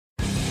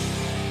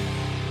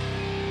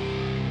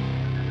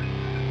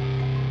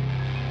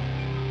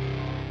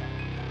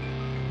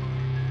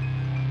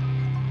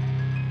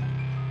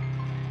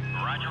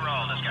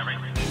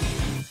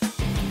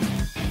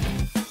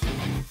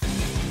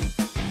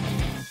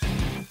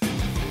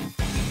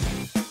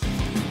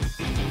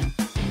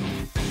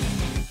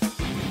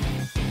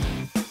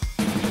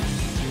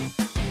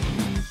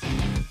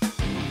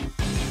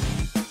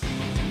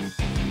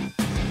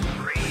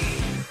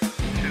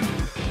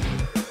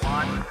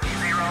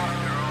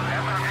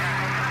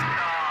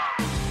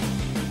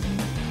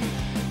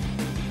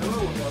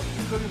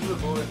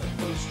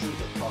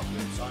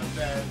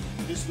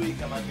This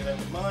week I'm hanging out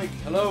with Mike.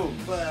 Hello.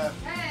 Claire.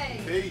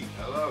 Hey. Pete.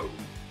 Hello.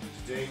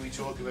 Today we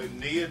talk about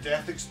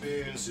near-death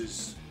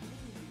experiences.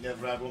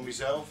 Never had one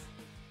myself?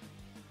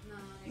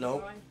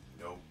 No.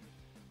 No.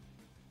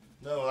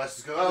 No,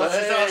 that's good. Oh,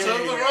 that's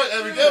over. Right,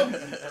 there we go.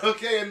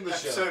 Okay, end the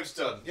show. Episode's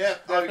done. Yeah,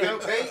 there we go,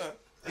 Pete.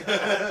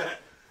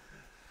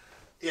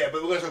 Yeah,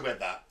 but we're going to talk about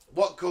that.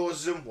 What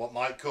causes them, what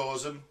might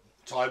cause them,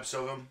 types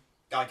of them.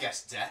 I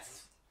guess death.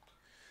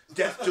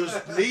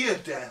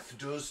 Near-death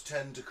does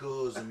tend to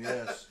cause them,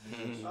 yes.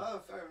 Oh,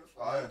 fair enough.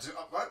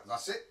 Right,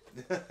 that's it.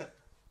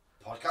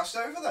 Podcast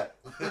over then.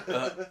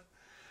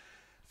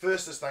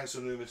 First, let's thank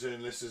some new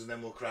returning listeners and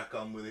then we'll crack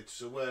on with it.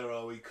 So where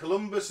are we?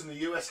 Columbus in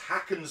the US,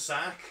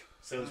 Hackensack.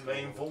 Sounds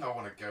painful. I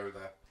want to go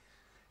there.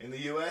 In the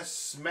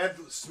US,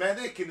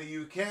 Smethwick in the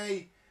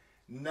UK,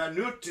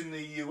 Nanut in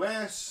the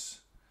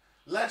US,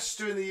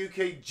 Leicester in the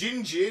UK,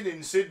 Gin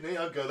in Sydney.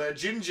 I'd go there.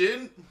 Gin.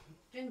 Gin.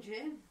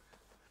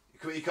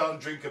 You can't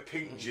drink a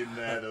pink gin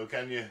there though,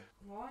 can you?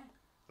 Why?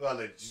 Well,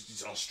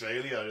 it's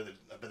Australia. I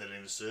bet they don't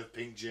even serve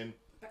pink gin. I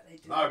bet they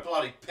do. No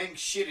bloody pink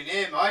shit in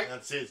here, mate.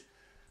 That's it.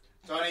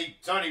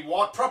 It's only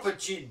white proper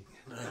gin.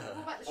 What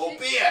about the Or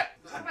beer.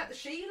 What about the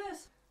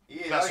Sheilas?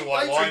 Yeah, Glass of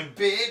white they wine. drink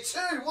beer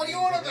too. What do you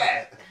want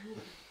about?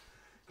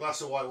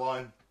 Glass of white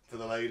wine for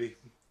the lady.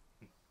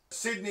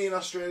 Sydney in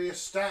Australia,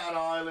 Staten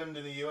Island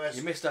in the US.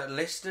 You missed out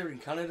Leicester in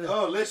Canada.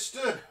 Oh,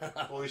 Leicester.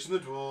 Boys and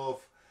the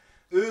Dwarf.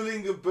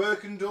 Erlinger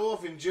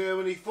Birkendorf in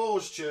Germany,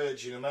 Falls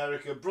Church in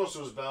America,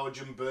 Brussels,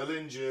 Belgium,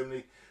 Berlin,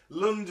 Germany,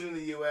 London in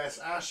the US,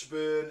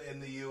 Ashburn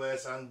in the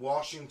US, and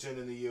Washington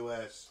in the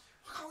US.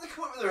 Why can't they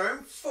come up with their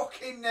own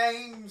fucking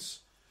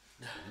names?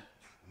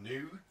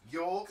 New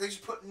York. They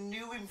just put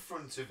new in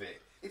front of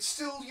it. It's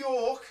still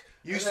York.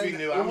 Used to be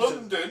New Amsterdam.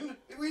 London.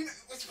 It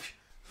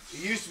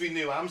used to be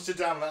New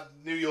Amsterdam. That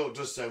New York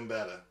does sound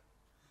better.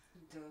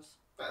 It does.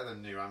 Better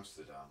than New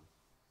Amsterdam.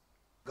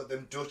 Got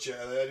them Dutch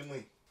out of there, didn't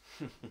we?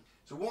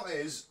 So what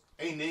is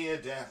a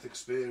near-death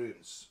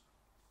experience?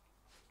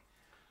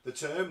 The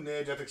term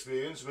near-death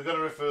experience, we're going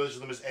to refer to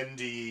them as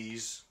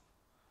NDEs,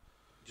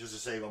 just to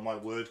save on my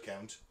word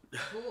count.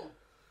 Cool.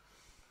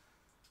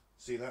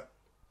 See that?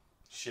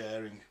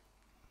 Sharing.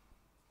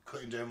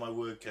 Cutting down my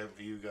word count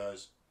for you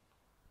guys.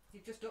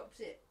 You've just upped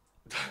it.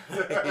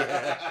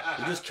 Yeah.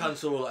 You just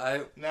cancel all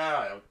that out. No,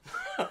 I don't.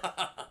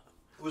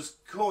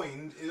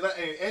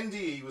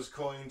 NDE was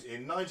coined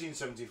in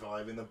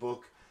 1975 in the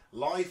book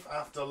Life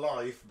After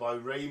Life by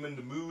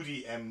Raymond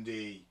Moody,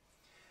 MD.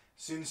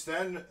 Since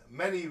then,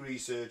 many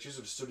researchers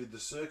have studied the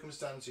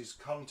circumstances,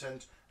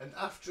 content, and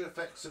after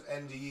effects of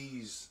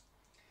NDEs.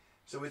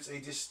 So it's a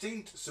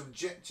distinct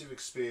subjective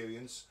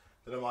experience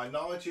that a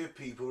minority of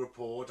people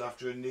report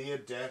after a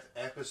near-death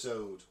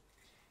episode.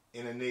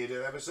 In a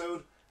near-death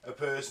episode, a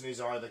person is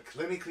either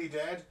clinically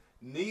dead,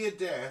 near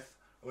death,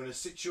 or in a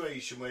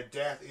situation where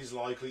death is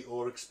likely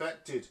or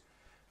expected.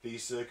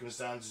 These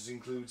circumstances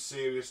include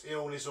serious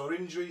illness or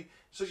injury,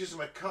 such as from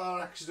a car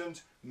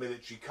accident,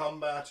 military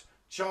combat,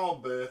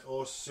 childbirth,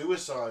 or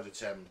suicide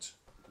attempt.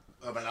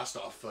 I mean, that's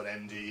not a fun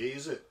NDE,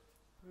 is it?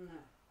 No.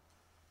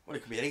 Well,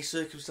 it could be any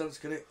circumstance,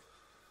 can it?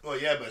 Well,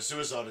 yeah, but a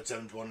suicide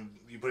attempt one,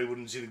 you probably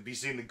wouldn't be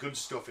seeing the good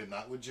stuff in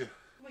that, would you?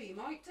 Well, you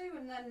might do,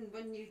 and then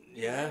when you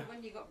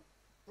when you got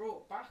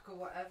brought back or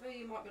whatever,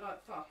 you might be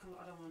like, fuck,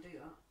 I don't want to do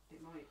that.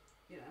 It might,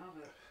 have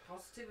a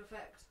positive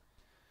effect.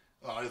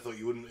 Well, I thought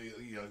you wouldn't,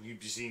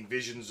 you'd be seeing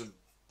visions of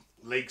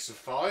lakes of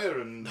fire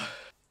and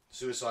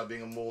suicide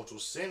being a mortal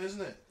sin, isn't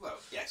it? Well,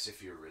 yes,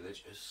 if you're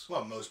religious.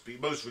 Well, most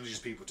religious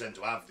people tend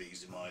to have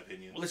these, in my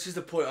opinion. Well, this is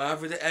the point.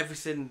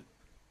 Everything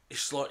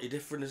is slightly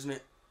different, isn't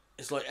it?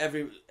 It's like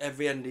every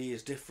ND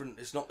is different.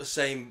 It's not the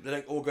same. They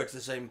don't all go to the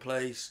same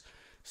place,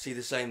 see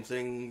the same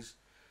things.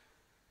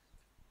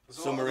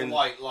 There's some are in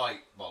white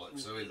light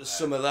bollocks.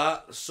 Some of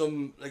that.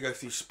 Some they go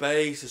through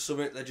space. Some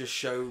they're just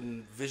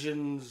shown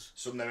visions.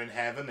 Some they're in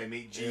heaven. They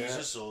meet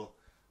Jesus or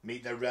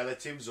meet their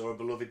relatives or a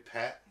beloved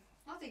pet.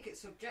 I think it's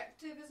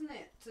subjective, isn't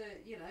it? To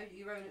your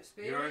own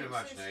experience. Your own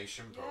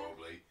imagination,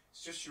 probably. Yeah.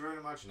 It's just your own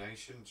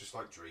imagination, just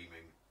like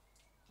dreaming.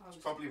 That's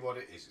probably what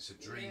it is. It's a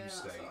dream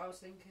state. That's what I was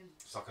thinking.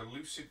 It's like a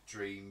lucid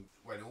dream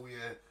when all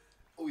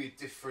your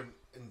different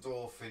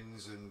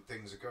endorphins and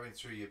things are going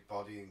through your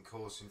body and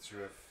coursing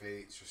through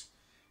everything.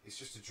 It's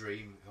just a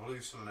dream, a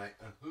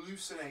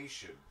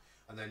hallucination,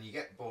 and then you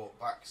get brought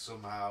back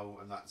somehow,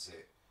 and that's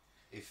it.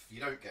 If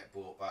you don't get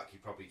brought back, you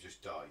probably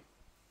just die.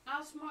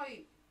 As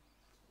my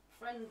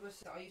friend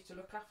I used to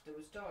look after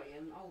was dying,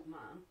 an old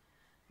man,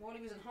 while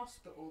he was in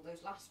hospital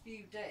those last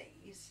few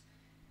days,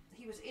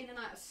 he was in and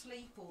out of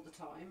sleep all the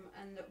time,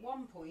 and at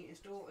one point his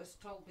daughters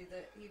told me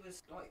that he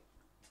was like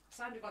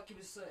sounded like he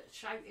was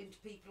shouting to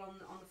people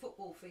on the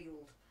football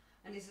field,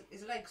 and his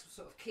legs were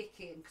sort of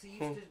kicking because he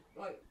used to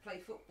like play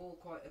football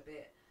quite a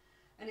bit,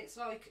 and it's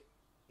like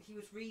he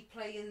was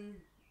replaying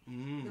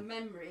the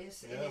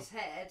memories in his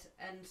head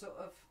and sort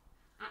of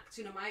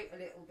acting them out a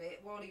little bit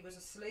while he was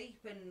asleep,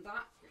 and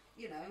that,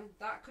 you know,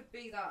 that could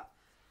be that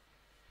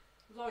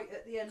light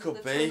at the end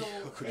of the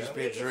tunnel. Could just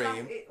be a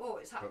dream.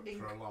 It's happening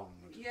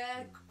prolonged.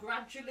 Yeah,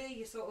 gradually.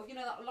 You sort of, you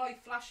know, that light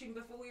flashing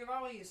before your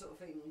eyes, sort of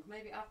thing.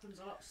 Maybe it happens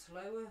a lot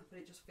slower, but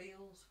it just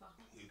feels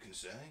fast. You can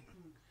say.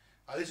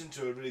 I listened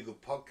to a really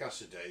good podcast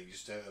today,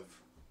 just out of,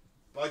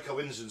 by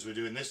coincidence, we're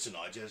doing this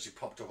tonight. It actually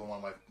popped up on one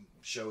of my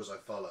shows I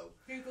follow.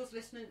 Google's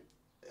listening.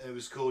 It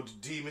was called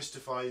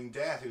Demystifying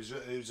Death.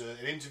 It was an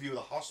interview with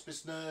a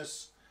hospice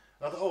nurse.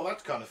 And I thought, oh,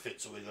 that kind of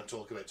fits what we're going to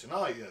talk about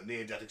tonight, you know,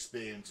 near-death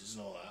experiences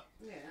and all that.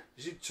 Yeah.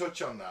 She did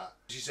touch on that.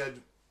 She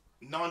said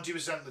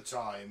 90% of the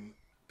time,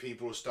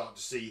 people will start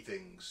to see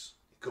things.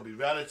 It could be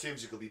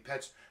relatives, it could be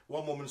pets.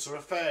 One woman saw a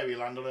fairy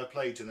land on her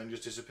plate and then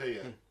just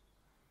disappear.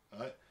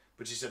 Right?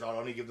 But she said, I'll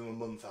only give them a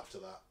month after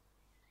that.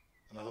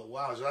 And I thought,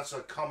 wow, so that's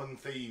a common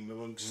theme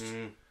amongst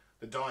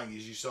the dying,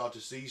 is you start to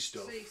see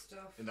stuff.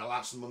 In the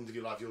last month of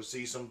your life, you'll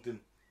see something.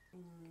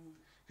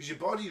 Because your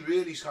body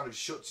really kind of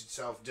shuts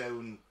itself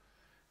down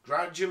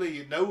gradually.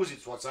 It knows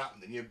it's what's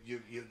happening.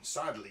 You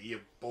sadly, you're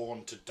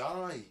born to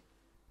die.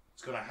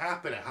 It's going to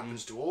happen. It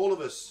happens to all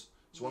of us.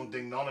 It's one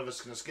thing none of us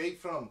can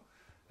escape from,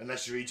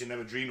 unless you're eating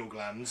them adrenal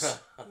glands.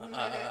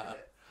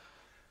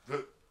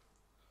 But,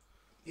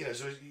 you know,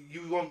 so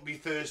you won't be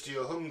thirsty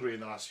or hungry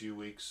in the last few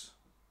weeks.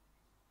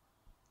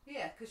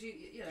 Yeah, because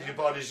you know, your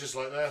body's just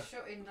like that.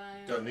 Shutting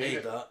down. Don't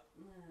need that.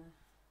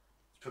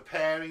 It's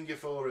preparing you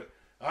for it.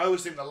 I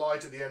always think the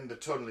light at the end of the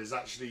tunnel is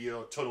actually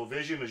your tunnel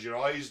vision, as your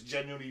eyes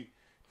genuinely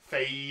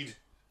fade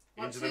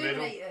like into the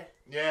middle.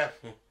 Yeah.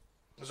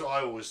 That's what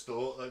I always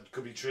thought. That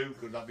could be true.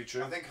 Could that be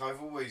true? I think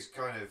I've always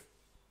kind of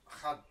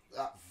had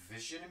that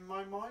vision in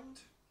my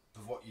mind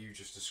of what you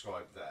just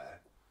described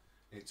there.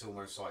 It's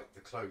almost like the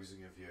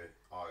closing of your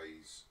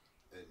eyes,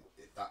 and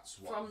that's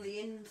what from the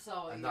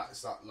inside. And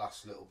that's that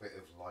last little bit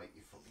of light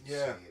you fucking see,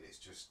 and it's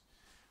just.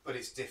 But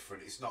it's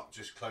different. It's not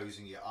just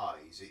closing your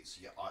eyes. It's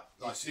your eye.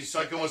 Like, it's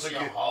like almost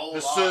like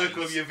the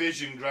circle of your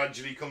vision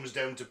gradually comes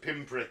down to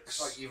pinpricks.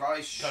 It's like your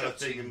eyes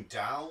shutting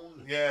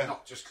down. Yeah.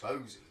 Not just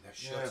closing. They're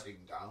shutting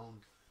down.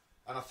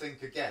 And I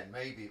think again,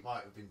 maybe it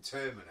might have been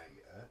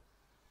Terminator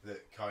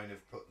that kind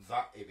of put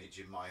that image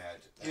in my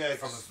head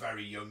from a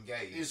very young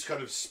age. It's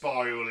kind of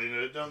spiraling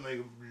it, don't they?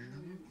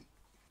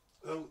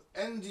 So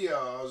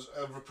NDRs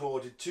have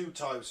reported two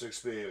types of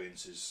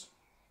experiences.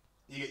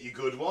 You get your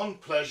good one,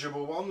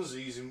 pleasurable ones.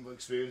 These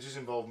experiences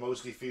involve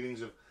mostly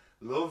feelings of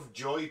love,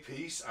 joy,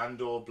 peace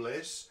and or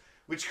bliss,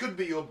 which could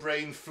be your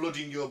brain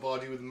flooding your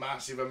body with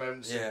massive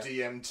amounts of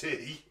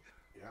DMT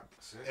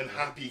and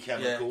happy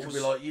chemicals. Yeah, it could be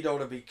like, you don't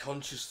want to be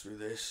conscious through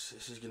this.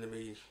 This is going to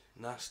be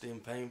nasty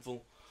and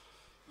painful.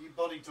 Your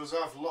body does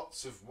have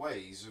lots of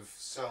ways of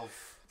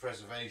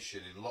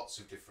self-preservation in lots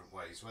of different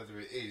ways, whether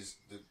it is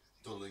the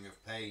dulling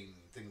of pain,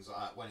 things like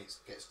that, when it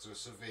gets to a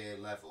severe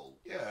level.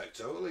 Yeah,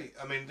 totally.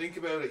 I mean, think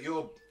about it.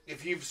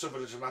 If you've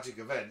suffered a traumatic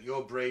event,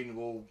 your brain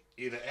will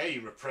either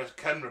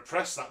can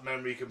repress that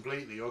memory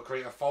completely, or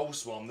create a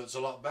false one that's a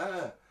lot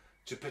better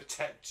to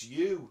protect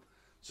you.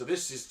 So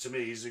this is, to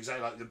me, is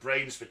exactly like the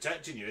brain's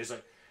protecting you. It's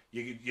like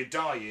you're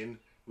dying.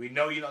 We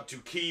know you're not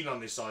too keen on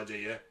this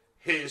idea.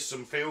 Here's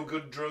some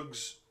feel-good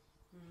drugs.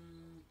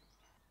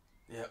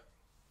 Yeah.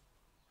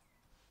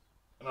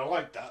 And I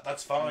like that.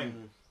 That's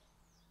fine.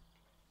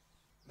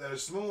 There are a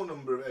small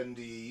number of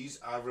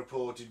NDEs have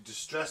reported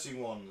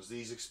distressing ones.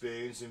 These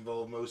experiences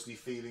involve mostly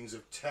feelings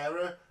of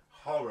terror,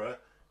 horror,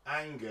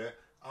 anger,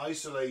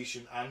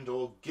 isolation and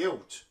or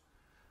guilt.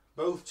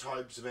 Both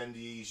types of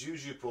NDEs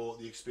usually report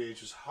the experience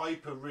was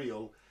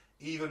hyper-real,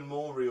 even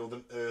more real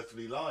than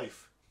earthly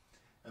life.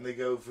 And they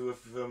go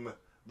from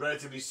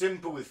relatively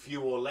simple with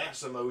few or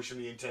less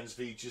emotionally intense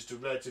features to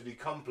relatively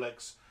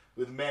complex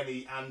with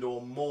many and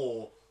or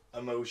more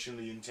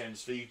emotionally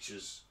intense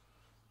features.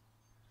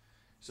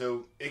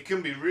 So it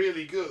can be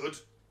really good,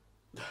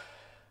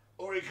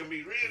 or it can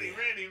be really,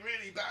 really,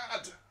 really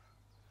bad.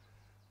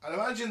 And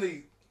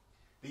imagine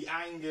the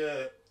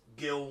anger,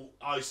 guilt,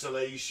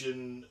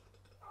 isolation.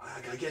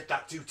 I get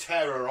that too.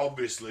 Terror,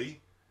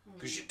 obviously,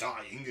 because you're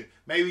dying.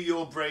 Maybe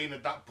your brain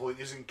at that point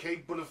isn't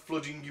capable of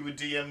flooding you with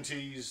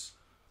DMT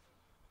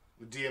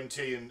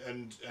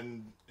and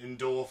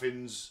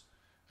endorphins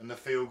and the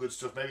feel-good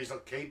stuff. Maybe it's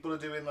not capable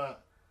of doing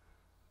that,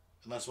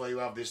 and that's why you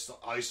have this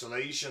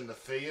isolation, the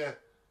fear.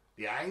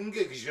 The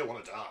anger, because you don't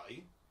want to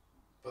die.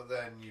 But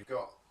then you've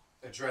got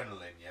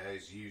adrenaline,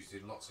 is used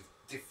in lots of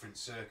different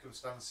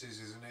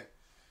circumstances, isn't it?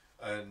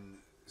 And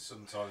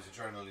sometimes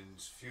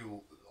adrenaline's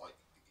fuel, like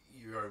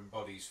your own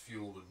body's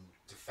fuel and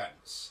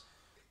defence.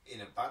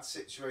 In a bad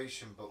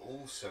situation, but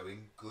also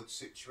in good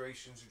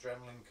situations,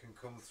 adrenaline can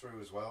come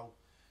through as well.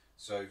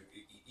 So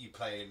you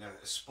play in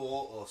a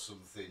sport or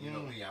something, you're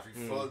not really having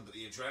fun, but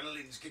the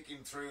adrenaline's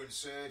kicking through and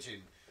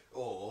surging.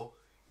 Or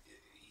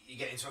you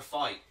get into a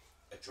fight,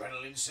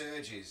 adrenaline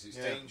surges. It's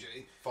Yeah. danger.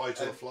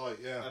 Fight or flight,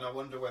 yeah. And I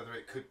wonder whether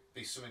it could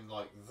be something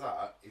like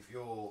that if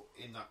you're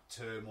in that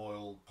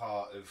turmoil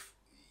part of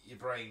your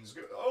brain's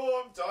go,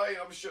 oh, I'm dying,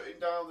 I'm shutting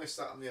down this,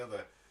 that, and the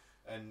other,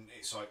 and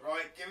it's like,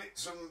 right, give it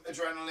some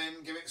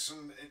adrenaline, give it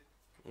some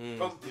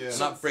pump, Yeah. And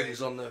something. that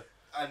brings on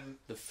And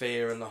the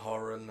fear and the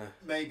horror and the...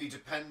 maybe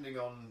depending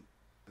on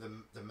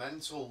the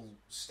mental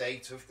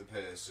state of the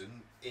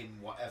person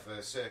in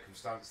whatever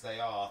circumstance they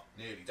are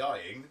nearly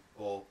dying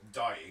or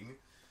dying,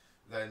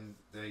 then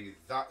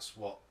that's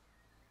what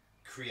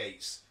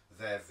creates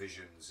their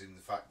visions, in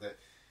the fact that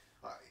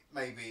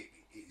maybe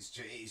it's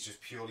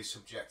just purely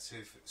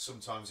subjective.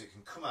 Sometimes it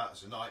can come out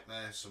as a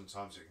nightmare,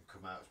 sometimes it can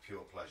come out as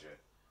pure pleasure.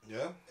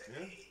 Yeah.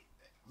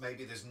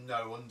 Maybe there's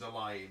no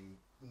underlying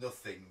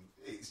nothing,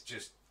 it's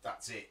just,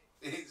 that's it.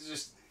 It's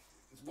just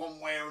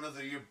one way or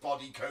another your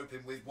body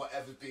coping with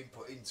whatever's being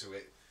put into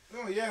it.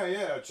 Oh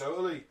yeah,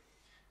 totally.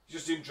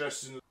 Just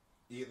interesting.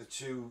 You get the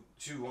two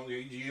ones.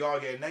 You are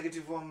getting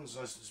negative ones.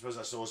 I suppose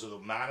that's also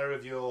the manner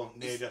of your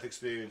near-death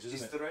experience, isn't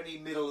Is it? there any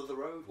middle of the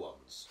road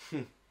ones?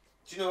 Do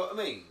you know what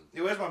I mean?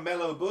 Yeah, where's my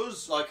mellow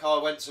buzz? Like I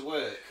went to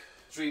work,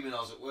 dreaming I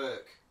was at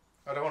work.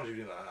 I don't want to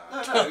do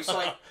that. No, it's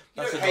like you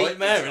That's don't a hate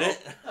nightmare, your job.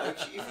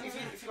 innit? No,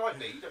 if you're like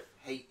me, you don't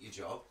hate your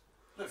job.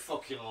 I don't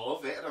fucking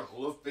love it. I don't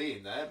love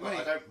being there, but I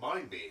Mate. don't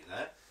mind being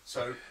there.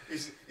 So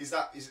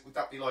would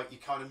that be like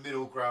your kind of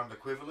middle ground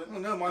equivalent? Oh,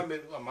 no, my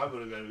middle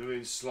ground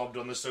being slobbed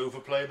on the sofa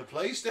playing the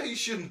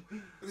PlayStation.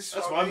 This is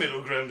That's what my I mean.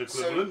 middle ground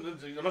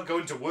equivalent. I'm not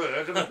going to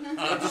work.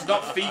 I'm just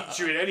not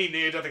featuring any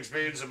near-death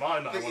experience of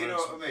mine. That I But you want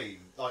know to. what I mean?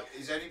 Like,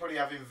 is anybody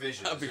having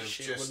visions That'd be of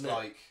shit, just wouldn't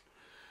it?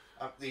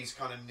 like these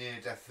kind of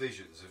near-death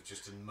visions of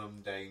just a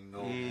mundane,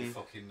 normal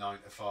fucking 9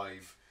 to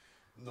 5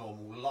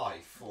 normal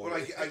life? Or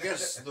Well, I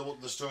guess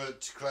the story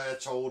that Claire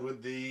told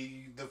with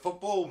the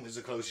football is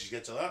the closest you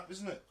get to that,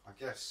 isn't it? I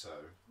guess so.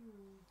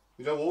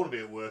 We don't want to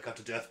be at work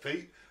after death,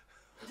 Pete.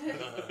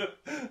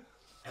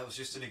 That was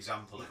just an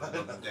example of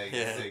a mundane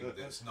Yeah. thing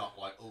that's not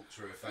like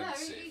ultra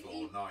offensive he-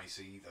 or nice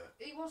either.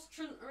 He was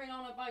truntering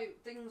on about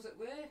things at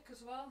work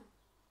as well.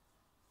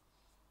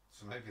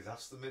 So maybe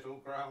that's the middle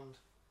ground.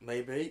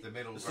 Maybe. The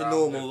middle It's the ground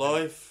normal of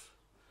the- life,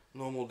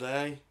 normal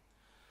day,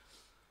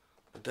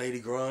 a daily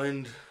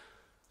grind.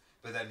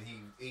 But then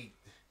he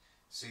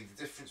see, the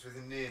difference with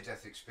a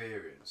near-death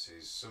experience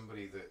is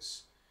somebody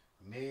that's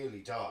nearly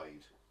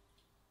died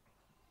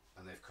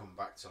and they've come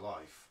back to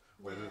life,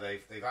 whether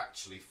they've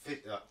actually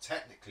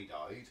technically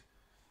died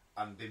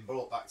and been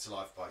brought back to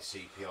life by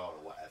CPR or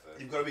whatever.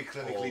 You've got to be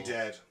clinically Or-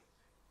 dead.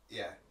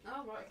 Yeah,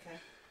 Oh, right, okay.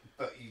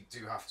 but you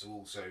do have to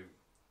also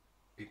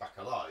be back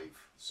alive.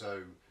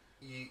 So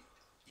you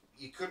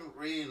couldn't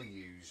really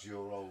use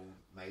your old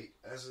mate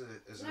as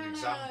an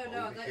example.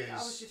 No. Because I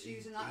was just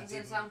using that he as an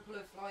didn't- example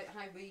of like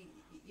how we,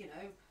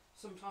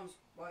 sometimes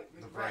like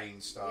The regret,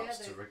 brain starts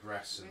they to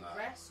regress and that.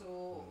 regress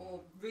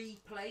or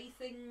replay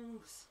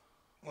things.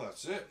 Well,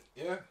 that's it.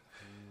 Yeah.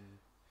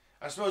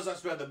 I suppose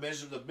that's where the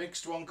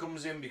mixed one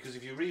comes in, because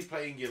if you're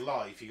replaying your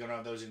life, you're gonna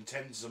have those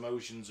intense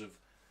emotions of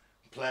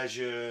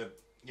pleasure,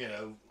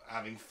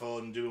 having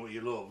fun, doing what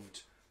you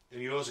loved,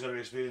 and you're also going to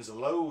experience the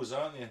lows,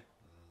 aren't you?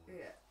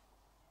 Yeah.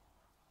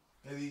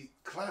 Now, the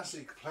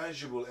classic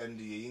pleasurable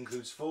NDE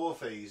includes 4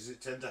 phases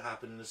that tend to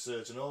happen in a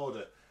certain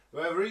order.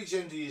 However, each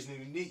NDE is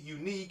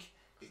unique.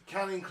 It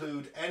can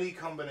include any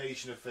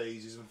combination of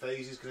phases, and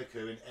phases can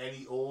occur in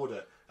any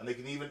order, and they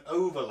can even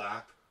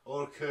overlap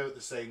or occur at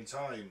the same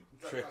time.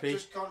 That Trippy.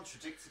 just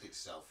contradicted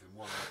itself in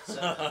one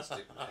sentence,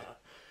 didn't it?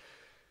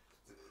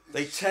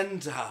 They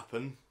tend to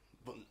happen,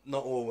 but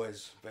not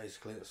always,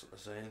 basically, that's what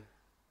they're saying.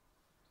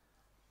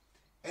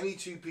 Any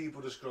 2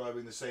 people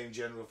describing the same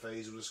general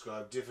phase will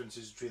describe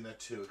differences between their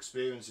 2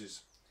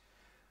 experiences.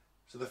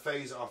 So the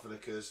phase that often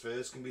occurs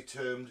first can be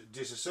termed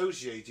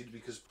disassociated,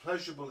 because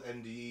pleasurable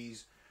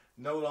NDEs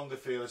no longer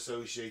feel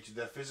associated with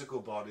their physical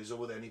bodies or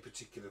with any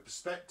particular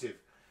perspective.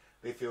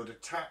 They feel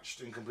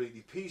detached and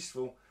completely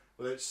peaceful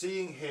without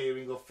seeing,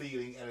 hearing or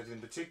feeling anything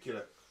in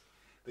particular.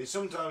 They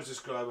sometimes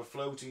describe a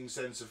floating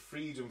sense of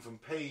freedom from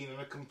pain and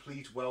a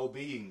complete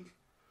well-being.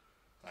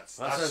 That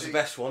sounds the- the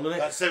best one, doesn't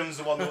it? That sounds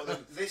the one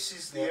that... This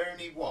is the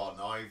only one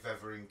I've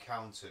ever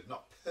encountered,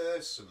 not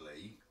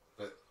personally,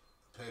 but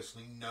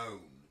personally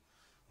known.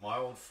 My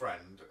old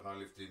friend, when I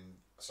lived in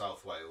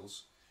South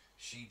Wales,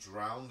 she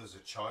drowned as a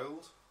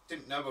child.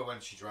 Didn't know her when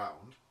she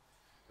drowned,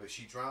 but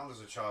she drowned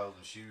as a child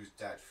and she was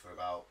dead for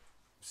about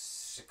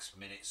 6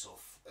 minutes or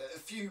a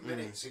few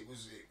minutes. It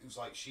was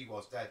like she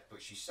was dead,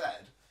 but she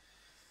said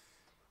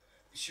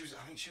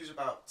I think she was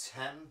about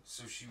 10,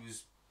 so she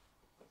was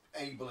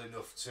able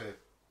enough to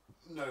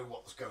know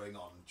what was going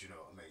on. Do you know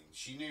what I mean?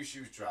 She knew she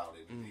was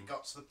drowning. It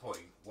got to the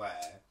point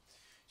where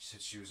she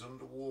said she was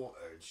underwater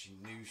and she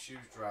knew she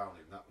was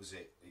drowning. That was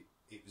it.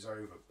 It was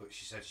over. But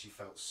she said she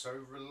felt so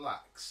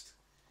relaxed.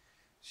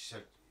 She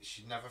said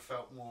she never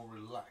felt more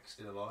relaxed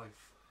in her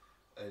life,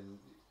 and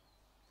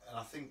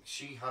I think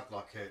she had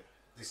like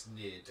this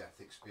near-death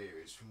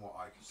experience, from what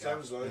I could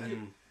Sounds gather. like it.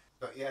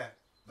 But yeah,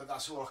 but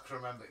that's all I can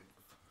remember.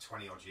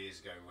 20 odd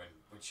years ago when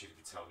she'd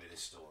be telling me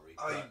this story.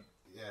 I- But,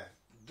 yeah.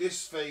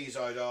 This phase,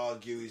 I'd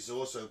argue, is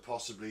also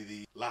possibly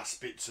the last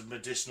bits of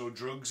medicinal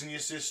drugs in your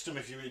system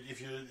if you're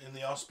in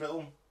the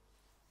hospital.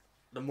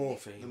 The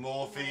morphine. The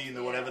morphine,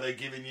 the whatever they're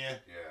giving you.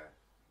 Yeah.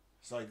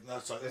 It's like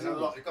that's like. There's a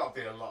lot. There's got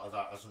to be a lot of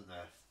that, hasn't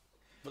there?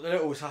 But they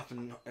don't always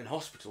happen in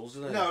hospitals,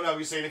 do they? No,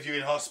 you're saying if you're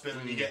in hospital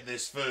and you get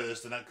this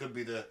first, then that could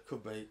be the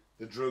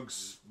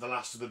drugs, the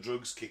last of the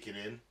drugs kicking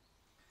in.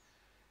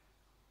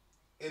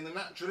 In the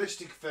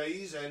naturalistic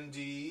phase,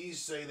 NDEs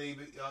say they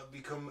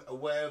become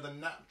aware of the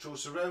natural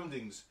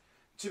surroundings,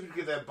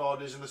 typically their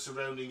bodies and the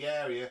surrounding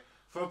area,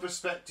 from a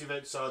perspective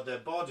outside their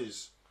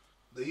bodies.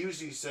 They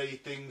usually say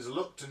things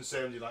looked and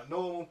sounded like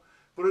normal,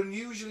 but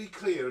unusually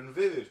clear and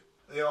vivid.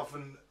 They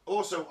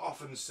also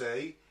often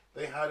say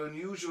they had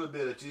unusual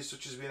abilities,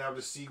 such as being able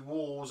to see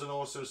walls and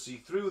also see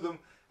through them,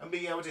 and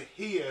being able to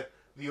hear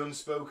the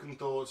unspoken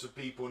thoughts of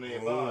people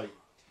nearby.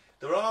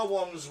 There are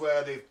ones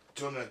where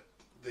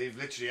they've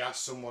literally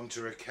asked someone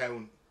to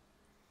recount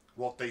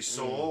what they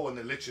saw, and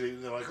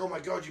they're like, "Oh my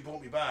God, you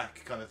brought me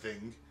back," kind of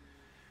thing.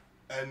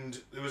 And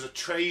there was a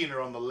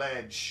trainer on the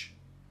ledge,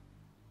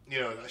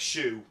 a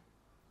shoe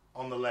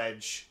on the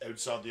ledge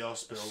outside the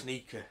hospital.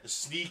 A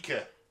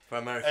sneaker. For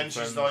American And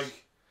she's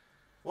like,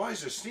 "Why is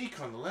there a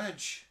sneaker on the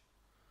ledge?"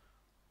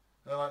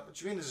 And I'm like, "What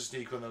do you mean there's a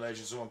sneaker on the ledge?"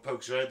 And someone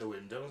pokes her out the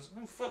window. I was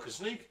like, "Oh, fuck, a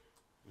sneak."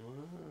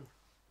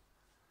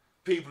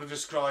 People have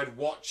described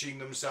watching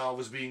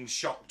themselves being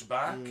shocked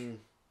back.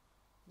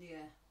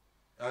 Yeah.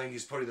 I think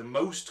it's probably the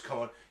most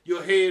common.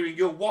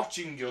 You're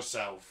watching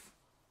yourself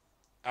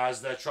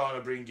as they're trying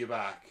to bring you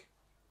back.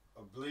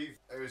 I believe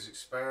there was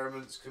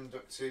experiments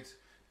conducted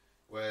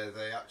where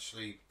they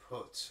actually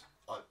put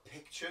like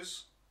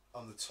pictures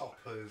on the top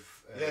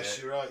of Yes,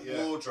 you're right.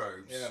 Yeah.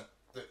 wardrobes, Yeah.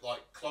 that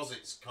like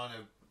closets kind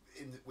of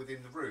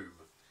within the room,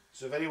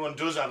 So if anyone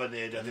does have a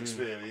near-death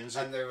experience,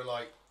 and they were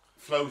like,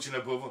 floating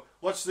above them,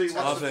 what's the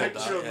I've heard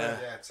picture of that,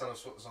 them? yeah, tell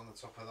us what was on the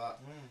top of that.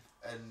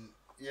 And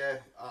yeah,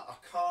 I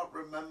can't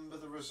remember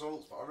the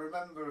results, but I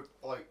remember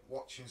like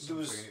watching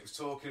something and it was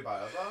talking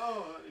about it. I was like,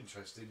 oh,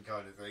 interesting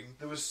kind of thing.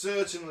 There was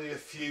certainly a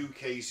few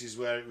cases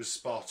where it was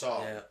spot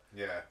on.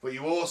 Yeah. But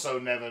you also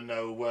never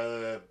know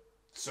whether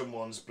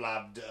someone's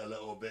blabbed it a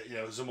little bit.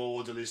 Some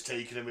orderly's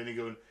taking them in and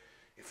going,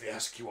 "If they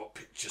ask you what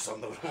picture's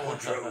on the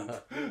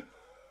wardrobe,"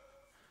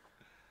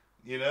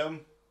 you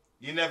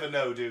never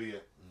know, do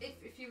you?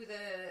 If you were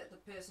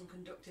the person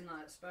conducting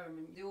that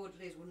experiment, the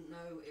orderlies wouldn't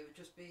know. It would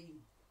just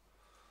be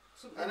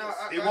something.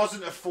 It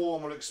wasn't a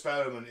formal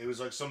experiment. It was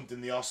like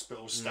something the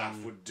hospital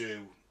staff would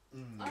do,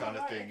 kind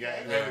of thing.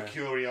 Okay. Yeah, out of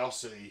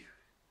curiosity.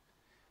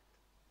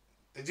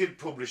 They did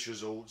publish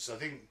results. I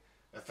think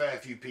a fair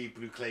few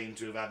people who claim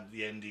to have had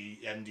the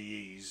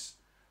NDEs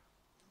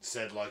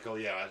said like, "Oh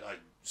yeah, I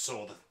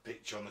saw the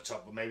picture on the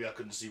top, but maybe I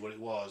couldn't see what it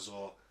was,"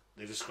 or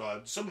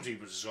some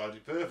people described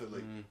it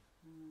perfectly.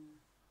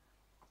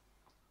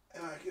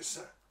 And I guess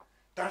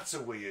that's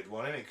a weird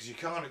one, isn't it? Because you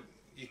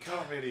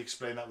can't really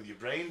explain that with your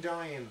brain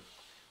dying.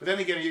 But then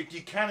again,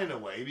 you can in a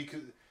way,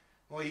 because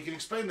you can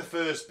explain the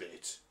first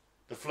bit,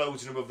 the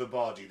floating above the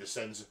body, the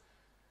sense,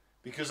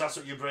 because that's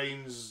what your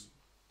brain's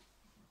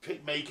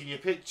making you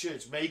picture.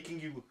 It's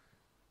making you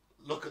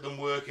look at them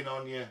working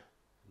on you.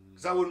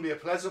 Because that wouldn't be a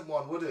pleasant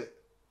one, would it?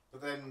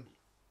 But then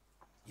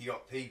you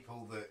got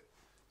people that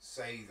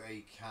say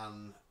they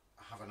can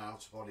have an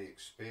out-of-body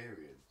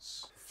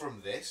experience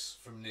from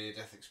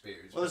near-death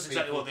experience. Well, that's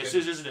exactly what this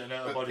is, isn't it? An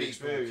out-of-body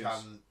experience. People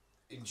can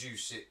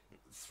induce it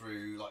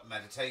through like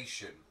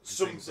meditation.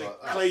 Something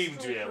like that. claim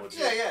to be able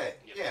to.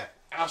 Yeah.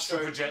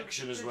 Astral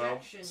projection as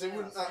well. So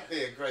wouldn't that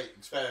be a great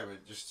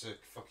experiment just to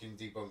fucking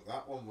debunk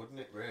that one, wouldn't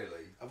it,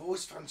 really? I've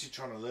always fancied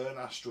trying to learn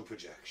astral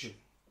projection.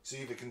 See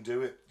if I can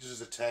do it, just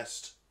as a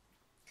test.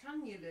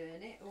 Can you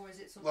learn it, or is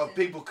it something? Well,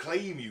 people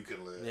claim you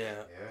can learn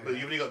it. But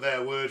you've only got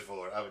their word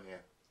for it, haven't you?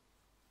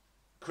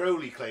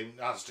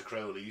 Aleister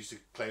Crowley used to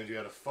claim to be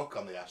able to fuck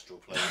on the astral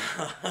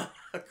plane.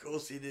 Of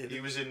course he did. He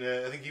was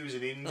I think he was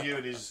in India,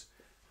 and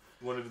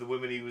one of the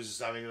women he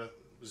was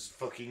was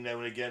fucking now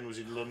and again was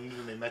in London,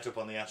 and they met up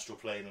on the astral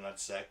plane and had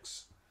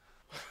sex.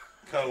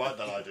 Kind of like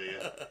that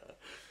idea.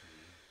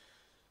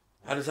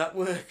 How does that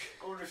work?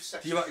 I wonder if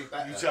sex would be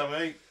better. You tell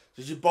me.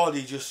 Does your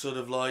body just sort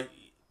of like,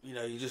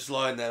 you're just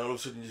lying there and all of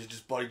a sudden your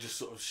body just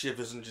sort of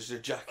shivers and just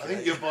ejaculates? I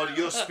think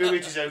your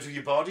spirit is out of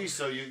your body,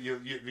 so you're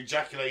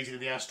ejaculating in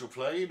the astral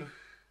plane.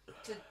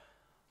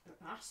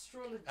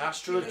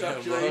 Astral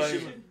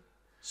ejaculation.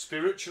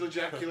 Spiritual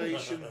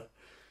ejaculation.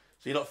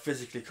 So you're not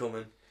physically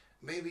coming.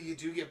 Maybe you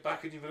do get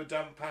back and you've got a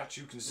damp patch,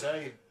 you can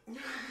say.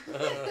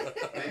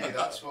 Maybe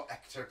that's what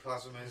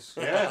ectoplasm is.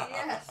 Yeah.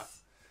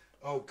 Yes.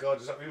 Oh God,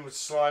 does that mean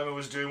Slimer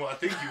was doing what I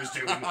think he was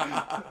doing?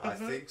 I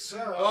think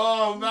so.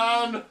 Oh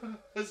man,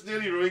 that's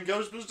nearly ruined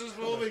Ghostbusters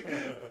for me.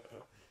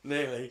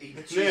 Nearly. He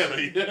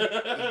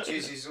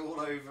jizzes all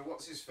over.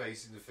 What's his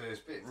face in the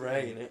first bit?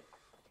 Ray, innit?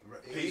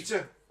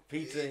 Peter.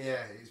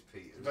 Yeah, he's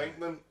Peter.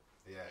 Venkman.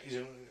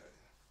 Yeah.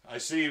 I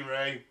see him,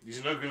 Ray. He's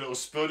an ugly little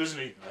spud, isn't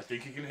he? I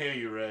think he can hear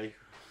you, Ray.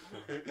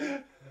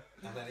 And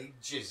then he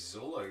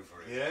jizzes all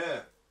over it.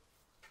 Yeah.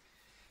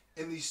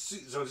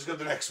 So let's go to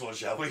the next one,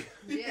 shall we?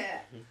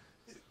 Yeah.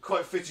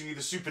 quite fittingly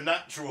the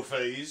supernatural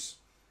phase,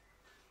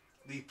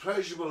 the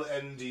pleasurable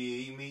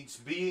NDE meets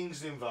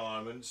beings and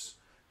environments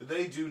that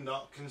they do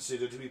not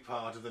consider to be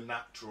part of the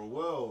natural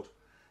world.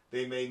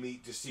 They may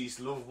meet deceased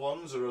loved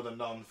ones or other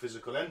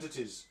non-physical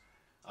entities,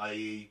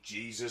 i.e.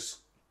 Jesus,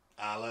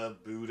 Allah,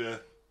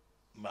 Buddha,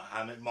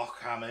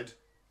 Mohammed.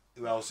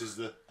 Who else is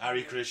the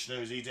Hare Krishna?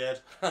 Is he dead?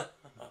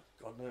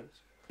 God knows.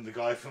 The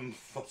guy from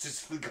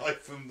the guy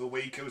from the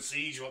Waco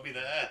siege might be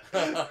there.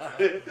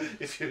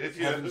 if you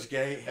Heaven's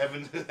Gate.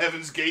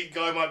 Heaven's Gate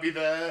guy might be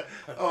there.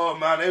 Oh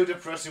man, how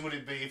depressing would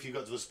it be if you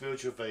got to the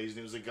spiritual phase and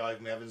it was a guy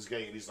from Heaven's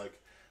Gate and he's like,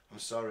 "I'm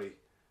sorry,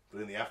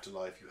 but in the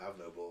afterlife you have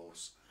no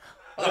balls."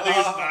 I think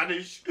it's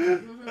vanish.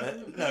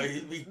 No,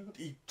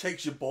 he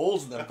takes your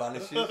balls and then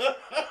vanishes.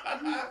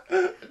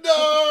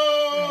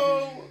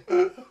 No.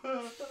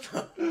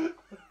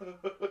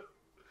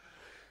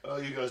 Oh,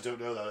 you guys don't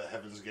know that at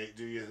Heaven's Gate,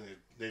 do you?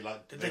 They were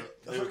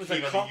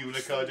keen on the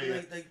eunuch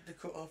idea. They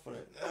cut off on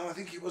it. No, I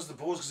think it was the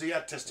balls because he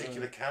had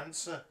testicular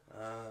cancer.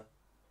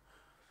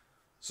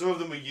 Some of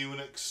them were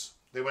eunuchs.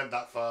 They went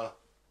that far.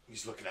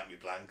 He's looking at me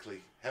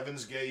blankly.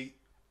 Heaven's Gate.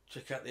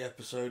 Check out the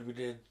episode we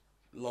did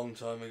a long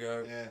time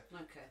ago. Yeah.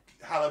 Okay.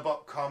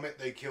 Halibut Comet,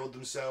 they killed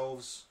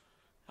themselves.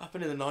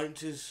 Happened in the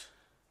 90s.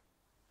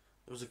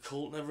 There was a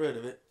cult, never heard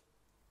of it.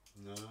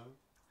 No.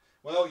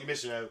 Well, you're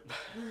missing out.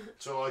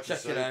 That's all I can Check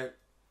say. it out.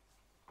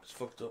 It's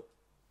fucked up.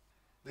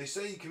 They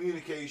say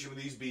communication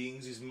with these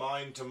beings is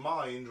mind to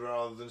mind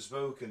rather than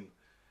spoken.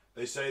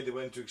 They say they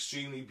went to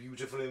extremely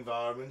beautiful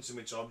environments in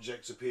which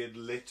objects appeared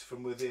lit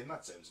from within.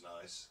 That sounds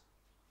nice.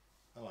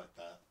 I like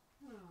that.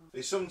 Oh.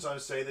 They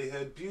sometimes say they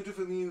heard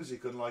beautiful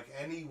music unlike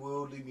any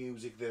worldly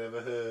music they'd ever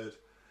heard.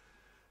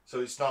 So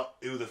it's not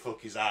Who the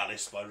Fuck is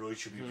Alice by Roy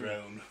Chubby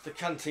Brown. The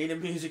cantina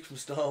music from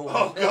Star Wars.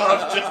 Oh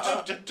God!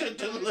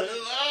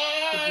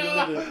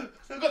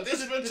 I've got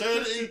this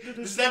fraternity. This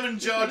is them and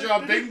Jar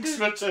Jar Binks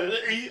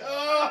fraternity.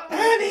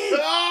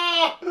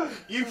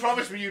 You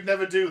promised me you'd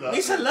never do that.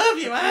 Lisa, love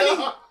you,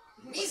 Annie.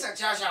 Lisa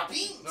Jar Jar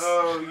Binks.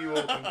 Oh, you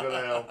all can go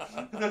now.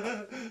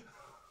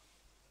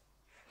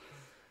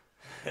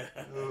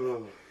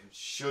 Oh,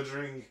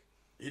 shuddering.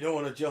 You don't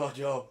want a Jar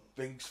Jar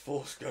Binks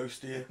Force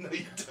Ghost, do you? No,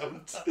 you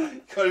don't.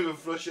 You can't even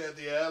flush out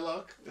the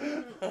airlock.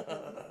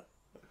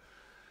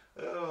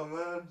 Oh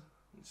man,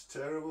 it's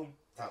terrible.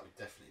 That would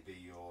definitely be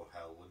your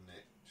hell, wouldn't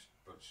it? Just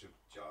a bunch of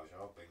Jar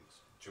Jar Binks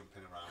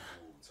jumping around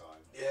all the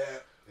time. Yeah.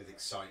 With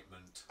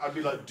excitement. I'd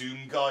be like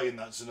Doom Guy in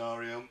that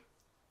scenario.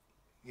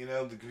 You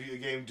know, the computer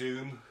game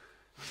Doom.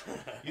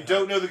 You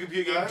don't know the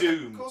computer game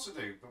Doom. Of course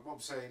I do, but what I'm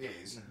saying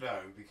is, no,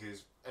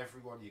 because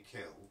everyone you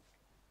kill,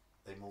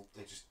 they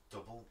just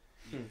double.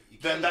 You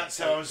Then kill that's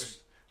it, how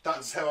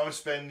just how I'm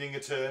spending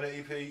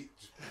eternity, Pete.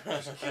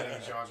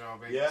 killing Jar Jar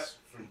Binks Yeah.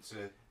 for him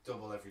to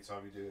double every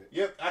time you do it.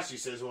 Yep, actually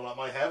says more like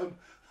my heaven.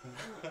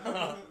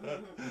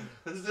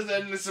 There's an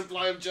endless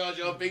supply of Jar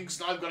Jar Binks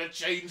and I've got a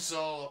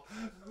chainsaw.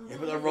 Yeah,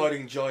 but they're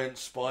riding giant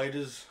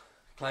spiders.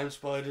 Clown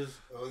spiders.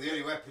 Well, the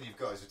only weapon you've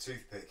got is a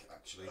toothpick,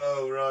 actually.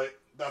 Oh right,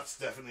 that's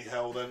definitely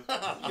hell then.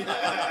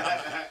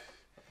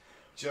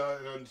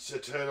 An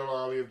eternal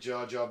army of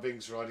Jar Jar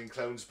Binks riding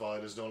clown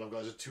spiders and all I've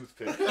got is a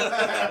toothpick.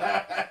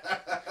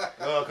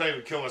 Oh, I can't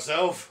even kill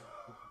myself.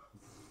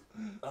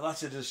 Oh,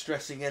 that's a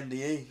distressing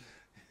NDE.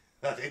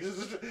 That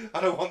is,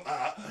 I don't want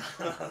that.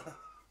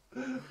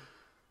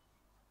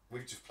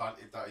 We've just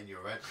planted that in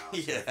your head now.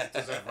 So Yeah. if it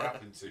does ever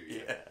happen to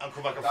you, Yeah. I'll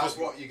come back and that's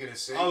fuck. what you're going to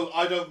see. Oh,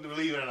 I don't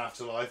believe in an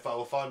afterlife, but I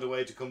will find a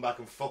way to come back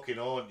and fucking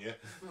haunt you.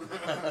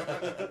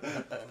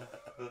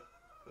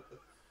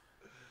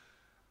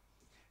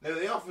 Now,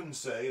 they often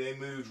say they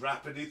moved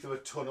rapidly through a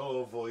tunnel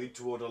or void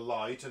toward a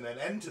light and then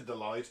entered the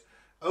light,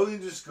 only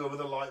to discover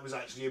the light was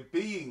actually a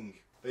being.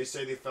 They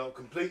say they felt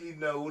completely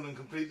known and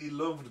completely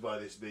loved by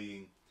this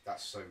being.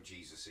 That's so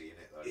Jesus-y, isn't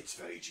it, though? It's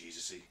very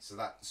Jesus-y. So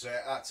that's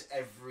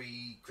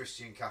every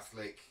Christian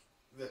Catholic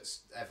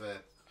that's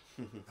ever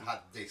had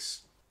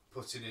this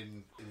put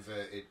in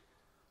inverted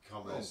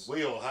commas. Well,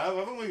 we all have,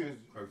 haven't we?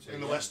 Quotation.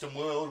 In the Western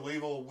world,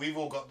 we've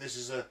all got this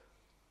as an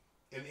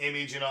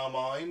image in our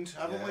mind,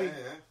 haven't we?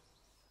 Yeah.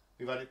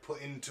 We've had it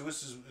put into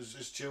us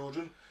as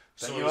children.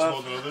 Bet Some you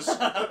of us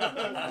have. more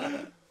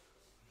than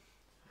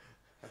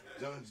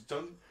others.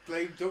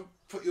 Don't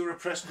put your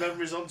repressed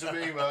memories onto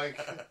me, Mike.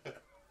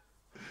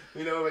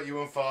 We know about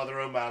you and Father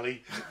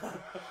O'Malley.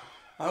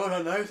 I want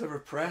to know if they're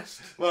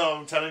repressed. Well,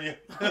 I'm telling you.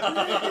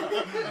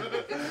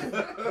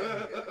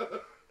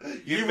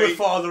 You were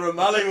Father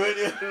O'Malley, weren't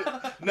you?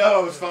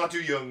 No, I was far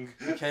too young.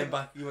 You came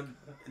back, you went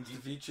into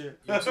the future.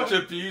 You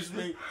to abuse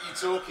me. You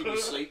talk in your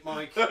sleep,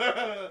 Mike.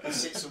 He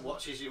sits and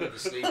watches you when you're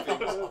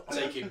sleeping,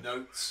 taking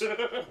notes.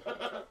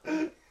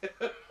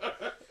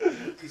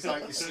 He's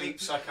like your sleep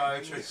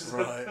psychiatrist.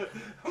 Right.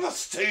 I'm not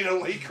staying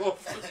awake all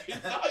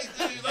fucking night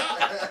to do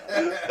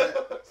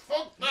that.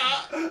 Fuck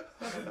that.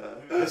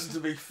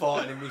 Listen to me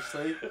farting in my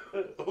sleep.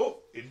 Oh,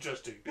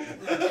 interesting.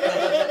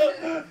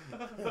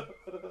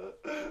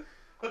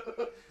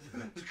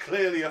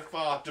 Clearly a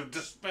fart of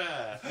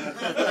despair.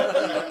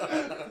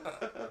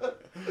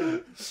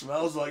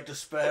 Smells like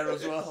despair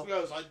as It well.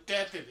 smells like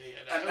death in here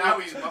now. And now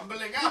he's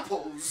mumbling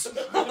apples.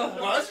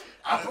 What?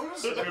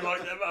 Apples? We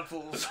like them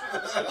apples.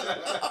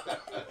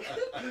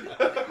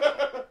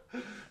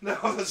 No,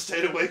 I've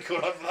stayed awake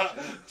all night for that.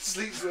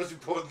 Sleep's the most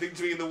important thing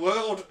to me in the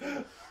world.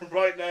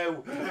 Right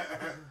now.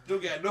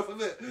 Don't get enough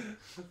of it.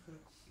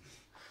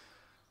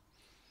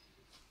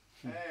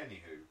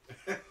 Anywho.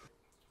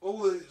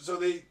 So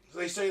they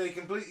say they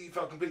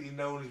felt completely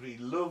known and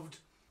completely loved,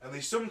 and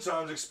they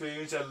sometimes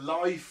experience a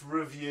life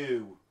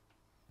review.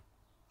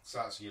 So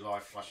that's your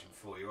life flashing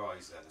before your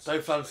eyes then.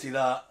 Don't fancy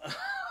that.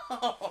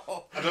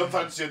 I don't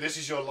fancy this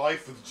is your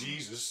life with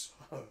Jesus.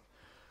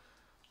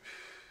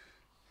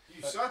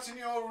 You sat in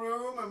your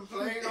room and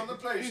played on the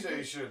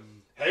PlayStation.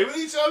 How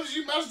many times did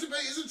you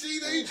masturbate as a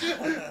teenager?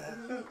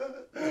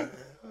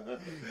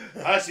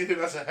 I actually think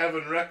that's a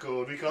heaven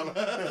record. We can't.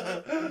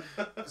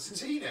 As a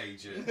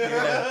teenager?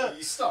 Yeah.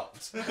 You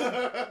stopped?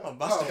 I'm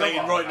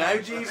masturbating right now,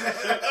 Jesus.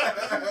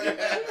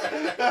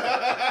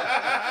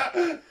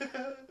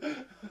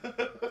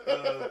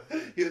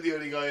 You're the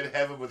only guy in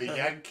heaven with a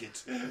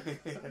yanket.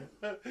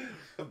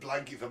 A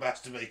blanket for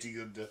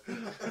masturbating under.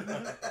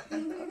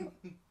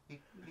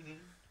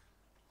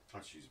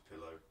 I'd use a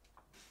pillow.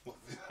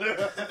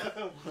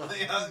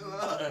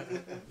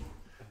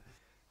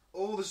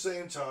 All the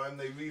same time,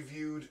 they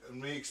reviewed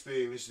and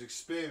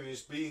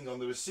experienced being on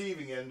the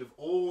receiving end of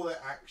all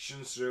their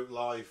actions throughout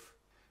life.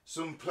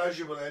 Some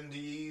pleasurable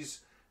NDEs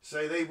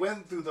say they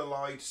went through the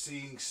light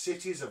seeing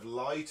cities of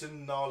light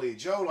and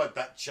knowledge. Oh, like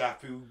that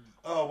chap who...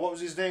 Oh, what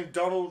was his name?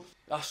 Donald...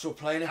 Astral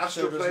plane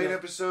episode. Astral plane wasn't it?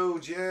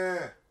 episode,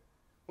 yeah.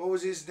 What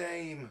was his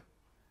name?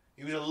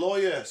 He was a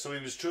lawyer, so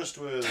he was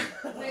trustworthy.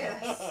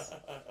 Yes.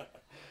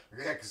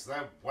 Yeah, because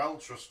they're well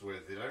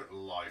trustworthy. They don't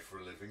lie for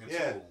a living at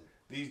Yeah. all.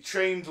 The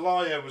trained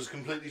liar was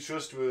completely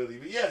trustworthy.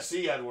 But yes,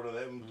 he had one of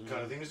them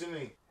kind of things, didn't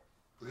he?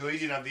 Because he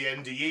didn't have the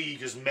NDE, he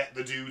just met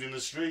the dude in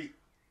the street.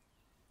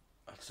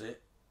 That's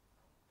it.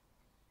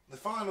 The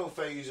final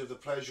phase of the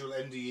pleasurable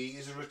NDE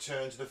is a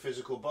return to the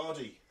physical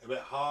body.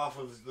 About half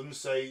of them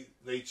say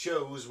they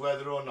chose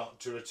whether or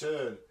not to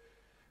return.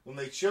 When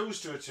they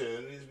chose to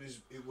return,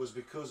 it was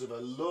because of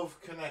a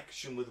love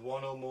connection with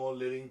one or more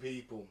living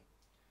people.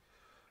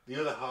 The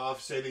other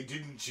half say they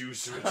didn't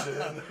choose to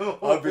return.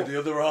 I'd be the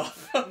other half.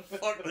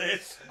 Fuck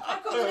this.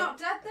 I've got they're not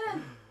dead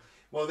then.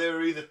 Well, they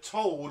were either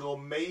told or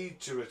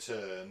made to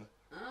return,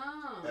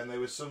 Oh. and they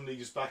were suddenly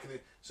just back in the...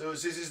 So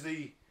this is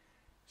the...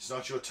 It's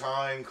not your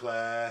time,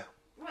 Claire.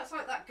 Well, it's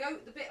like that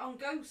the bit on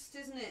Ghost,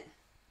 isn't it?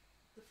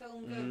 The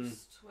film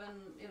Ghost,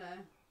 when, you know...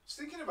 I was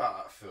thinking about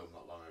that film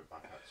not long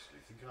back, actually.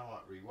 Thinking I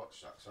might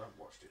rewatch that, because I haven't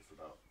watched it for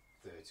about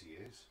 30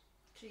 years.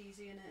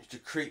 Cheesy, innit? Used to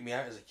creep me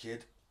out as a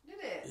kid. Did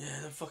it?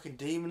 Yeah, them fucking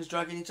demons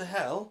dragging you to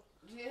hell.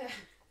 Yeah.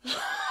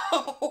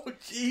 Oh,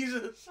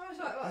 Jesus. I was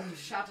like, what,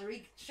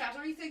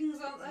 shaddery things,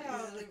 aren't they? I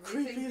don't really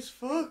Creepy think as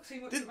fuck.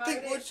 too much Didn't about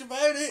think it. much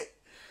about it.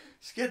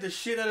 Scared the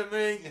shit out of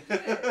me.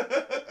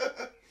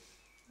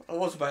 I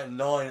was about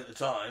 9 at the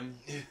time.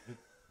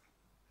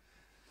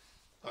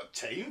 Not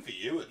tame for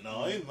you at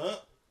 9,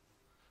 Matt.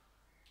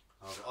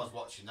 I was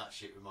watching that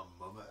shit with my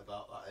mum at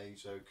about that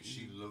age, though, because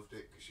she loved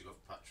it, because she loved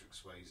Patrick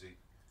Swayze.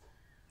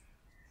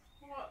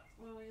 What?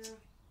 Well, yeah.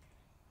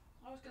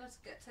 I was going to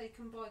get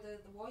taken by the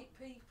white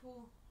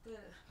people.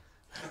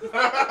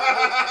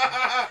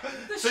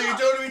 So you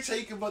don't want to be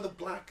taken by the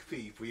black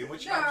people. You're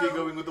much happier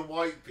going with the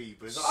white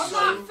people. Is that On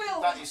what that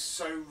film. That is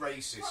so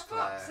racist, For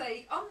fuck's Claire.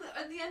 sake,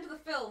 at the end of the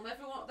film,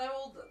 they're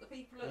all the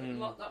people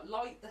that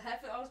light the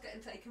heaven. I was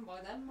getting taken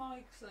by them,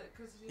 Mike. So,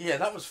 cause Yeah,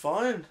 that was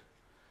fine.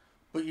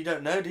 But you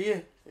don't know, do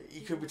you?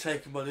 You could be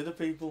taken by the other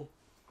people.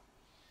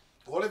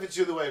 What if it's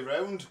the other way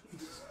round?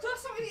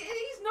 That's what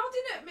he's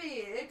nodding at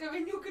me here,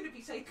 going, "You're going to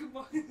be taken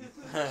by the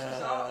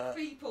dark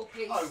people,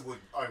 please." I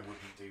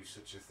wouldn't do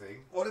such a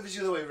thing. What if it's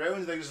the other way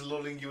round? They're just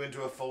lulling you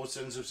into a false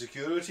sense of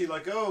security,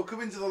 like, "Oh, come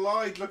into the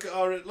light. Look at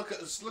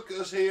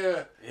us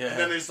here." Yeah. And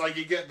then it's like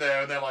you get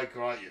there, and they're like,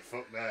 "Right, you're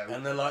fucked now."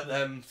 And they're like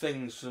them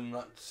things from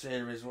that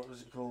series. What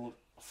was it called?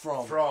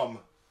 From.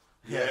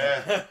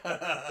 Yeah.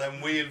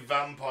 Them weird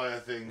vampire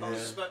things.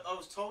 I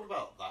was told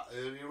about that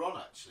earlier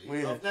on, actually.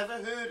 Weird. I've never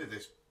heard of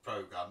this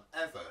programme,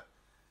 ever.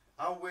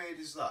 How weird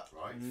is that,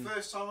 right?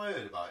 First time I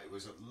heard about it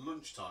was at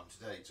lunchtime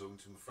today, talking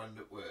to my friend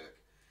at work.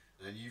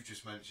 And then you've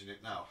just mentioned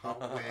it now. How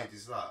weird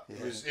is that?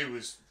 Yeah. It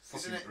was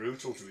fucking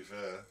brutal, to be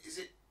fair. Is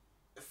it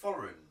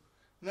foreign?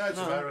 No, it's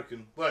No.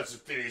 American. Well, it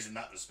is in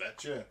that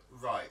respect, yeah.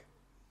 Right.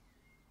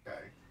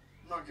 Okay.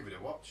 Might give it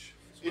a watch.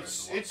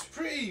 It's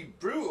pretty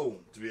brutal,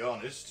 to be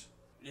honest.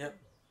 Yep.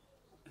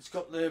 It's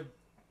got the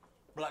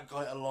black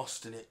guy at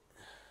Lost in it.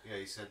 Yeah,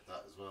 he said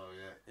that as well,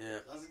 yeah. Yeah.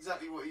 That's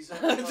exactly what he said.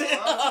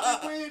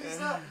 How weird is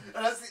that?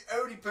 And that's the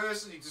only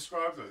person he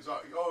described it. It's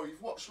like, "Oh,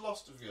 you've watched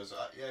Lost, have you?" I was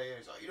like, "Yeah, yeah."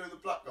 He's like, "You know the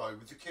black guy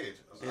with the kid?"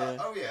 I was like,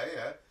 Yeah. "Oh, yeah,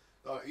 yeah."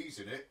 Like, he's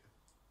in it.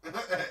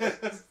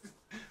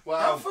 Wow.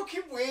 How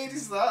fucking weird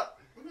is that?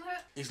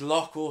 He's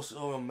Locke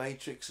also on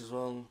Matrix as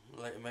well.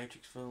 Later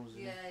Matrix films.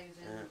 Isn't Yeah, he was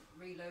in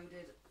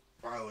Reloaded.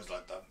 I always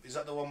like that. Is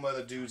that the one where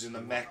the dude's in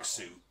the mech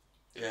suit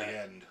at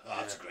the end? Oh,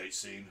 that's a great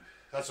scene.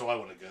 That's how I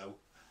want to go.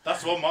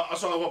 That's what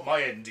I want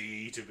my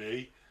NDE to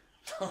be.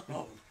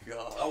 Oh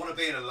god. I want to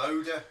be in a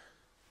loader.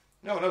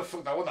 No,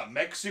 fuck that. I want that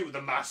mech suit with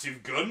the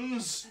massive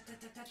guns.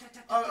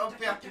 I'll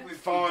be happy with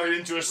Firing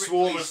into a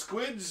swarm of Ripley's-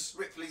 squids.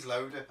 Ripley's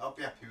loader. I'll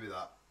be happy with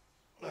that.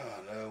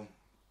 Oh no.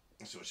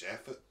 That's so much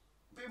effort.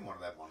 We'll be in one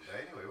of them one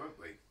day anyway, won't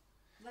we?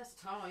 Less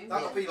time.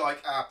 That'll yeah. be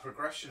like our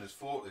progression as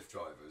forklift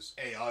drivers.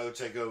 AI will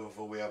take over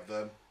before we have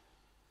them.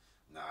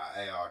 Nah,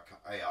 AI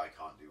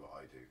can't do what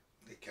I do.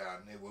 It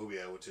can. It will be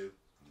able to.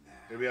 Nah.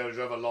 It'll be able to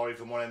drive a lorry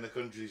from one end of the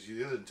country to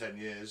the other in 10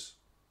 years.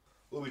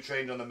 We'll be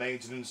trained on the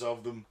maintenance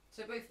of them.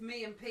 So both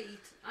me and Pete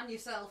and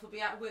yourself will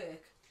be out of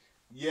work.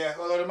 Yeah,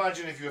 well, I'd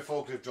imagine if you're a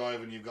forklift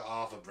driver and you've got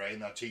half a brain,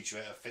 they'll teach you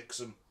how to fix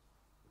them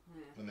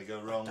Yeah. when they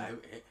go wrong.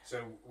 Doubt it.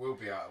 So we'll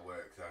be out of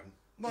work then.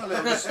 Well,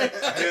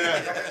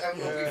 yeah.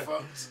 We'll be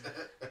fucked.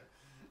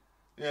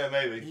 Yeah,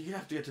 maybe. You're gonna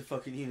have to go to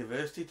fucking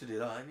university to do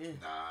that, aren't you?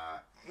 Nah.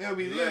 It'll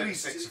be, Learn to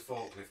fix a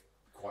forklift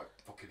quite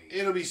fucking easy.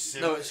 it'll be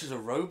simple. No, it's just a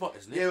robot,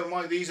 isn't it? Yeah, but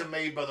Mike, these are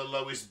made by the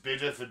lowest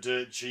bidder for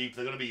dirt cheap.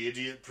 They're going to be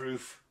idiot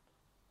proof.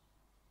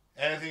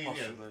 Anything,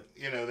 Possibly.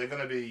 they're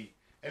going to be.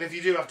 And if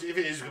you do have to, if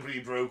it is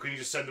completely broken, you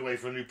just send away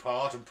for a new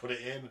part and put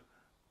it in.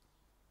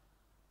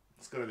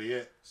 That's going to be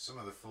it. Some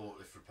of the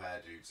forklift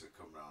repair dudes that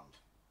come round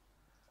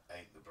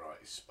ain't the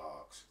brightest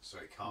sparks, so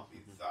it can't be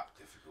that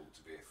difficult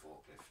to be a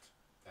forklift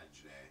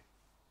engineer.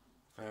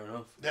 Fair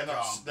enough.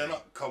 They're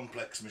not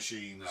complex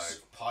machines. No,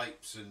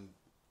 pipes and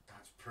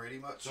that's pretty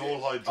much It's all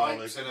hydraulic,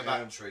 Pipes and a yeah.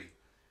 battery.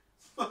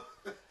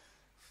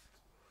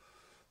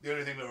 The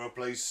only thing that will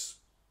replace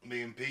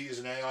me and Pete is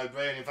an AI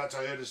brain. In fact,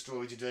 I heard a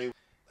story today.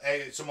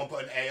 Someone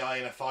put an AI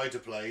in a fighter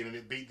plane and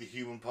it beat the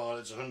human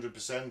pilots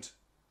 100%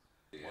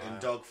 Yeah. in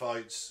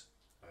dogfights.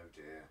 Oh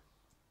dear.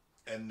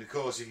 And of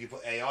course, if you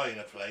put AI in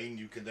a plane,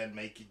 you can then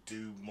make it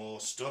do more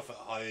stuff at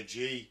higher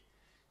G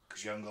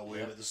because you haven't got to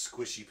worry about the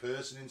squishy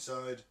person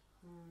inside.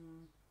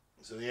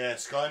 So yeah,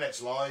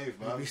 Skynet's live,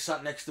 You'll man. be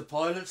sat next to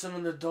pilots and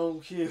on the dole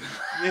queue.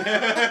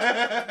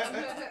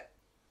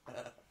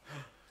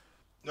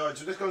 No,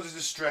 so this goes to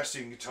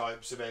distressing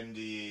types of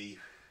NDE.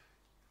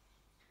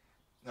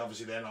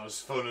 Obviously, they're not as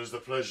fun as the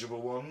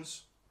pleasurable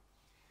ones.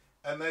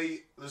 And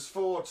there's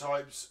 4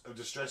 types of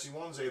distressing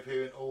ones. They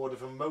appear in order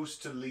from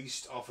most to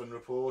least often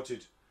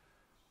reported.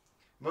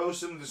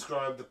 Most of them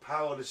describe the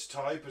powerless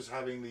type as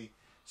having the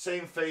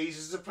same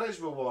phases as the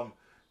pleasurable one,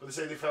 but they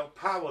say they felt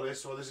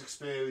powerless while this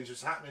experience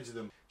was happening to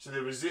them. So they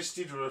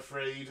resisted, were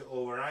afraid,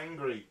 or were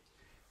angry.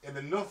 In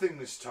the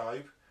nothingness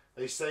type,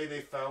 they say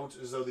they felt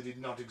as though they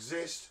did not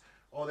exist,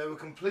 or they were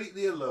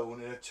completely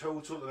alone in a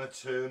total and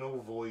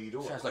eternal void.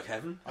 Oh, Sounds like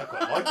heaven. I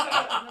quite like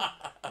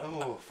that.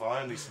 Oh,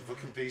 finally, some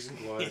fucking peace and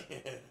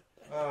quiet.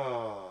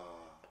 Oh.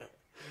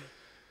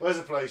 Where's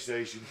the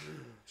PlayStation?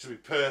 Should be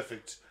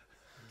perfect.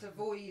 It's a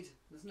void.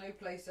 There's no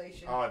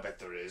PlayStation. Oh, I bet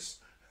there is.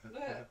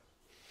 Yeah.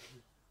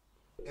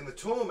 In the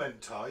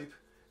torment type,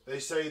 they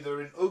say they're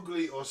in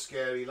ugly or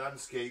scary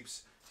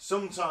landscapes,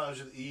 sometimes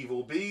with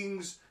evil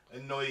beings,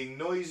 annoying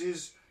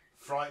noises,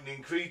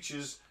 frightening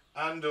creatures,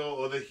 and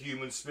or other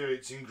human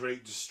spirits in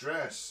great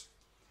distress.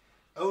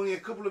 Only a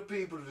couple of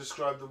people have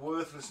described the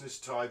worthlessness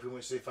type in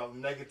which they felt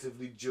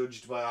negatively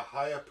judged by a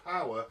higher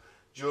power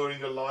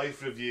during a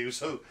life review.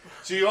 So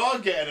you are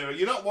getting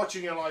you're not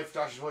watching your life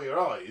flash before your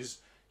eyes,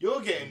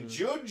 you're getting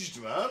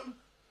judged, man.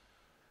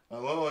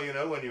 Oh, well, you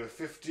know, when you were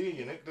 15,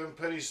 you nicked them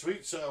penny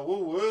sweets out of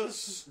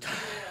Woolworths.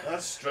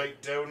 That's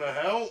straight down to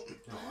hell.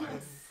 Oh, I'm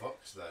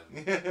fucked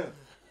then.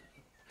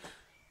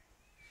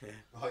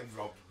 I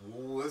robbed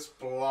Woolworths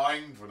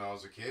blind when I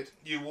was a kid.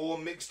 You wore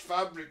mixed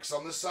fabrics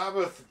on the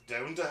Sabbath.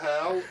 Down to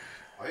hell.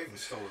 I even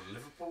stole a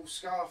Liverpool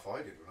scarf I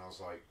did when I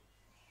was like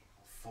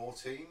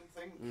 14, I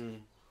think.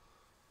 It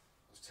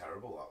was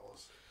terrible, that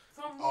was.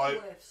 From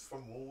Woolworths.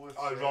 From Woolworths.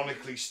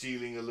 Ironically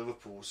stealing a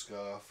Liverpool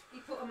scarf. He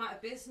put them out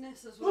of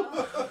business as well.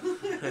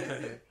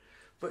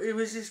 But who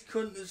is this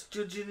cunt that's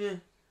judging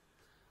you?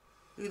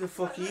 Who the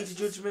fuck are you to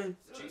judge me?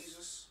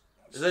 Jesus.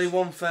 There's only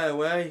one fair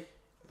way.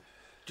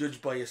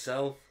 Judge by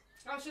yourself.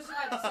 I was just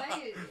about to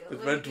say it.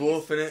 With Red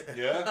Dwarf in it.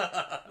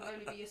 Yeah? It'll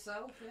only be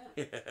yourself,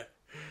 yeah.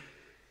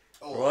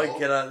 Oh, Right,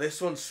 get out of this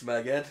one,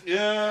 smeghead.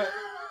 Yeah.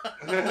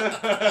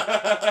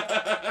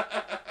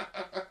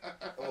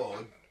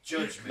 Or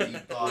judge me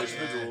by Where's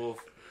the dwarf?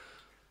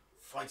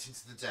 fighting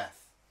to the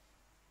death.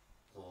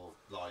 Or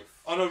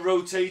life. On a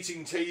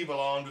rotating table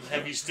armed with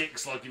heavy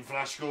sticks like in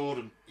Flash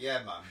Gordon.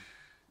 Yeah, man.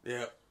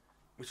 Yeah.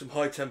 With some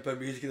high tempo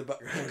music in the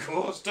background. Of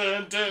course.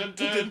 Dun, dun,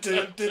 dun, dun,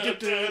 dun,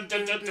 dun, dun,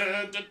 dun,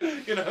 dun,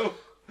 dun, you know.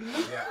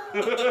 Yeah.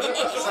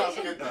 That sounds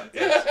good, that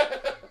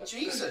does.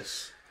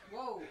 Jesus.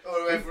 Whoa.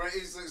 Or whoever it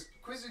is that's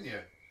quizzing you.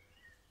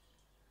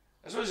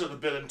 I suppose it's like the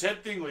Bill and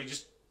Ted thing where you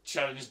just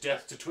challenge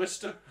death to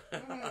Twister.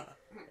 I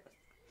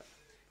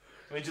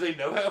mean, do they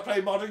know how to play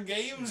modern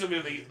games? I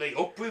mean, they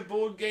up with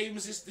board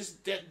games, this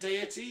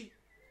deity?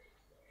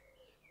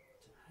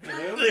 You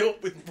know? They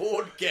up with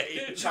board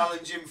games.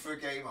 Challenge him for a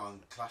game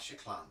on Clash of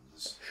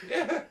Clans.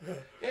 Yeah.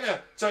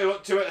 Tell you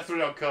what, 2 out of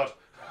 3 on COD.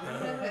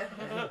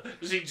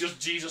 Does he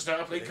just Jesus know how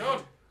to play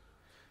COD?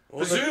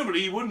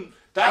 Presumably he wouldn't.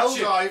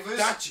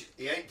 Helldivers.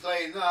 He ain't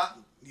playing that.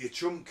 Your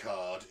trump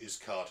card is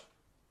COD.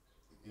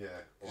 Yeah,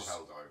 or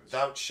Helldivers.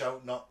 Thou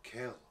shalt not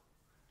kill.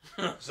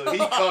 So he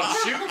can't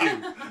shoot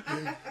you.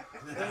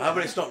 Ah,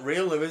 but it's not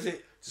real though, is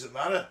it? Doesn't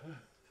matter.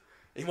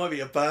 He might be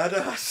a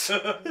badass.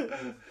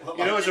 Well,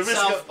 You know, it's a risk.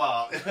 South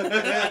Park.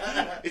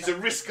 It's a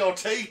risk I'll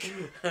take.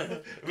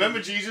 Remember,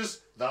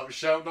 Jesus, thou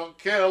shalt not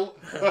kill.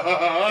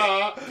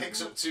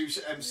 Picks up 2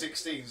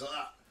 M16s like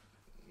that.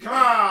 Come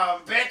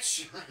on,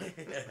 bitch!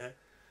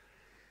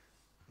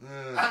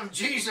 I'm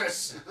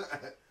Jesus!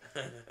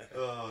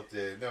 Oh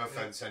dear. No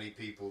offence to any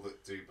people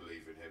that do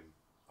believe in him.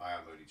 I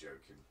am only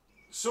joking.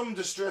 Some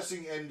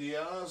distressing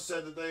NDRs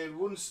said that they had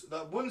once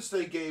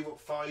they gave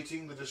up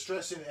fighting the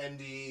distressing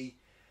NDE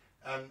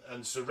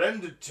and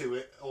surrendered to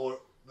it, or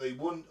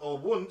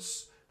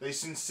once they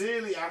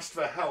sincerely asked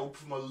for help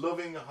from a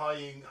loving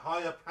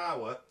higher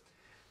power,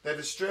 their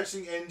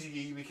distressing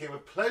NDE became a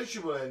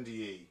pleasurable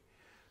NDE.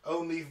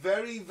 Only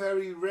very,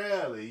 very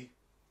rarely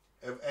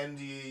have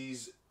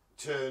NDEs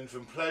turned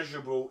from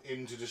pleasurable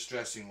into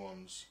distressing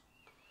ones.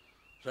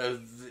 So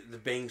the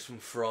beings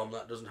from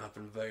that doesn't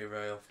happen very,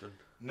 very often.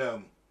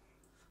 No.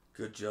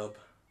 Good job.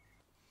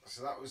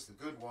 So that was the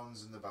good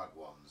ones and the bad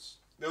ones.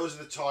 Those are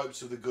the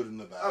types of the good and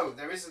the bad. Oh,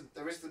 there is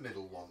the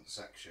middle one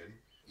section.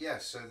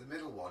 Yes, so the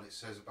middle one, it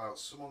says about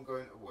someone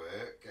going to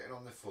work, getting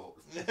on their foot.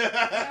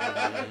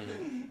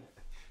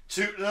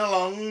 Tooting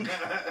along.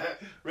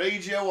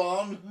 Radio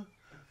on.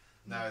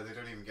 No, they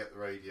don't even get the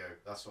radio.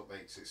 That's what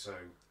makes it so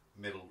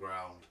middle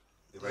ground.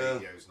 The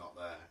radio's not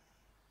there.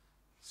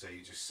 So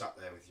you just sat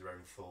there with your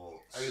own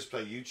thoughts. I just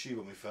play YouTube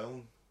on my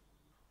phone.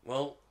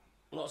 Well,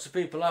 lots of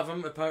people have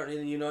them. Apparently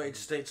in the United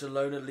States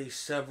alone, at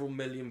least several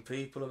million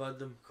people have had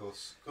them. Of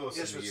course.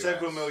 Yes, in but the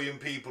several US. million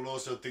people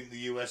also think the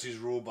US is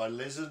ruled by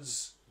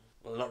lizards.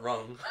 Well, not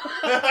wrong.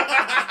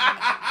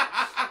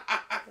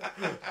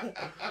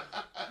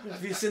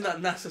 Have you seen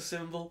that NASA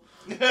symbol?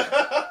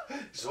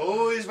 It's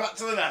always back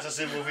to the NASA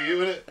symbol for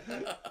you, isn't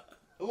it?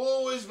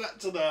 Always back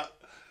to that.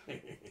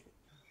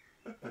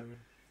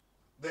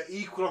 They're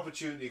equal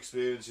opportunity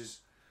experiences.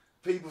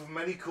 People from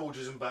many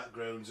cultures and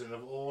backgrounds and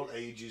of all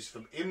ages,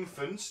 from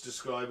infants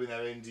describing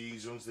their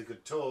NDEs once they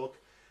could talk,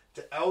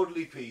 to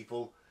elderly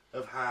people,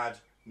 have had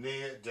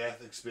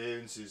near-death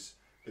experiences.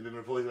 They've been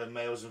reported by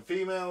males and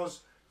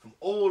females, from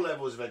all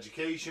levels of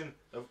education,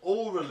 of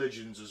all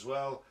religions as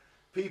well,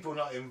 people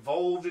not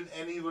involved in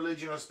any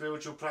religion or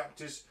spiritual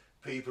practice,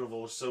 people of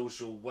all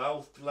social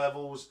wealth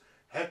levels,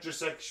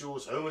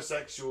 heterosexuals,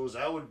 homosexuals,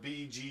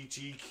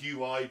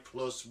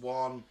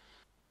 LGBTQI+1.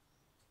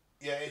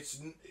 Yeah, it's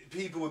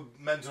people with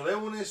mental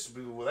illness,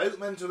 people without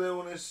mental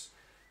illness,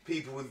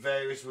 people with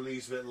various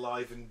beliefs about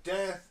life and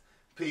death,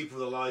 people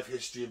with a life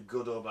history of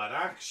good or bad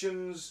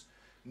actions.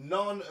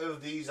 None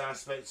of these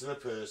aspects of a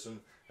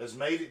person has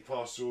made it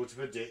possible to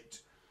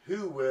predict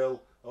who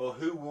will or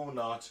who will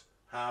not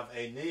have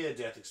a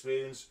near-death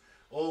experience,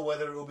 or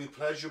whether it will be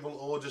pleasurable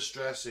or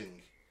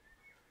distressing.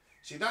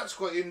 See, that's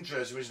quite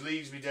interesting, which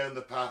leads me down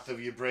the path of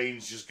your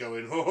brains just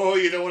going, oh,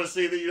 you don't want to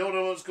see that, you don't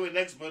know what's coming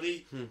next,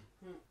 buddy.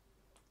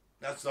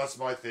 That's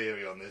my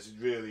theory on this, it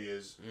really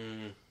is.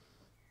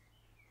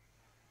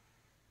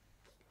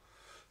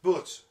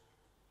 But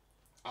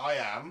I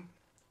am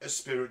a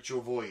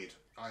spiritual void.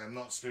 I am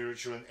not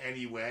spiritual in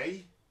any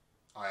way.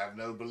 I have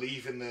no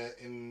belief in the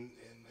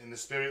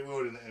spirit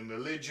world, in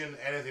religion,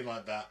 anything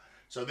like that.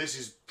 So this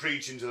is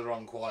preaching to the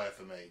wrong choir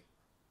for me.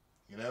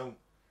 You know,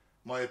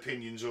 my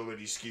opinion's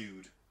already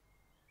skewed.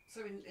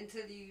 So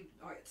until you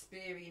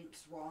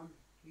experienced one,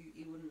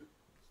 you wouldn't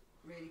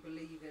really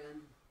believe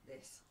in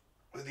this.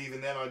 But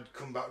even then, I'd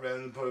come back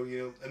round and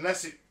probably,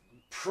 unless it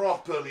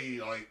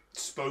properly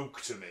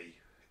spoke to me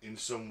in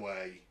some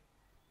way.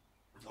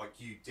 Like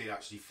you did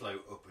actually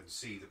float up and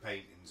see the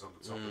paintings on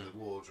the top of the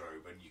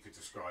wardrobe, and you could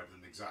describe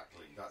them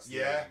exactly. That's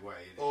the only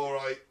way.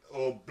 Isn't it?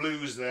 Or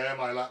Blue's there,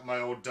 my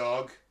old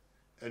dog,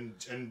 and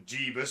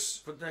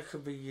Jeebus. But that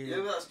could be you. Yeah,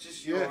 but that's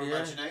just your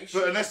imagination.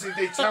 But unless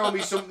they tell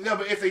me something, no.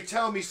 But if they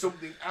tell me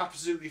something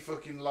absolutely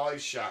fucking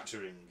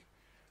life-shattering,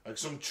 like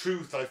some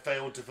truth I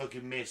failed to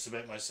fucking miss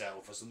about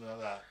myself or something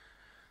like that,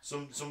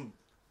 some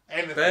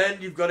anything.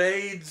 Ben, you've got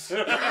AIDS.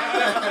 You're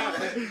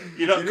not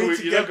You going, need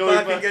to you're get not going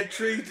back back. and get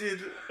treated.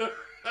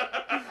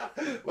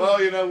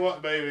 Well, you know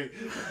what, baby?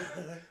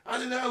 I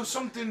don't know,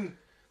 something.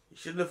 You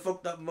shouldn't have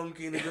fucked that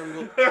monkey in the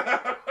jungle.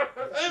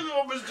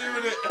 Everyone was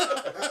doing it.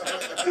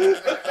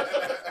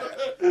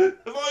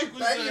 Mike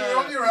was Ben, there. you're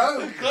on your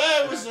own.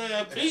 Claire was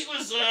there. Pete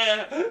was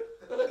there.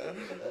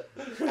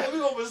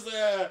 Everyone was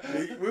there.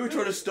 We were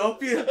trying to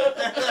stop you.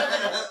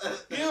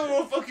 You were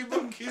all fucking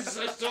monkeys.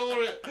 I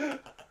saw it.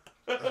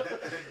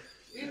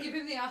 You give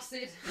him the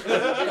acid.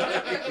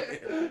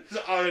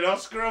 The Iron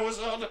Oscar I was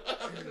on.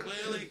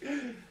 Clearly.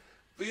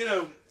 But I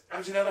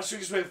don't know, that's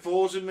just where it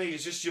falls with me.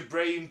 It's just your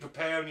brain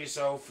preparing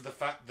yourself for the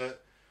fact that,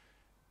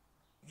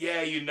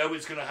 yeah, you know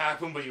it's going to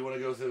happen, but you want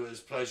to go through it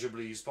as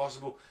pleasurably as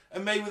possible.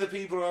 And maybe the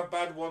people who have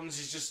bad ones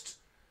is just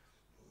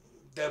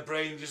their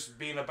brain just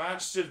being a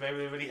bastard. Maybe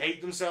they really hate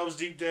themselves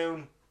deep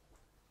down.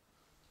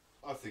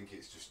 I think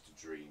it's just a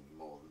dream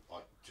more than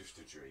just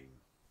a dream.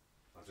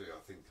 I do. I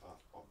think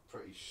I'm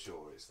pretty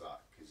sure it's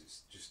that, because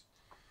it's just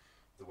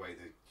the way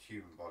the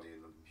human body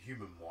and the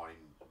human mind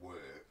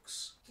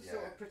works. To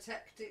sort of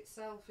protect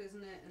itself,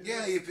 isn't it? And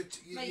Yeah,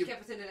 make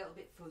everything a little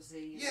bit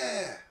fuzzy.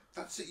 Yeah,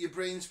 that's it. Your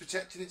brain's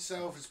protecting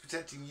itself. It's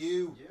protecting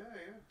you.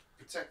 Yeah.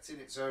 Protecting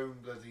its own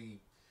bloody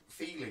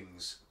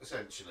feelings,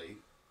 essentially.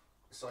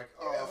 It's like,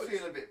 I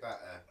feel a bit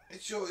better.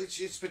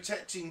 It's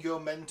protecting your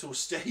mental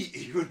state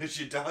even as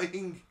you're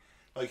dying.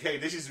 Like, hey,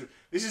 this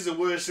is the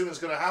worst thing that's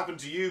going to happen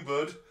to you,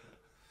 bud.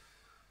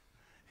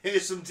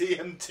 Here's some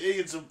DMT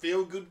and some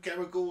feel-good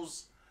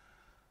chemicals.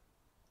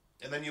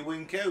 And then you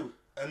wink out.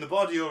 And the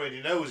body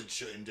already knows it's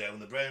shutting down.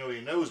 The brain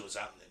already knows what's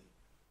happening.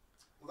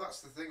 Well,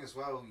 that's the thing as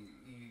well.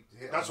 You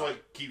hit That's on why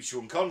it keeps you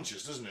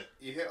unconscious, doesn't it?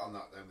 You hit on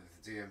that then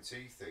with the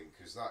DMT thing,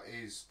 because that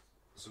is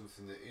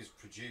something that is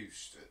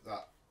produced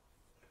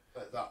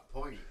at that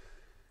point.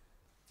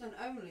 And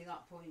only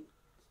that point.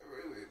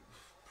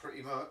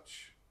 Pretty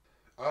much.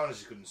 I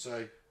honestly couldn't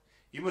say.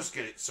 You must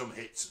get some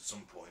hits at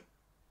some point.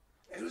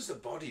 How does the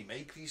body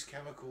make these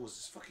chemicals?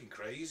 It's fucking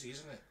crazy,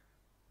 isn't it?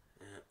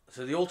 Yeah.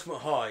 So the ultimate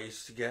high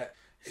is to get...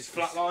 It's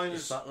flatliners.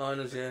 It's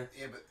flatliners, yeah.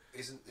 Yeah, but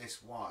isn't this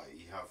why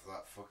you have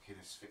that fucking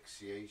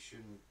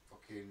asphyxiation,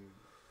 fucking...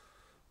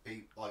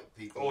 like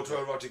people...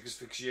 Autoerotic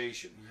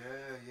asphyxiation.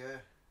 Yeah.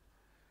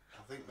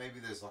 I think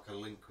maybe there's like a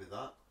link with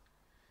that.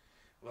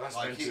 Well, that's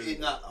like meant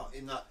to...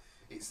 in that,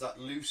 it's that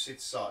lucid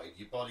side.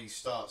 Your body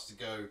starts to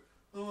go,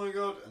 oh my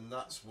god, and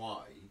that's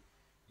why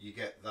you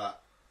get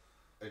that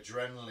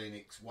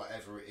adrenaline,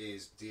 whatever it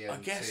is, DMT. I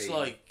guess,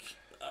 like,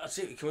 I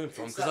see what you're coming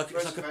from, It's because that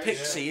it's like a reservation.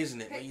 pixie,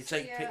 isn't it? When you Pixie,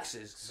 take yeah.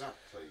 pixies.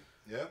 Exactly.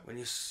 Yeah. When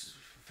you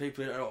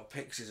people don't know what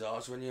pixies are,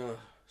 it's when you're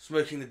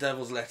smoking the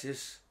devil's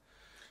lettuce.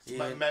 You,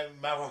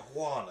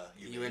 Marijuana.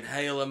 you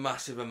inhale a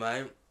massive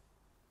amount.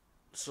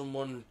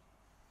 Someone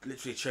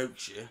literally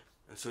chokes you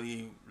until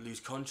you lose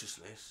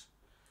consciousness,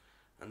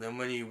 and then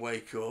when you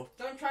wake up,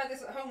 Don't try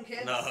this at home,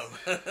 kids. no.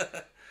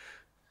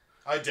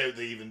 I doubt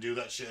they even do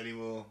that shit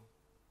anymore.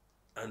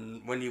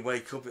 And when you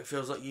wake up, it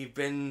feels like you've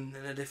been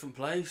in a different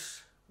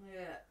place.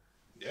 Yeah.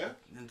 Yeah.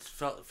 And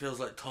it feels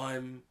like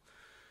time.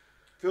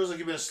 Feels like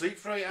you've been asleep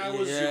for 8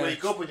 hours. Yeah. You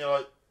wake up and you're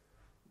like,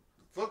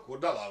 fuck, well,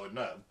 not that I would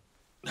know.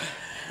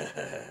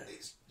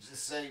 It's the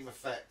same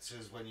effect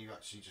as when you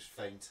actually just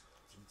faint.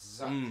 It's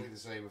exactly the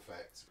same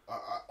effect.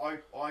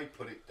 I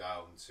put it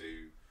down to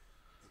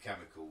the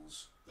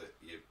chemicals that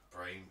your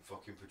brain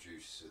fucking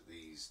produces at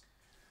these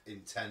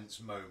intense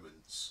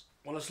moments.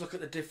 Well, let's look at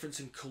the difference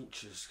in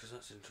cultures, because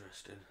that's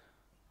interesting.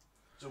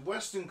 So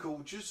Western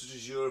cultures, such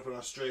as Europe and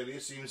Australia,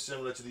 seem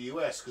similar to the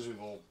US because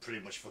we've all pretty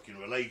much fucking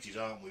related,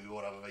 aren't we? We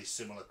all have a very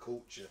similar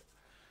culture.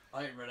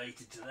 I ain't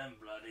related to them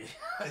bloody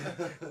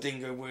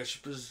dingo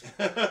worshippers.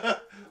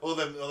 all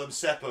them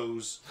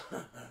seppos.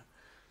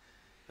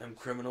 Them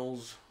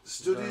criminals.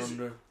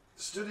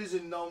 Studies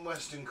in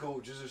non-Western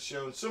cultures have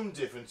shown some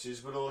differences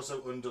but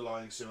also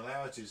underlying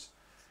similarities.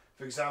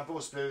 For example,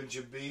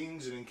 spiritual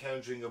beings and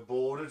encountering a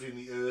border between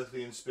the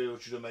earthly and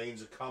spiritual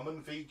domains are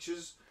common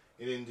features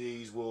in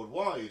NDEs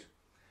worldwide.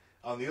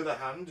 On the other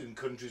hand, in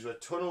countries where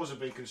tunnels have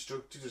been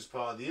constructed as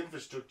part of the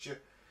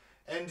infrastructure,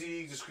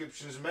 NDE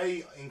descriptions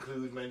may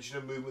include mention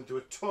of movement through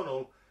a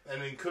tunnel,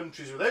 and in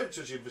countries without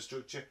such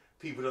infrastructure,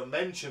 people don't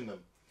mention them.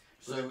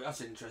 So that's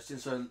interesting.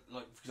 So,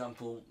 like, for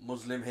example,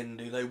 Muslim,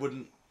 Hindu, they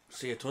wouldn't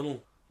see a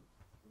tunnel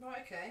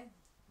Right, okay.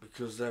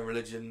 because their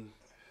religion...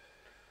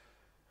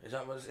 Is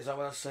that what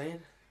that's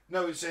saying?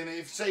 No, it's saying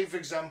if, say, for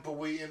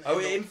example,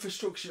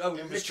 Infrastructure. Oh,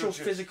 literal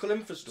Infrastructure. physical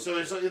infrastructure. So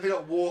it's like they've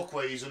got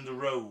walkways under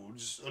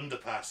roads,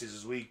 underpasses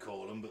as we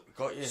call them, but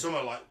Got you. some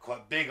are like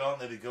quite big, aren't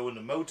they? They go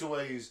under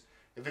motorways.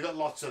 If they've got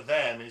lots of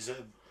them, it's a...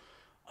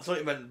 I thought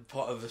it meant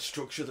part of the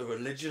structure of the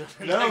religion.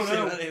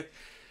 No.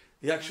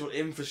 The actual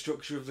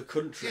infrastructure of the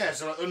country. Yeah,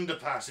 so like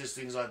underpasses,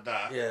 things like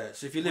that. Yeah,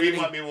 so if you live We in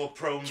might be more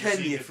prone to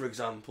Kenya, see... for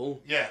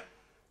example... Yeah.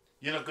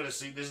 You're not going to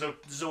see... There's no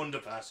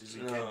underpasses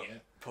in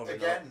Kenya. Probably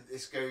Again,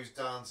 this goes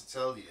down to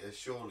tell you,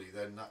 surely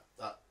then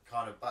that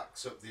kind of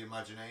backs up the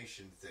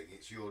imagination thing.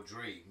 It's your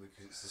dream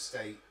because it's the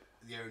state,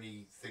 the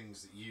only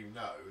things that you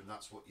know, and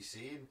that's what you're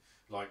seeing.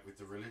 Like with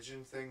the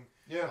religion thing,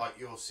 Yeah. like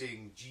you're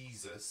seeing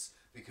Jesus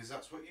because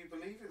that's what you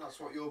believe in. That's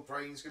what your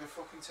brain's going to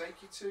fucking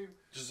take you to.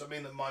 Does that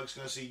mean that Mike's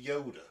going to see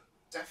Yoda?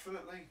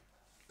 Definitely.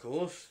 Of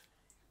course.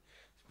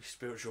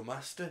 Spiritual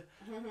master.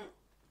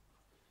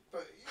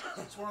 But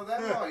it's one of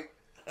them, like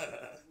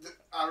the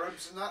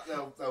Arabs and that.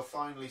 They'll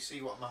finally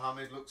see what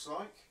Muhammad looks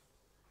like.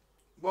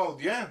 Well,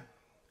 yeah.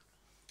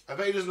 I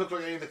bet he doesn't look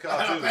like any of the And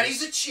I cartoons. bet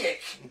he's a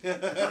chick.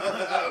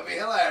 That would be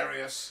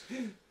hilarious.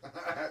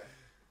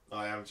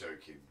 I am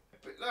joking.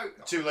 But no.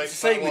 Too late. It's the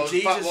same with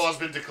Fat Jesus. war's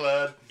been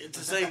declared. It's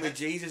the same with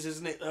Jesus,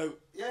 isn't it, though?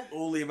 Yeah.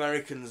 All the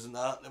Americans and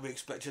that, they'll be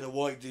expecting a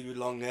white dude with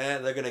long hair.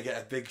 They're going to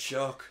get a big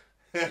shock.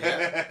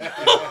 Yeah.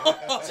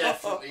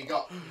 Definitely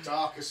got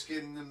darker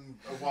skin than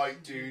a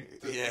white dude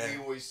that we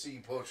always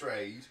see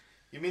portrayed.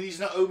 You mean he's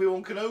not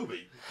Obi-Wan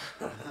Kenobi?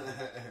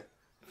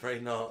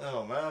 Afraid not.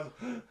 Oh,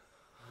 man.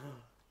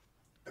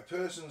 A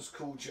person's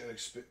culture and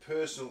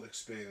personal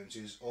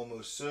experiences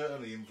almost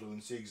certainly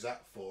influence the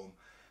exact form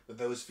that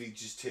those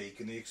features take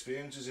and the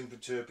experiences and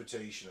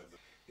interpretation of them.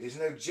 It is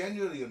now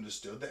generally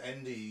understood that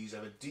NDEs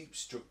have a deep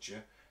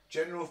structure,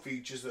 general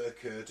features that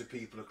occur to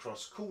people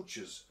across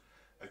cultures,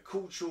 a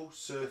cultural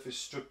surface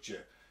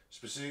structure,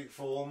 specific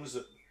forms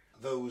that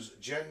those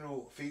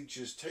general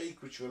features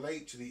take which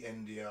relate to the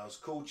NDR's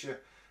culture,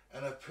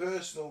 and a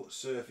personal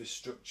surface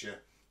structure,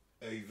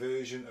 a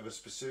version of a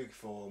specific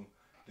form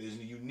that is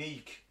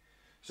unique.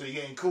 So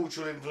you're getting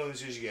cultural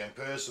influences, you're getting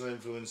personal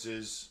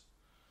influences.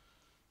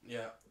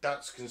 Yeah.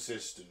 That's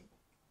consistent.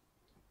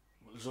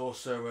 There's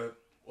also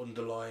a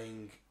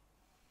underlying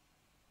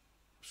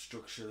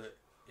structure that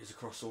is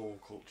across all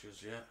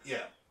cultures, yeah?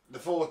 Yeah. The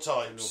four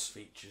General types.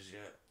 features, yeah.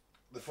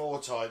 The four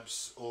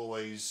types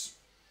always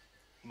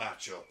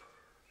match up.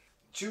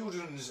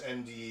 Children's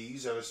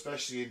NDEs are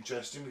especially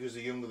interesting because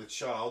the younger the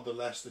child, the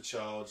less the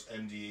child's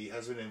NDE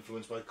has been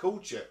influenced by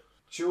culture.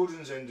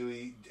 Children's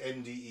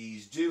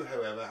NDEs do,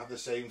 however, have the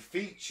same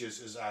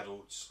features as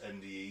adults'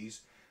 NDEs,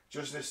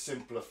 just in a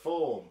simpler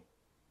form.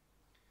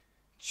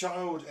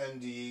 Child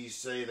NDEs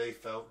say they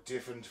felt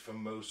different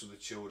from most of the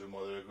children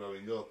while they were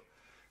growing up.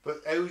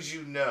 But how do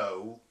you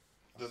know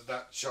that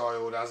that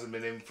child hasn't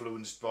been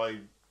influenced by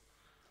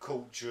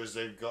culture as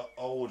they've got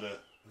older?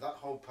 That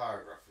whole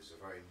paragraph is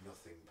a very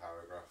nothing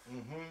paragraph.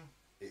 Mm-hmm.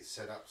 It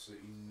said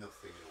absolutely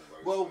nothing in all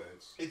those Well,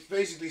 words. it's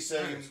basically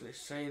saying It's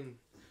saying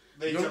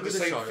they younger have the the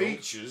same child.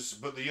 features,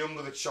 but the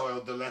younger the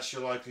child, the less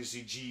you're likely to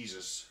see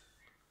Jesus.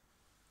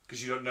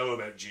 Because you don't know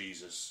about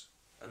Jesus.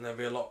 and there'll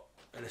be a lot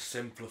in a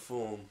simpler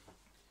form.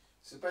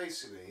 So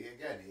basically,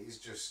 again,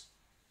 it's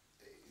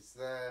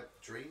their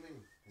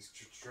dreaming. It's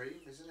just a dream,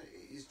 isn't it?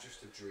 It is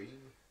just a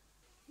dream.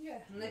 Yeah,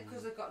 and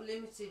because they've got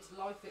limited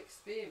life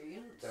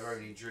experience. They're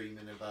only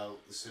dreaming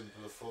about the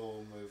simpler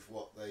form of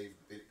what they've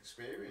been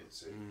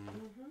experiencing.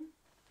 Mm-hmm.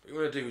 What you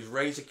want to do is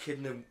raise a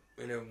kid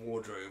in a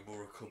wardrobe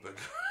or a cupboard.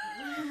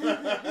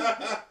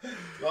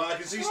 Well, I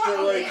can see straight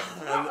away.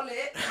 Throttle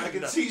it. I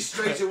can see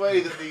straight away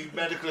that the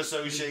medical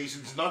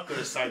association's not going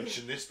to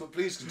sanction this. But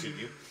please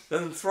continue.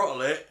 Then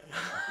throttle it,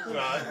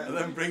 Right. and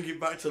then bring it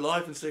back to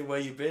life and see where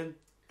you've been.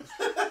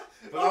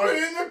 But I've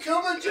been in the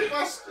cupboard, you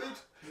bastard!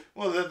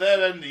 well,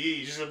 their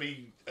NDE is just going to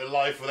be a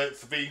life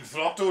without being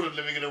throttled and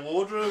living in a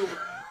wardrobe.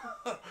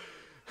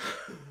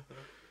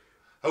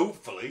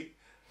 Hopefully.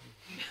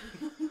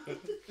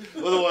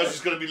 Otherwise,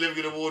 it's going to be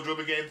living in a wardrobe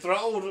and getting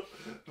throttled. And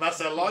that's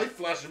their life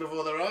flashing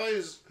before their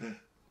eyes.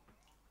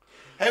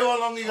 How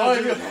long are you going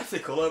to Highly do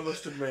unethical, I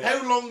must admit.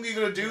 How long are you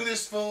going to do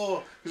this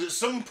for? Because at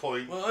some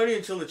point... Well, only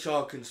until the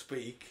child can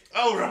speak.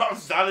 Oh, right,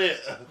 is that it?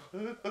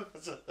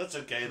 That's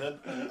okay then.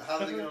 How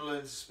are they going to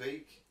learn to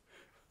speak?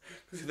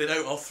 Because if they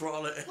don't, I'll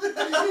throttle it.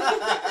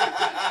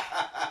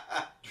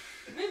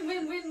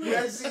 Win.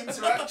 Where's the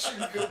interaction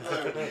come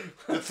though?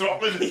 The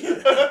throttling.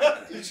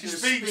 You You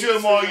speak to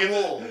them while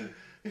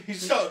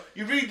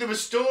you read them a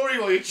story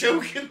while you're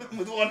choking them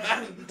with one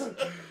hand.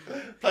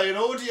 Play an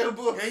audio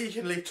book. Yeah, you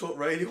can leave talk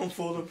radio on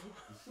for them.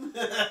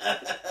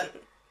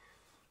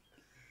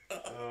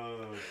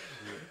 Oh,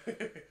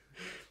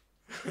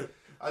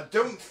 I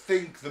don't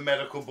think the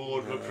medical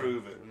board will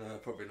approve it. No,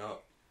 probably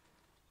not.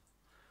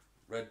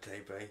 Red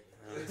tape, eh?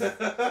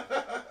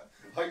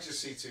 I just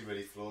see too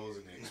many flaws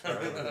in the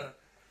experiment.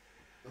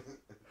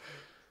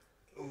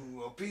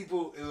 Well,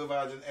 people who have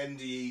had an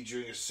NDE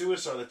during a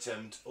suicide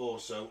attempt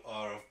also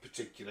are of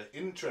particular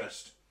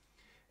interest.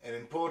 An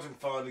important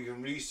finding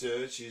from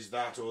research is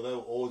that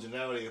although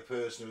ordinarily a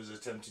person who has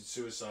attempted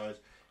suicide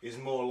is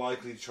more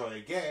likely to try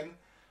again,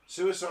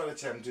 suicide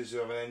attempters who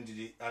have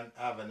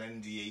an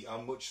NDE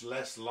are much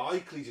less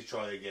likely to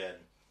try again.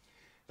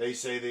 They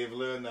say they have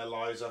learned their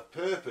lives have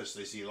purpose.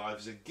 They see life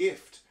as a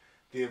gift.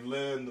 They have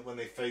learned that when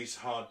they face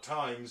hard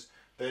times,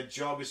 their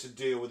job is to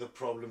deal with a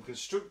problem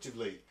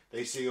constructively.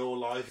 They see all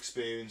life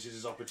experiences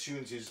as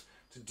opportunities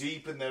to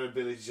deepen their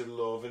ability to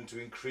love and to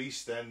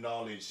increase their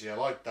knowledge. Yeah, I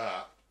like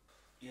that.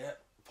 Yeah,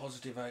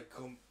 positive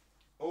outcome.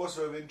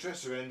 Also of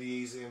interest are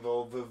NDEs that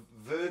involve a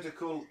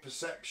vertical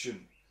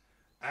perception,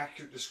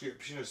 accurate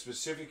description of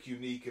specific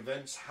unique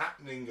events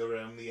happening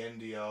around the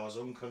NDR's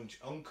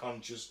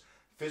unconscious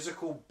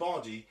physical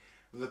body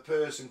that the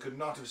person could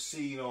not have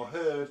seen or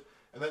heard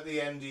and that the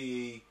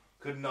NDE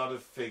could not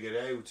have figured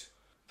out.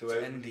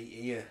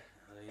 NDE.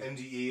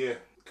 NDE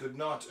could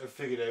not have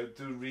figured out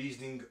through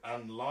reasoning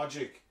and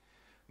logic.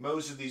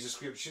 Most of these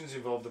descriptions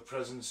involve the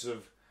presence,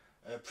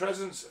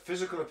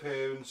 physical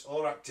appearance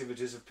or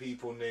activities of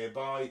people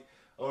nearby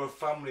or of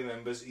family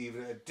members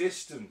even at a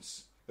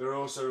distance. There are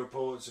also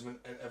reports of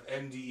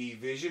NDE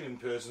vision in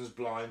persons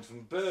blind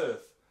from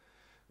birth.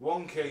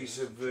 One case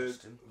of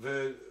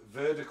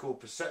vertical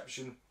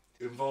perception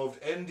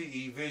involved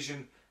NDE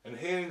vision and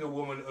hearing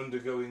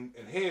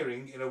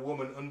in a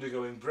woman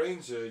undergoing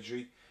brain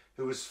surgery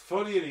who was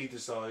fully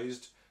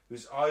anaesthetised,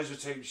 whose eyes were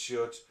taped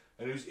shut,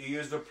 and whose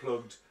ears were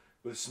plugged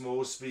with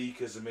small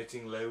speakers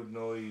emitting loud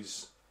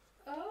noise.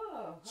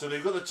 Oh. So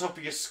they've got the top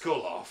of your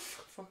skull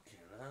off, Fucking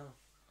hell.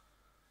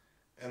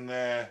 and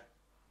they're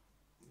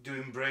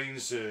doing brain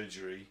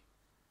surgery.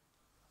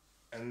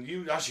 And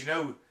you, as you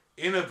know,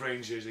 in a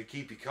brain surgery, they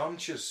keep you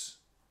conscious.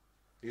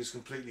 He just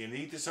completely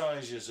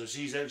anaesthetises you. So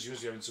she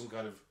must be having some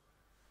kind of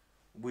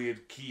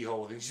weird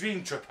keyhole thing. She's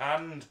being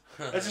trepanned.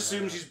 Let's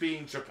assume she's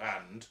being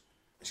trepanned.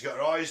 She's got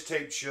her eyes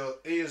taped shut,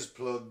 ears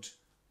plugged,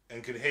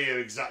 and can hear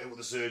exactly what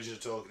the surgeons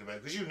are talking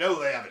about. Because you know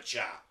they have a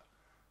chat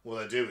while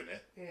they're doing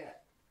it. Yeah.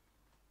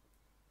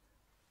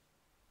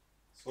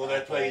 Or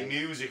they're playing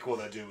music while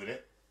they're doing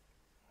it.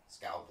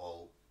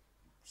 Scalpel,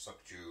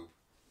 suck tube.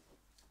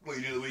 What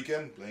you do the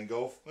weekend? Playing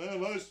golf. Oh,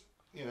 nice.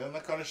 You know,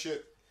 that kind of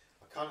shit.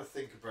 I kind of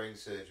think a brain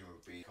surgeon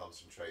would be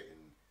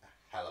concentrating a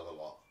hell of a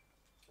lot.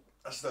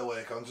 That's their way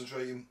of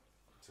concentrating.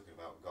 Talking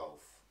about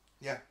golf.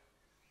 Yeah.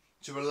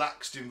 It's a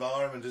relaxed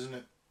environment, isn't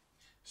it?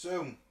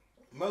 So,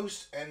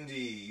 most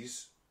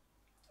NDEs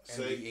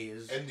say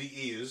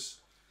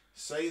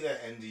their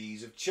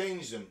NDEs have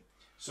changed them.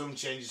 Some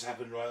changes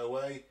happen right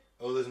away,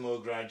 others more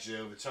gradually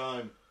over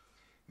time.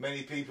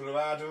 Many people who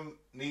had them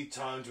need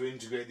time to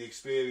integrate the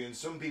experience.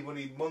 Some people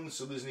need months,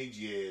 others need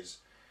years.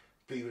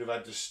 People who've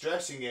had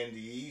distressing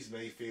NDEs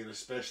may feel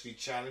especially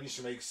challenged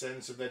to make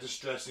sense of their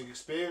distressing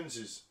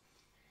experiences.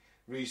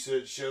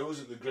 Research shows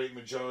that the great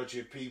majority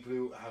of people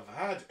who have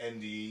had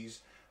NDEs,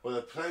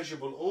 whether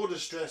pleasurable or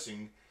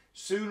distressing,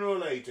 sooner or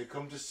later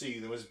come to see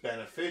them as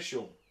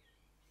beneficial.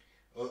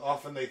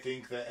 Often they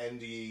think their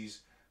NDEs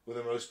were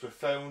the most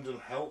profound and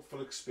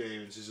helpful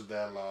experiences of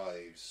their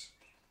lives.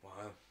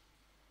 Wow.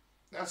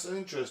 That's an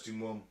interesting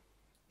one.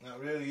 That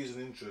really is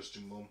an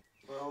interesting one.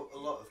 Well, a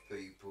lot of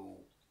people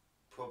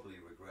probably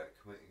regret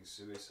committing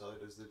suicide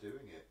as they're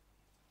doing it.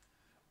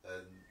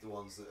 And the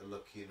ones that are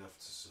lucky enough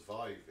to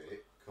survive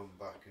it come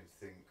back and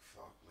think,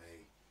 fuck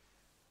me,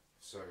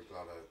 so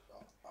glad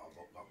I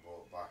got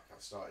brought back. I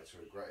started to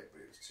regret it,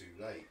 but it was too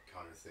late,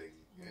 kind of thing.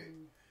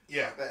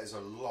 Yeah. I bet there's a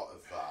lot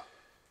of that.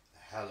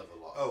 A hell of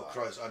a lot Oh, of that.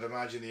 Christ, I'd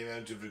imagine the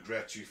amount of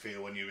regret you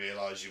feel when you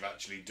realise you've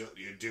actually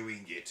you're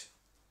doing it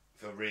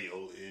for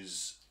real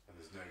is... And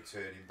there's no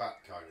turning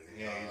back, kind of thing.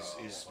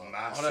 Yeah, is I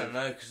massive. don't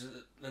know, because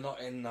they're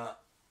not in that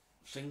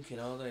thinking,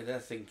 are they? They're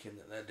thinking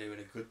that they're doing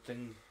a good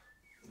thing.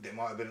 They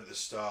might have been at the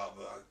start,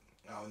 but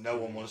no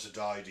one wants to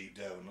die deep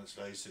down, let's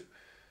face it.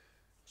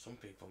 Some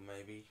people,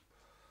 maybe.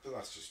 But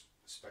that's just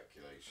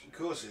speculation. Of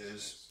course it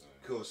is. So.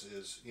 Of course it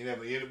is.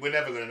 We're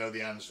never going to know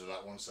the answer to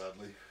that one,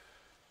 sadly.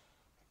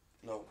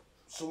 No.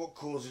 So what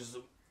causes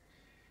them?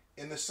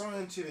 In the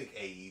scientific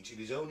age, it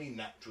is only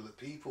natural that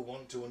people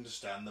want to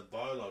understand the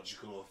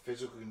biological or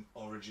physical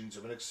origins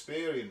of an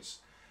experience,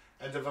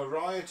 and a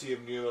variety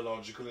of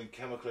neurological and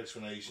chemical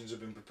explanations have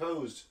been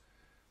proposed.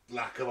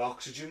 Lack of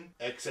oxygen,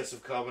 excess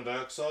of carbon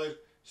dioxide,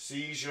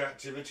 seizure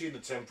activity in the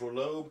temporal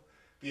lobe,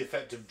 the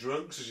effect of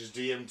drugs such as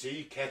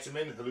DMT,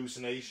 ketamine,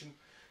 hallucination,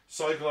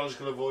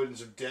 psychological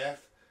avoidance of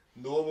death,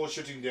 normal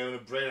shutting down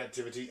of brain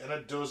activity, and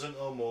a dozen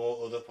or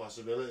more other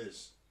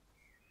possibilities.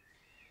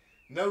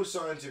 No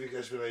scientific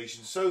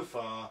explanation so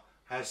far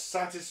has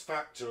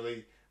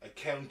satisfactorily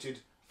accounted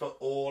for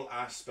all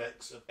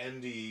aspects of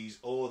NDEs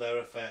or their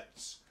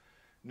effects.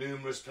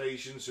 Numerous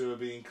patients who are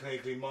being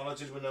clinically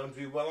monitored were known to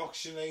be well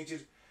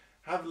oxygenated,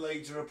 have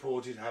later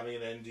reported having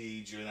an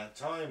NDE during that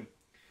time.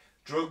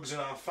 Drugs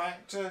are a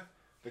factor.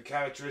 The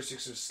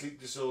characteristics of sleep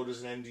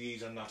disorders and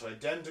NDEs are not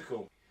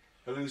identical.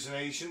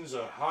 Hallucinations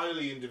are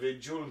highly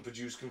individual and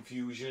produce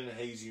confusion and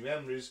hazy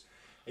memories,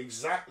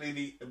 exactly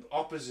the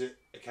opposite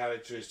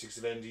characteristics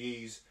of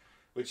NDEs,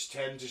 which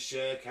tend to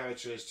share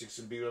characteristics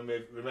and be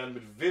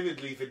remembered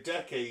vividly for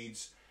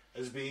decades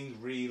as being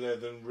realer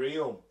than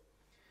real.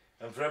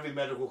 And for every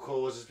medical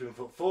cause that's been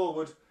put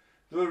forward,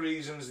 there are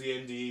reasons the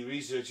NDE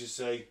researchers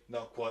say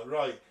not quite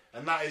right.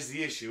 And that is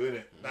the issue, isn't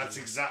it? That's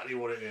exactly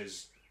what it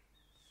is.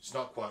 It's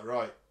not quite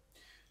right.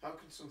 How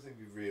can something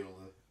be realer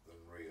than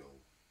real?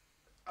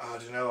 I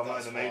don't know, I'm not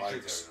That's in the what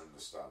Matrix. I don't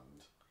understand.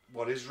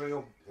 What is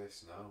real?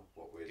 This now,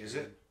 what we're Is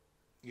doing. it?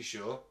 You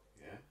sure?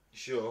 Yeah, You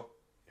sure?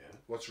 yeah.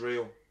 What's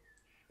real?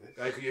 This.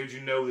 How do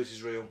you know this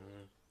is real?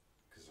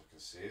 Because I can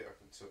see it, I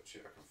can touch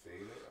it, I can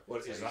feel it. I can What,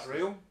 is taste that it.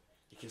 real?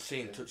 You can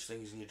see and touch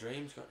things in your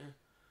dreams, can't you?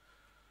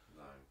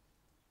 No.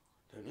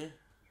 Don't you?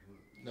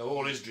 No,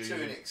 all his dreams. To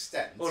an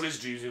extent. All his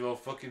dreams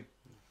involve fucking.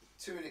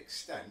 To an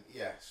extent,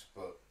 yes,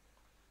 but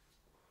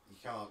you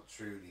can't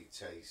truly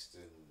taste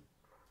and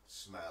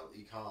smell.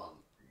 You can't.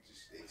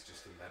 It's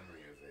just a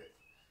memory of it.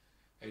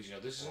 How do you know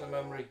this isn't a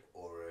memory?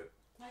 Or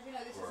Maybe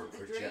no, this a isn't the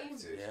dream.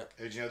 projected. Yeah.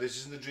 How do you know this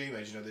isn't a dream? How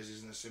do you know this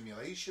isn't a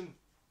simulation?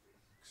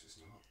 'Cause it's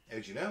not. How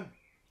do you know?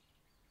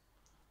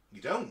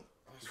 You don't.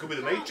 It could be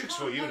the Can't- Matrix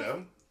for you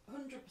know.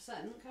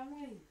 100%, can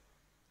we?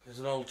 There's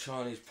an old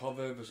Chinese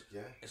proverb.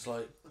 Yeah. It's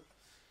like,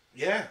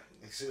 Yeah.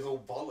 It's all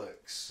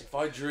bollocks. if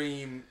I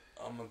dream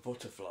I'm a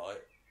butterfly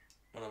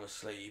when I'm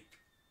asleep,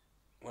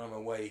 when I'm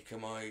awake,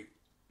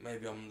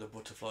 maybe I'm the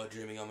butterfly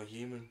dreaming I'm a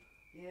human.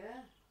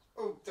 Yeah.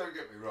 Oh, don't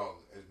get me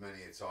wrong. As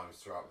many a times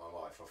throughout my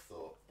life, I've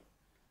thought,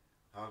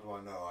 how do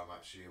I know I'm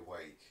actually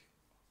awake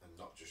and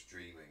not just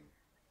dreaming?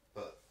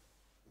 But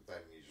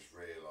then you just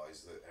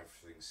realise that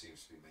everything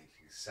seems to be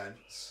making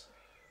sense,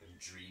 and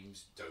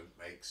dreams don't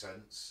make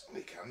sense.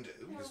 They can do.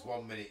 Because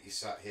one minute you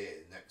sat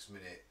here, next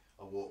minute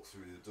I walk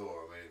through the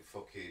door, I'm in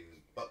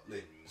fucking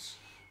Butlins,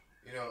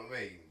 You know what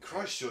I mean?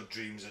 Christ, your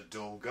dreams are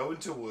dull. Going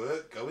to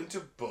work, going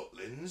to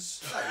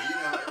Butlins. No, you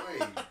know what I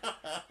mean?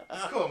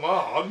 Come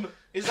on.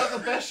 Is that the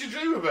best you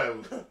dream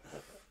about?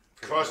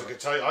 Christ, I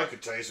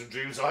could tell you some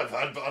dreams I've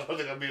had, but I don't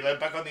think I'll be let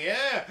back on the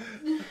air.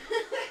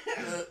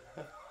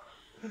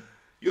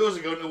 Yours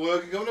are going to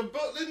work and going to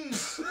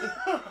Butlins.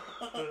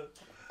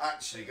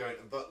 Actually, going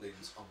to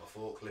Butlins on my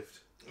forklift.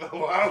 Oh,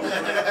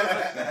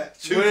 wow.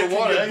 2 Working for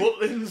 1, at eh?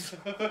 Butlins.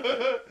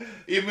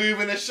 You're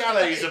moving the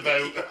chalets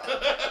about.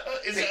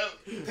 Is it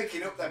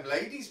Picking up them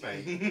ladies,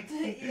 mate.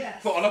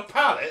 Yes. put on a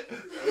pallet?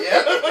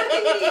 Yeah.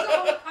 He's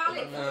on a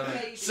pallet for a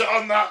lady. Sit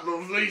on that,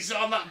 lovely. Sit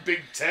on that big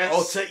test.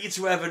 I'll take you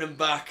to heaven and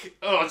back.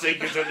 Oh, I'll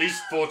take you to at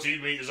least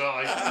 14 metres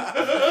high.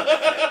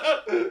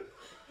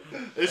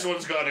 This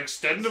one's got an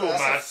extendable That's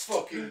mast. a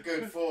fucking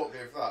good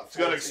forklift, that. It's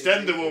got an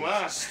 14 extendable metres.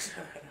 mast.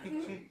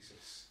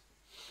 Jesus.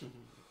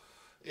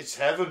 It's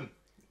heaven.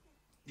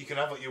 You can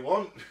have what you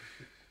want.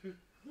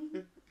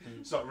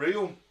 It's not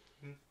real.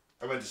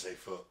 I meant to say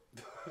foot.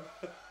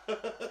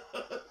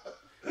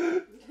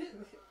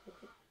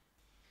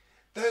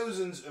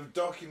 Thousands of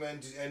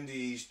documented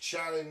NDEs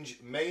challenge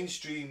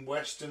mainstream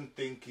Western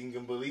thinking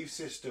and belief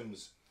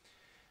systems.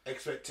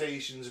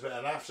 Expectations about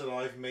an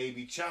afterlife may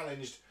be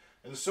challenged,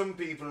 and some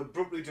people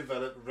abruptly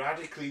develop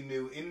radically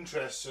new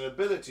interests and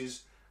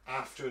abilities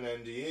after an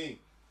NDE.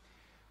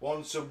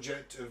 One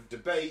subject of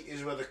debate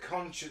is whether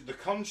the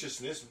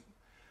consciousness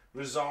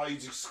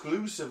resides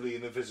exclusively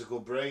in the physical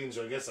brain,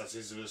 so I guess that's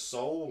his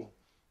soul.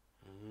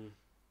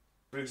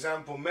 For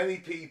example, many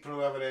people who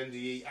have an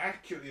NDE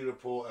accurately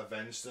report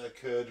events that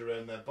occurred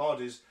around their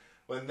bodies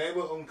when they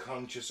were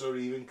unconscious or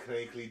even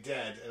clinically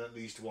dead in at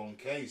least one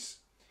case.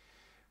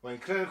 When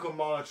clinical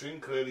monitoring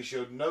clearly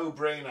showed no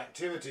brain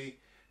activity,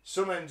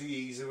 some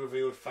NDEs have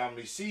revealed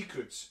family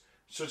secrets,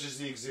 such as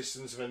the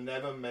existence of a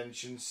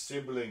never-mentioned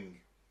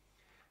sibling.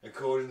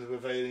 According to the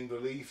prevailing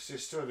belief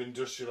system of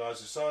industrialised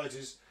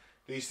societies,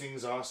 these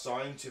things are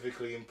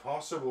scientifically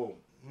impossible.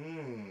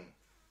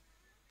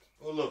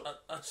 Well, look.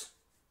 That's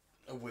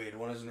a weird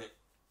one, isn't it?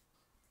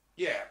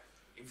 Yeah,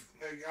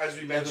 as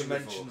we Never mentioned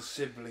mentioned before.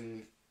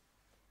 sibling.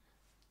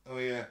 Oh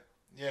yeah,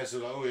 yeah. So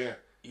like, oh yeah,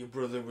 Your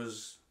brother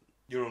was.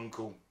 your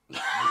uncle. Your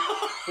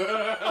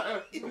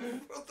brother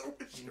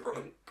was your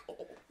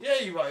uncle. Yeah,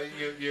 you might.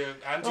 Your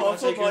auntie No, I might thought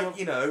take him like up.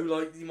 you know,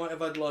 like you might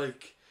have had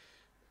like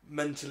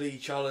mentally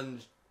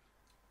challenged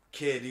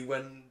kid who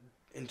went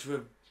into a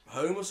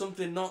home or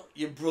something. Not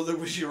your brother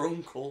was your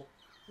uncle.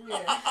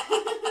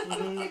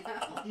 Yeah.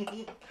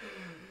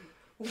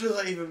 What does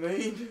that even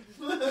mean?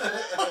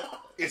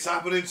 It's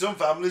happened in some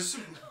families.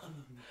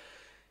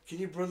 Can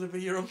your brother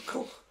be your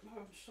uncle?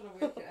 I'm just trying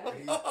to work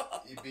it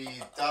out. You'd be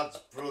your dad's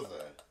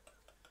brother.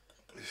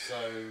 So,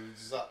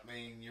 does that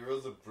mean your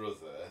other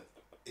brother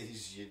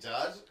is your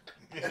dad?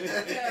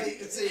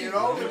 So your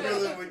older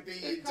brother would be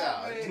your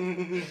dad,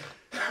 and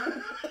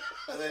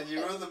then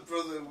your other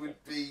brother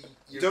would be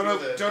your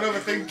brother. Don't but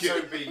overthink he'd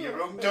also it. be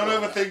your uncle. Don't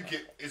overthink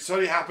it. It's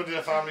only happened in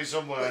a family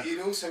somewhere. But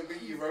you'd also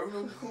be your own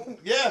uncle.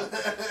 Yeah,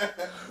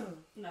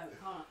 No, it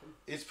can't happen.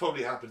 it's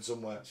probably happened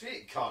somewhere.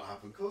 It can't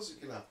happen. Of course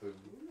it can happen.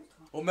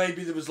 Or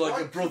maybe there was like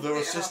Why a brother couldn't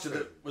or it sister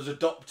happen? that was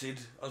adopted.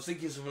 I was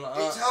thinking something like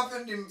It's that.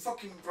 happened in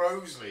fucking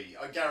Broseley,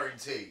 I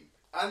guarantee.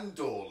 And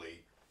Dorley.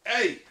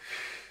 Hey.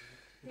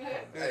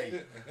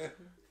 Hey.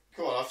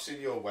 Come on, I've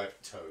seen your web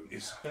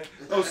toes.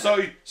 Oh,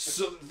 sorry,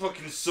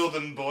 fucking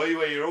southern boy,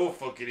 where you're all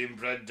fucking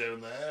inbred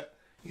down there.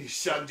 You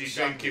shandy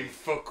drinking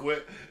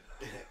fuckwit.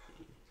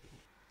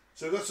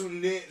 So I've got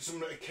some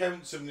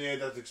accounts of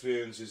near-death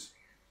experiences.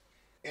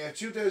 In a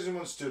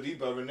 2001 study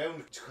by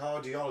renowned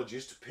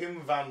cardiologist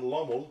Pim van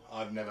Lommel,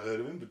 I've never heard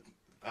of him, but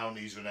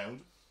apparently he's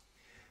renowned,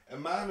 a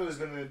man who has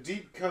been in a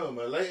deep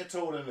coma later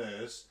told a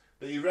nurse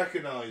that he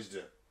recognised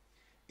her.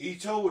 He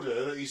told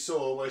her that he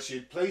saw where she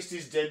had placed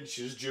his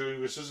dentures during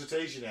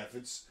resuscitation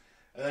efforts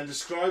and then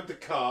described the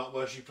cart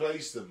where she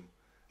placed them,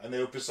 and they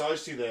were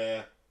precisely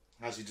there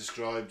as he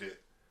described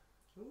it.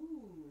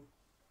 Ooh.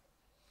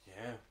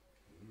 Yeah.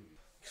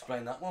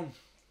 Explain that one.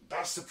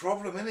 That's the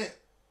problem, innit?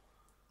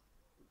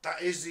 That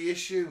is the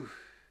issue.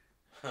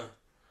 Huh.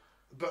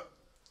 But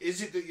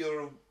is it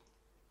that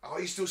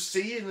are you still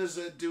seeing as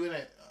they're doing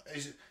it?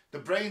 Is it the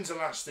brain's the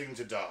last thing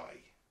to die?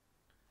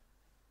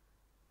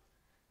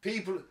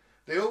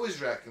 They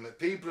always reckon that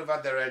people who've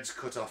had their heads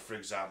cut off, for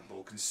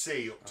example, can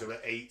see up to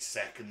 8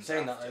 seconds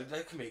Saying after.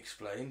 that can be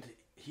explained.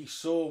 He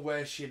saw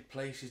where she had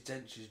placed his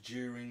dentures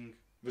during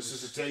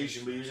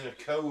Resuscitation, but he was in a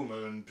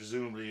coma and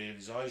presumably had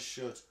his eyes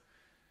shut.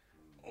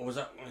 Or was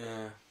that?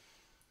 Yeah.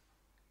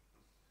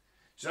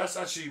 So that's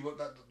actually what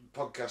that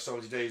podcast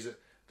told you today, is that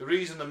the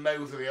reason the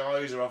mouth and the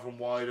eyes are often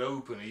wide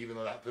open, even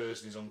though that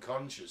person is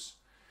unconscious,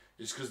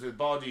 is because the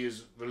body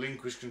has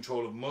relinquished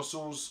control of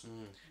muscles,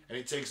 and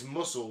it takes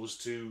muscles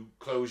to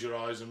close your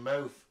eyes and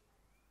mouth.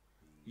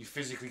 You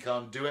physically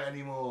can't do it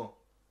anymore.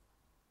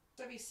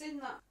 So have you seen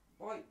that,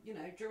 like,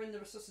 during the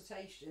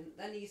resuscitation,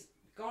 then he's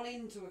gone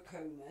into a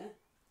coma,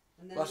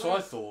 and then That's what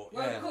I thought.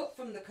 woke Yeah. up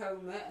from the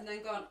coma, and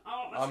then gone,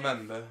 I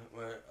remember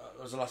where that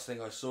was the last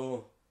thing I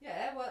saw.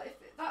 Yeah, well, if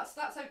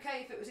that's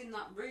okay if it was in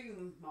that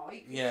room,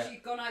 Mike. Yeah. If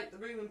you'd gone out the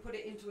room and put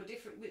it into a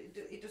different,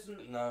 it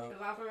doesn't No.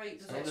 elaborate,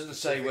 does And it it? doesn't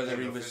say whether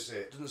he enough, was. is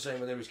it? Doesn't say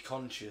whether he was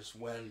conscious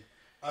when.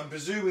 I'm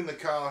presuming the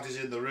cart is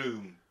in the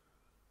room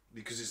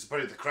because it's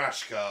probably the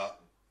crash cart.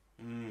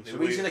 So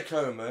he's in a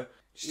coma.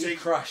 He Take-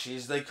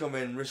 crashes. They come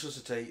in,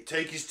 resuscitate.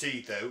 Take his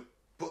teeth out,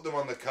 put them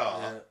on the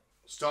cart. Yeah.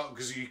 Start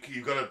because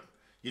you've got to.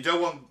 You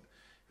don't want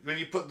when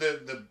you put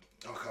the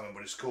I can't remember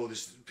what it's called.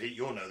 This Pete,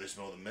 you'll know this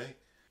more than me.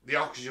 The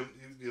oxygen,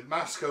 the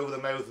mask over the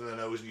mouth and the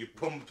nose, and you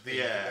pump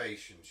the air.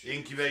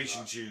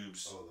 Incubation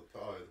tubes.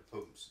 Oh, the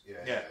pumps. Yeah.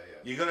 Yeah.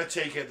 You're going to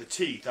take out the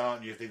teeth,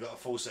 aren't you, if they've got a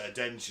full set of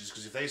dentures?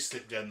 Because if they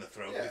slip down the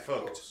throat, Yeah, they're of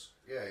fucked. course.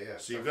 Yeah.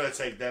 So you've got to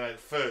take them out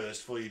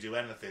first before you do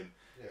anything.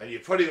 Yeah. And you're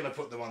probably going to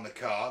put them on the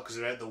cart because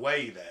they're out the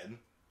way then.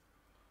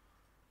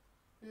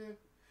 Yeah.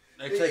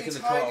 They've taken It's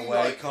the cart highly away.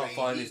 likely Can't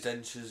find he- his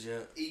dentures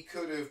yet. He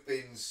could have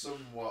been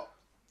somewhat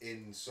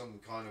in some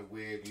kind of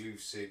weird,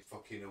 lucid,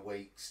 fucking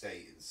awake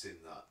state and seen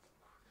that.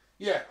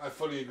 Yeah, I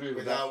fully agree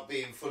with that. Without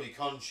being fully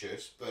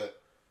conscious,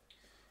 but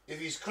If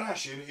he's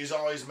crashing, his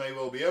eyes may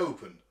well be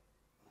open.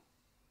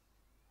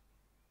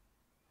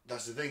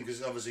 That's the thing,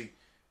 because obviously,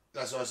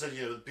 that's what I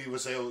said, people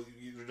say, oh,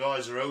 your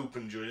eyes are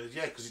open during it.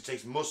 Yeah, because it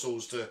takes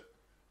muscles to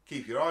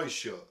keep your eyes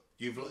shut.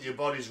 Your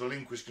body's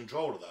relinquished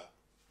control of that.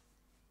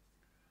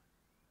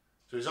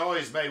 So his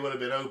eyes may well have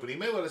been open, he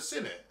may well have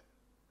seen it.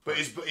 But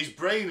his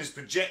brain is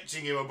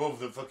projecting him above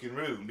the fucking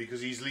room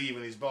because he's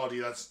leaving his body,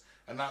 that's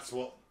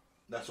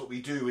what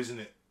we do, isn't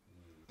it?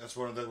 That's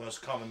one of the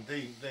most common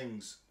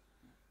things.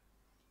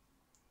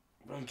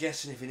 But I'm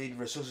guessing if he needed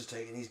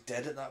resuscitating, he's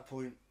dead at that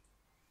point.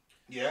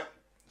 Yeah.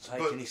 So how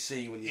But can he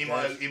see when He you're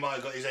might, dead? he might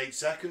have got his 8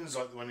 seconds,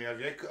 like when you have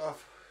your head cut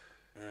off.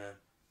 Yeah,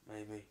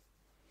 maybe.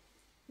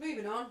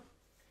 Moving on.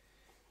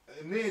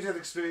 A near-death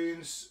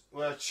experience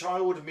where a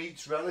child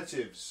meets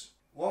relatives.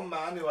 One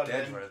man who had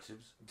Dead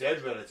relatives.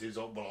 dead relatives,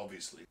 well,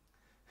 obviously.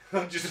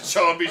 Just a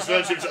child meets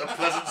relatives at a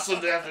pleasant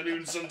Sunday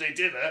afternoon, Sunday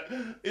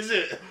dinner, is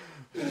it?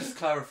 Just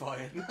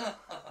clarifying.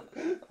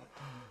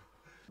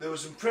 There were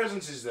some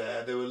presences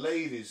there. There were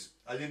ladies.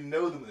 I didn't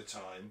know them at the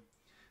time.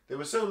 They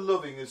were so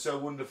loving and so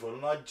wonderful,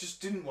 and I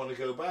just didn't want to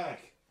go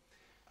back.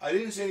 I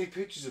didn't see any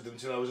pictures of them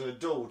until I was an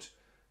adult.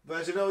 But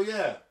I said, oh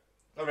yeah,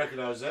 I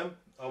recognise them.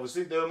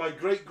 Obviously, they were my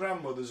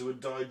great-grandmothers who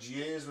had died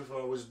years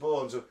before I was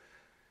born. So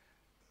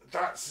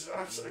that's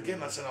again,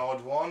 that's an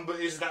odd one. But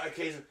is that a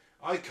case of,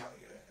 I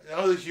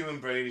know the human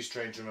brain is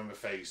trained to remember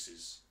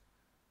faces.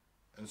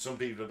 And some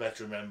people are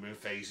better remembering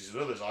faces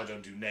than others. I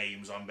don't do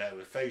names, I'm better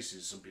with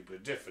faces. Some people are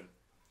different.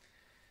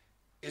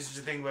 Is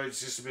it a thing where it's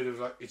just a bit of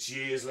like, it's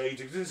years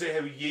later? It doesn't say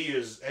how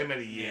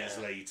many years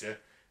later.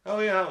 Oh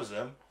yeah, that was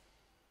them.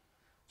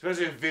 Depends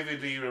how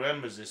vividly he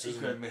remembers this, He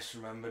isn't could have it?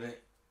 misremembered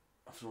it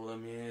after all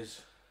them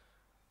years.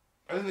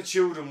 I think the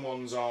children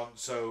ones aren't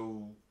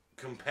so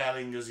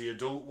compelling as the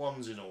adult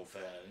ones, in all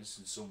fairness,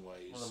 in some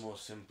ways. Well, they're more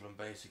simple and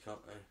basic,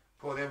 aren't they?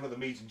 Well, they haven't got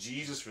the meeting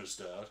Jesus for a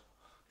start.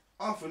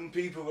 Often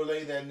people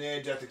relay their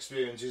near-death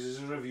experiences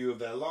as a review of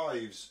their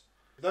lives.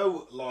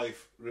 Though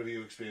life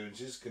review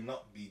experiences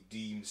cannot be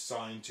deemed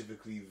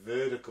scientifically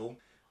vertical,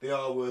 they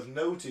are worth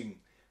noting.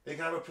 They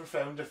can have a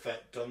profound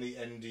effect on the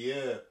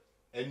NDE,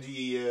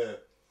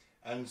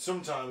 and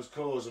sometimes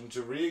cause them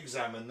to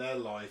re-examine their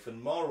life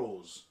and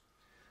morals.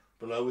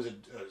 Below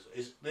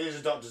there's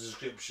a doctor's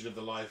description of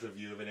the life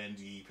review of an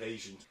NDE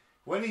patient.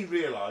 When he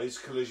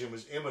realised collision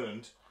was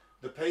imminent,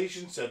 the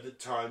patient said that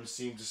time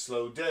seemed to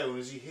slow down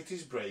as he hit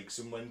his brakes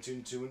and went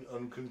into an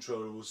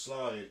uncontrollable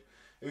slide.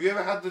 Have you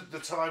ever had the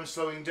time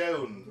slowing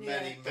down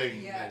many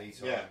thing?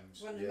 times. Yeah.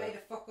 When they made a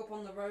fuck up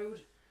on the road.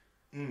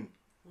 Mm.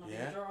 When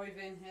Yeah. you're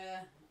driving,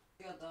 yeah.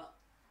 You had that.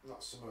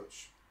 Not so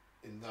much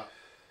in that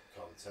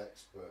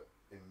context, but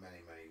in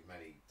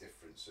many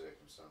different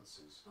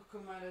circumstances. I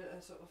come out of a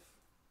sort of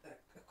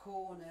a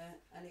corner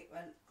and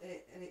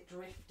it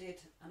drifted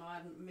and I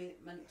hadn't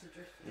meant to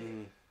drift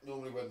it.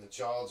 Normally when the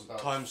child's about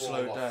Time to fall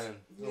slowed off, down.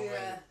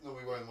 Yeah.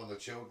 Normally when one of the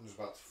children's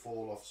about to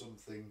fall off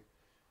something,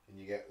 and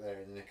you get there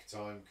in the nick of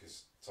time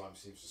because time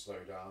seems to slow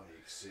down. And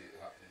you can see it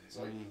happening. It's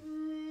like.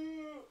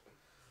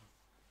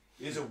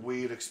 It is a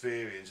weird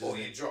experience, Or isn't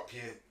you it? drop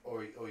your,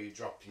 or you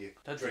drop your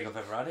Don't drink. think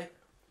I've ever had it.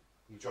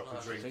 You drop Oh, a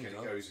I drink and think it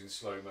not. goes in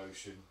slow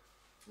motion.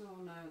 Oh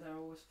no, they're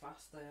always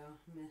fast. They are.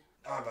 Meh.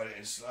 I've had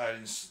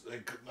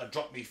it I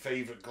dropped my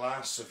favourite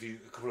glass a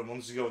couple of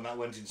months ago and that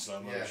went in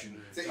slow Yeah.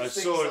 motion. Things I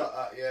saw it. like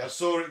that, yeah. I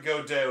saw it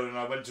go down and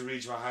I went to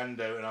reach my hand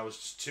out and I was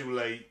just too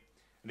late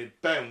and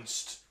it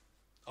bounced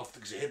off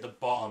because it hit the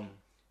bottom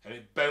and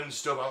it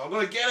bounced up. I'm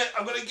gonna get it,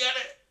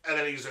 and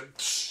then it just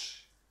went.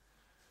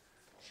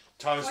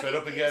 Time sped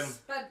up it again.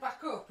 sped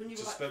back up and you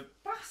were Just like, sped.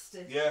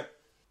 bastard. Yeah,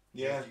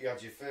 yeah. You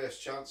had your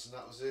first chance and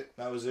that was it.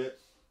 That was it.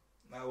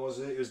 That was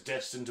it. It was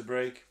destined to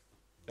break.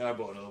 Then I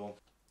bought another one.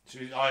 So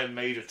Iron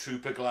made a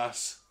trooper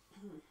glass.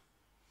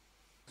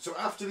 So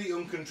after the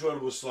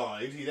uncontrollable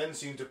slide, he then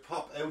seemed to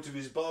pop out of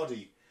his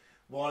body.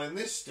 While in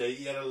this state,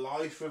 he had a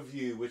life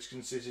review which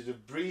consisted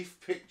of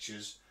brief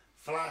pictures,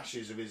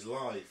 flashes of his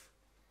life.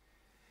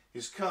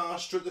 His car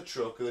struck the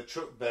truck and the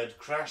truck bed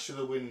crashed through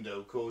the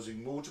window,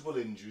 causing multiple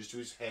injuries to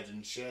his head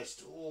and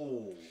chest.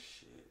 Oh.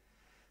 Shit.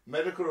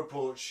 Medical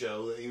reports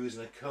show that he was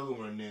in a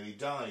coma and nearly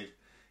died,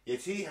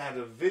 yet he had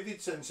a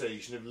vivid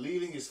sensation of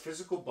leaving his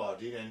physical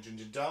body and entering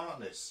into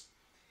darkness.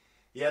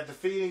 He had the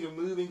feeling of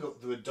moving up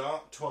through a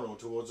dark tunnel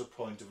towards a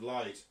point of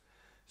light.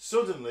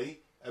 Suddenly,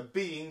 a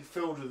being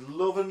filled with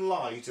love and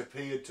light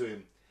appeared to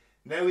him.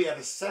 Now he had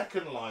a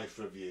second life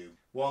review,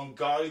 one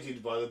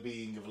guided by the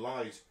being of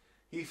light.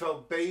 He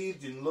felt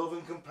bathed in love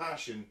and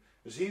compassion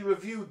as he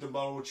reviewed the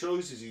moral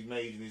choices he'd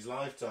made in his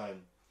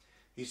lifetime.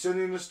 He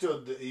suddenly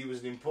understood that he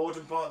was an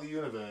important part of the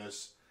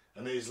universe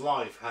and that his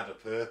life had a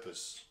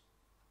purpose.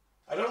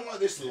 I don't like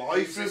this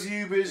life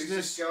review business.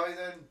 Who's this guy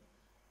then?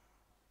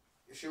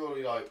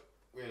 Surely, like,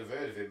 we'd have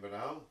heard of him by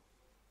now.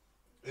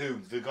 Who?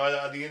 The guy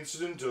that had the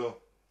incident, or?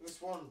 This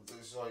one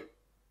that's like...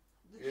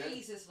 The Yeah.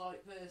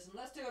 Jesus-like person.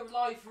 Let's do a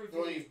life The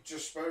one review. you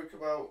just spoke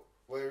about.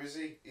 Where is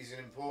he? He's an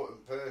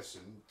important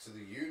person to the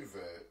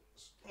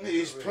universe.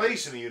 His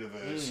place in the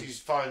universe. He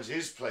finds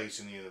his place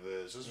in the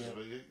universe.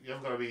 You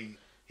haven't got to be...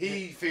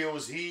 He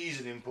feels he's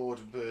an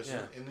important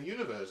person in the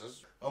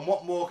universe. And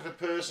what more can a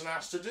person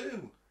ask to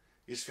do?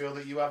 Is feel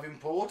that you have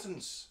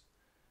importance.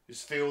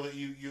 Is feel that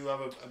you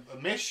have a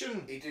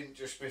mission. He didn't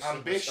just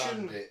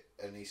misunderstand it,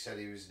 and he said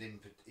he was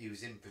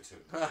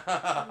impotent.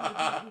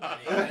 And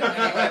he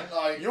went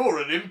like, You're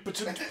an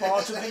impotent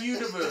part of the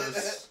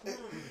universe.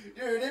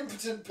 "You're an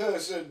impotent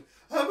person."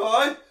 Am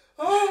I?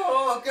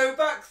 Oh, I'll go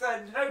back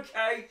then.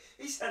 Okay.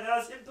 He said I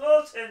was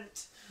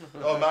important.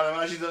 Oh man,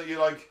 imagine that you're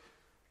like...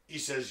 He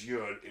says,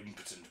 you're an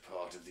impotent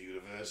part of the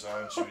universe,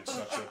 aren't you? It's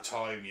not your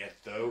time yet,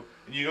 though.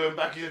 And you're going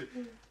back and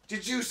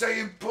did you say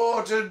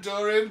important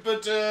or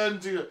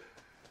impotent?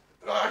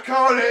 I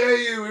can't hear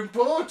you.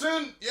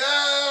 Important?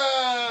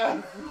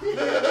 Yeah!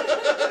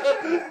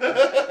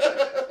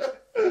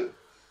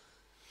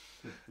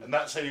 And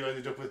that's how you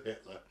ended up with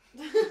Hitler.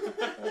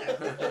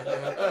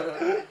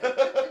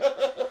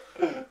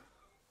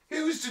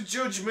 Who's to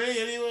judge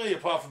me anyway,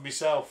 apart from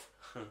myself?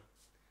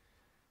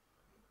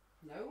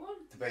 No one?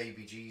 The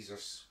baby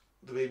Jesus.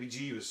 The baby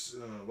Jesus.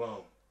 Oh,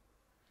 well.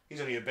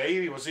 He's only a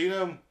baby, what's he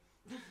know?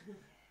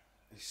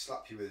 He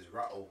slapped you with his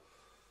rattle.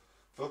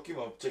 Fuck him,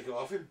 I'll take it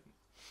off him.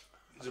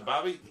 He's a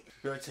babby.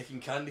 You're taking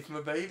candy from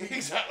a baby.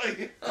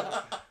 Exactly.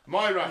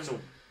 My rattle.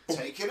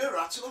 Taking a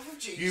rattle off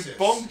of You Jesus.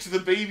 bonked the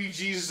baby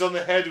Jesus on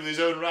the head with his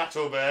own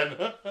rattle, Ben.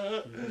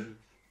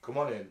 Come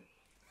on in.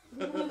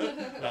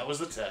 That was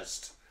the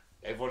test.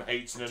 Everyone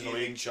hates an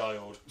annoying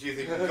child. Do you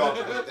think God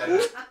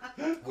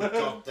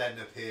would then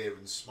appear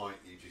and smite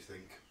you? Do you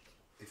think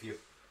if you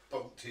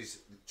bonked his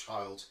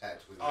child's head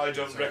with? I his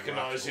don't own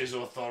recognise rattle? his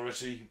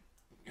authority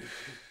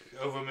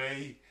over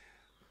me.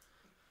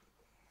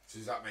 So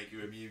does that make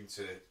you immune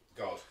to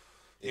God?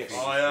 Yes. If he's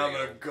I am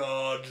real? a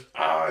god.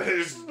 I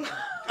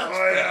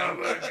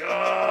am a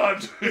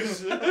god.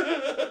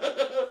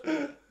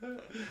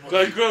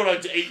 I grow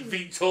like to 8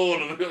 feet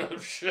tall and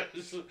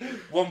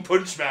One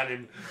Punch Man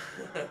him.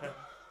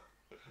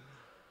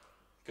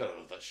 Gotta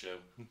love that show.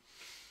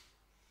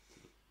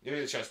 You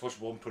get a chance to watch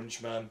One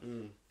Punch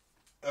Man.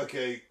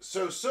 Okay,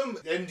 so some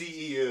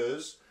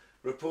NDEers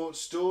report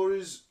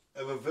stories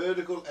of a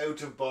vertical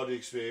out-of-body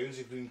experience,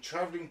 including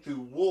travelling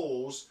through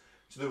walls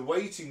to the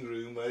waiting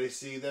room where they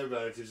see their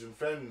relatives and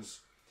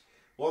friends.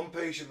 One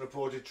patient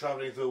reported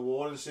travelling through a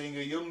wall and seeing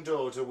a young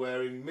daughter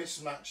wearing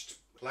mismatched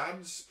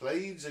plaids,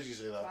 as you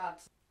say that, Bad.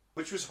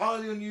 which was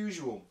highly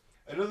unusual.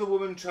 Another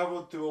woman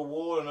travelled through a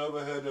wall and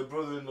overheard her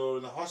brother-in-law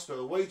in the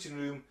hospital waiting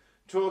room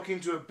talking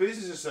to a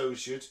business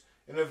associate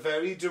in a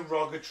very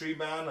derogatory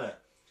manner.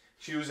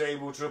 She was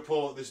able to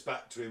report this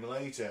back to him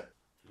later.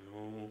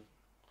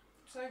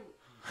 So,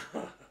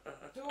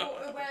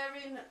 daughter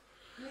wearing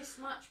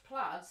mismatched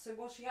plaids, so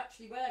was she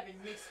actually wearing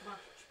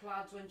mismatched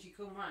plaids when she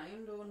come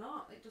round or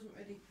not? It doesn't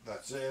really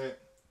That's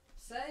it.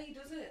 say,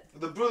 does it?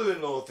 The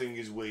brother-in-law thing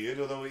is weird,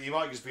 although he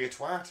might just be a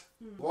twat.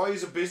 Why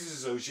is a business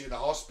associate in a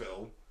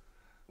hospital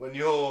when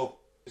you're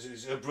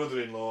is a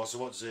brother-in-law? So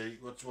what's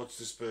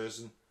this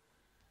person?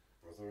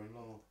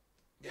 Brother-in-law.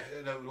 Yeah,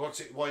 no. What's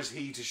it? Why is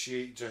he to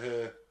she to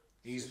her?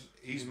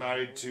 He's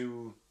married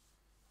to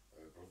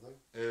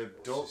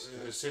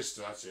Brother.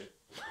 sister. That's it.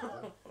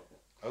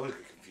 I always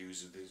get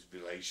confused with these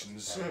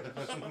relations.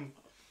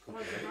 Why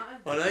does it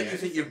matter? I know you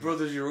think your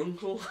brother's your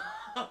uncle.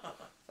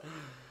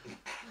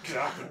 Could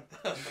happen.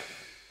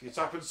 It's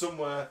happened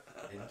somewhere.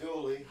 In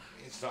Dolly.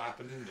 It's not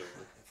happened in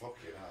Dublin.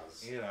 Fucking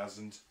has. It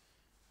hasn't.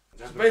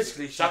 So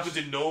basically, It's happened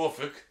in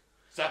Norfolk.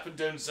 It's happened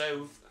down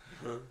south.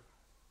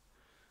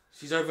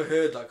 she's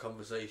overheard that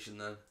conversation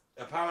then.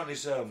 Apparently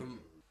so.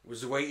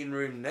 Was the waiting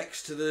room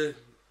next to the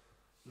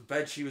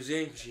bed she was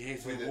in? 'Cause she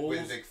hears the walls.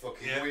 With the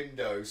fucking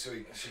window so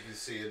she can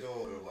see her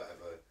daughter or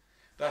whatever.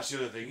 That's the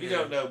other thing. You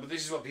don't know, but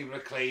this is what people are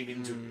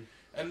claiming to.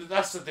 And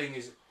that's the thing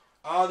is,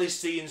 are they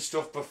seeing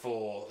stuff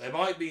before?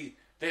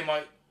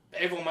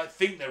 Everyone might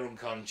think they're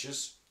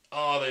unconscious.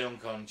 Are they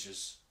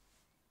unconscious?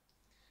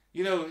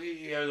 You're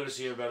going to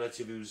see a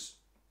relative who's,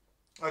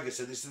 like I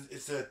said,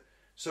 it's the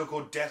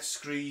so-called death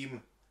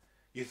scream.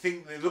 You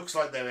think it looks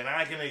like they're in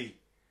agony.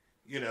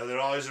 You know, their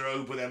eyes are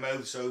open, their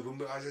mouths open,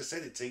 but as I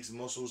said, it takes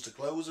muscles to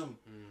close them.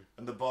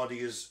 And the body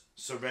has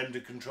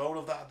surrendered control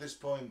of that at this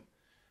point.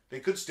 They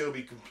could still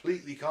be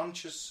completely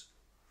conscious.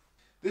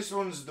 This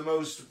one's the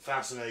most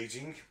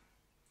fascinating.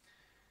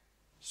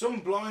 Some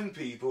blind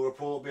people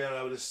report being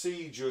able to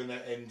see during their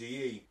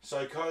NDE.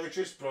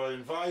 Psychiatrist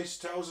Brian Weiss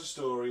tells a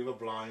story of a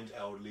blind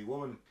elderly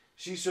woman.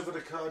 She suffered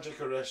a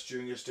cardiac arrest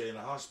during her stay in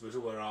a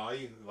hospital where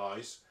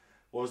Weiss,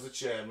 was the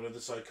chairman of the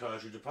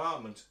psychiatry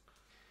department.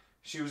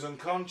 She was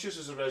unconscious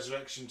as a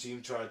resurrection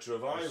team tried to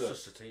revive her.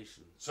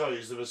 Resuscitation. Sorry,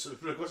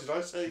 what did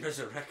I say?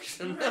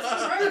 Resurrection.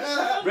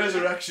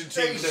 Resurrection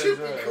team. They should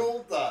be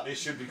called that. They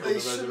should be called the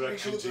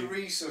resurrection They should be team. called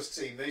the resus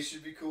team. They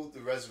should be called the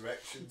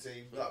resurrection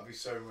team. That'd be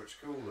so much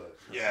cooler.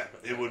 Yeah,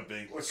 it would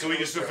be. What's Can we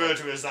your just job? refer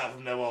to it as that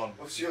from now on?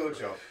 What's your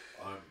job?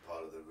 I'm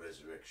part of the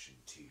resurrection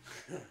team.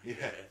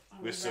 Yeah. I'm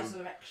a With some.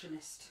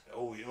 resurrectionist.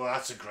 Oh, well,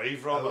 that's a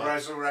grave A robber.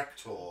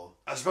 resurrector.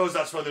 I suppose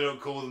that's why they don't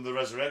call them the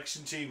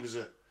resurrection team, because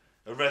a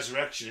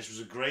resurrectionist was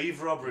a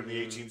grave robber in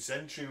the 18th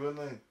century, weren't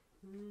they?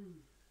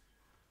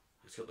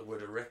 It's got the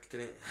word erect in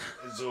it.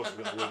 It's also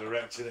got the word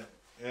erect in it.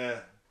 Yeah.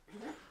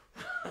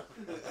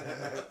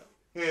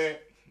 Yeah.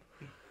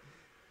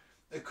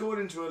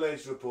 According to a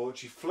later report,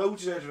 she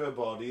floated out of her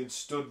body and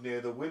stood near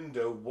the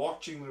window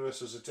watching the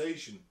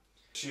resuscitation.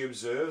 She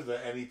observed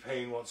that any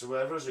pain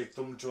whatsoever as they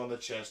thumped her on the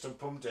chest and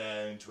pumped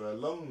air into her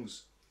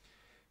lungs.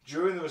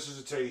 During the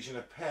resuscitation,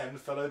 a pen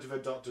fell out of her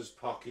doctor's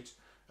pocket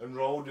and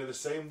rolled near the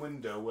same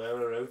window where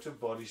her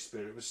out-of-body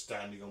spirit was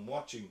standing and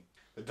watching.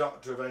 The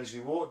doctor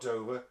eventually walked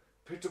over,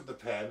 picked up the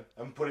pen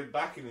and put it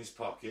back in his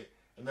pocket,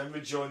 and then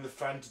rejoined the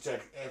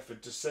frantic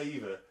effort to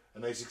save her,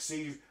 and they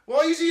succeeded. Why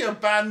is he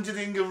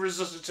abandoning a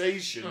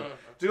resuscitation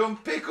to go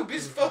and pick up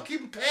his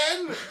fucking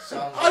pen?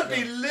 I'd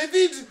be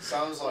livid.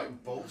 Sounds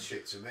like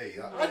bullshit to me.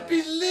 That I'd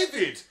be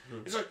livid.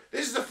 It's like,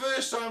 this is the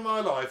first time in my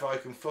life I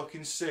can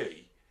fucking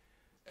see,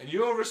 and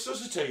you're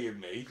resuscitating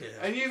me,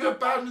 and you've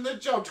abandoned the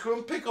job to go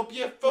and pick up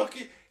your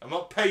fucking... I'm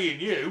not paying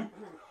you.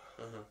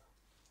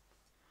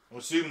 I'm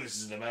assuming this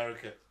is in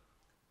America.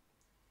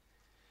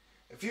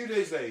 A few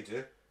days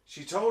later,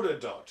 she told her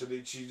doctor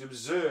that she'd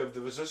observed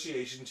the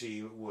resuscitation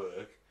team at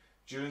work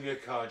during her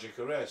cardiac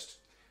arrest.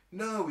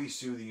 No, he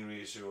soothingly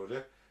reassured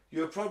her,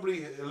 you're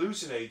probably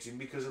hallucinating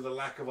because of the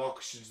lack of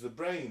oxygen to the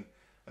brain,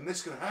 and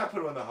this can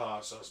happen when the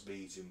heart starts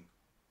beating.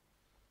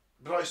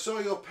 But I saw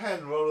your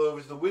pen roll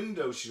over to the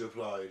window, she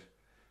replied.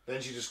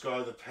 Then she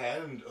described the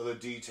pen and other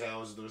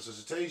details of the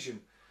resuscitation.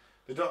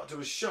 The doctor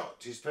was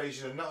shocked. His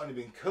patient had not only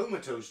been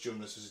comatose during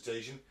the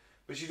resuscitation,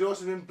 but she'd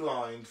also been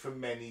blind for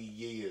many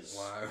years.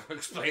 Wow,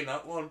 explain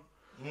that one.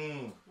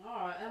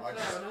 Alright,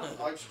 fair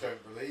enough. I just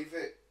don't believe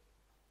it.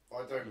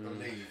 I don't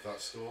believe that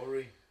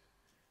story.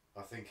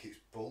 I think it's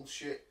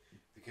bullshit.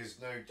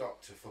 Because no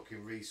doctor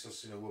fucking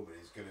resuscitating a woman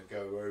is going to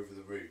go over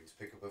the room to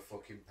pick up a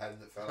fucking pen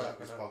that fell out of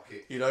his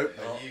pocket. You know,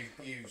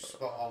 And you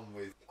spot on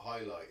with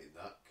highlighting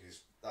that,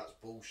 because that's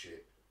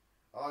bullshit.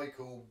 I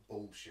call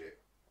bullshit.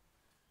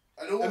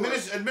 And all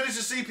Administer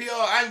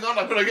CPR. Hang on,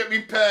 I've got to get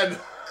me pen.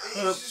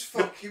 it's just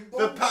fucking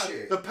The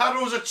bullshit.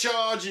 paddles are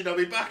charging. I'll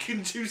be back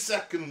in 2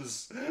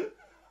 seconds.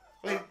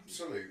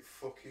 Absolute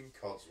fucking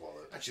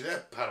codswallop. Actually, their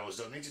paddles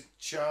don't need to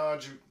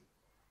charge.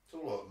 It's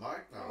all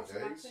automatic nowadays.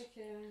 Automatic,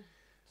 yeah.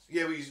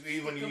 Yeah,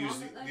 when you Come use on,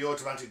 don't the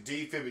automatic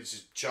defib, it's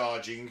just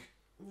charging,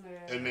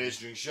 Yeah.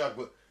 administering shock.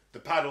 But the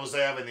paddles they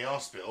have in the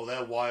hospital,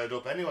 they're wired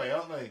up anyway,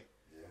 aren't they?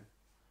 Yeah.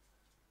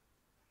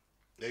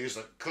 They're just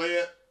like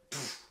clear,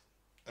 poof,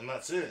 and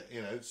that's it.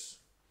 You know, it's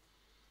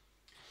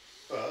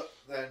But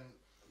then,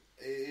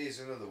 here's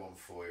another one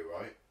for you,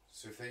 right?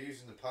 So if they're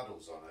using the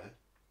paddles on her,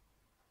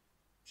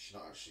 she's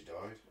not actually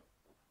died.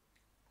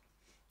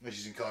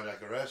 she's in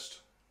cardiac arrest.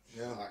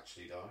 She's not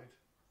actually died.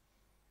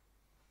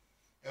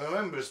 And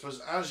remember, I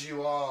suppose, as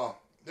you are,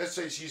 let's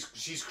say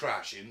she's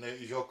crashing,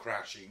 you're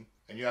crashing,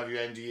 and you have your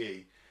NDE.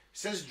 It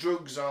says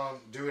drugs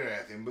aren't doing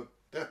anything, but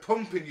they're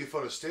pumping you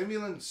full of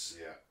stimulants.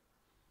 Yeah.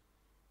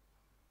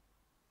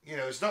 You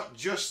know, it's not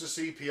just the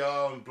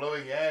CPR and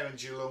blowing air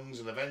into your lungs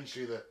and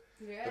eventually the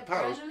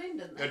paddles. Adrenaline,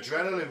 didn't they?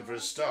 Adrenaline for a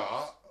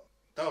start.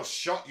 They'll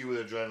shot you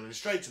with adrenaline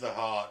straight to the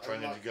heart,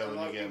 trying to go in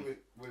like again.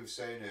 we were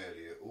saying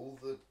earlier, all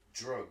the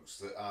drugs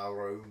that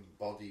our own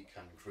body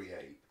can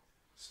create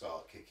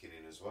start kicking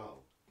in as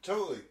well.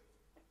 Totally.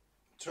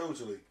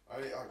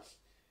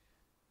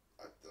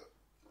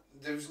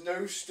 There was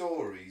no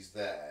stories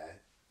there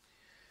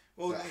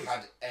Well, that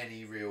had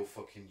any real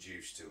fucking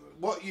juice to them.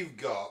 what you've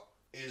got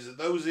is that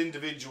those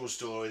individual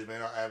stories may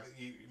not have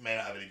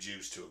any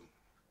juice to them.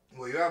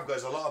 What you have got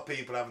is a lot of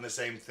people having the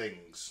same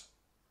things.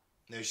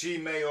 Now, she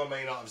may or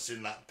may not have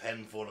seen that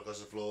pen fall across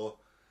the floor.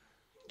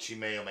 She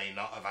may or may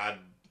not have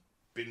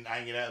been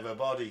hanging out of her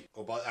body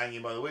or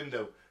hanging by the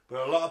window.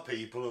 But a lot of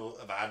people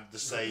have had the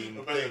same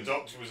I bet thing. the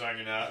doctor was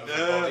hanging out of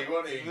her body,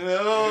 wasn't he?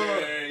 No,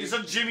 Yay. it's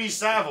not Jimmy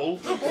Savile.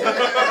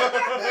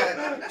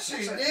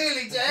 She's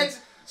nearly dead,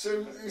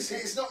 so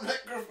it's not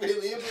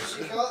necrophilia, but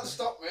she can't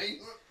stop me.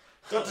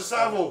 Dr.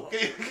 Savile,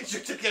 get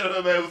your ticket out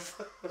of her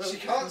mouth. She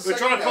can't We're say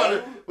trying to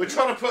no. we're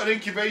trying to put an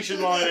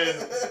incubation line in.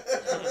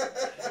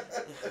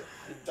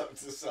 Dr.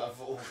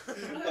 Savile.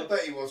 I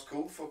bet he was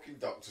called fucking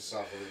Dr.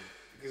 Savile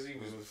because he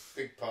was a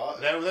big part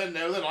of it.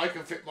 Now then, I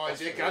can fit my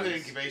dick and an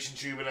incubation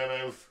tube in her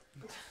mouth.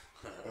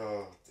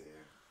 Oh dear.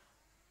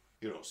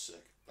 You're all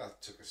sick.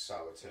 That took a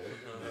sour turn.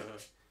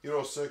 You're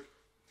all sick.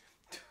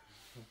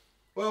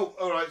 Well,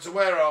 alright, so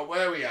where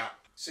are we at?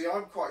 See,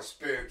 I'm quite a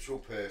spiritual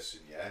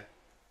person, yeah?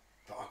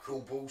 But I call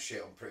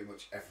bullshit on pretty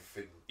much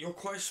everything. You're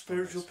quite a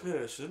spiritual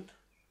person.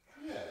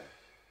 Yeah.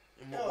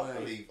 In Yeah,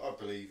 what way? I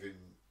believe in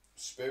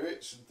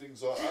spirits and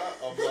things like that.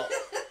 I'm not.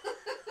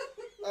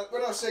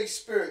 When I say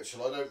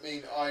spiritual, I don't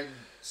mean I'm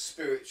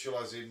spiritual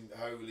as in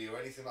holy or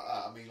anything like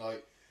that. I mean,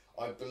 like,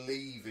 I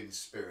believe in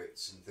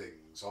spirits and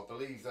things. I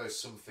believe there's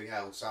something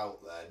else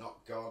out there, not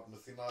God,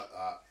 nothing like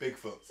that.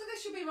 Bigfoot. So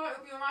this should be right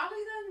up your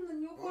alley then,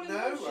 and you're Well, calling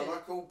no, bullshit. and I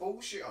call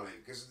bullshit on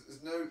it because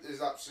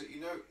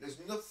there's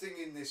nothing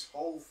in this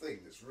whole thing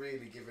that's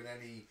really given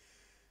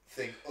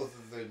anything other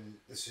than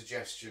the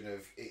suggestion of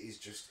it is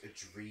just a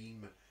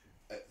dream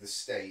at the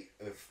state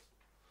of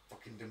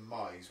fucking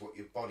demise. What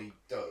your body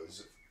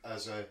does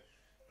as a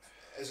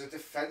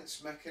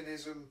defense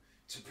mechanism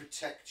to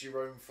protect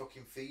your own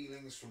fucking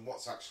feelings from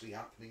what's actually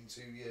happening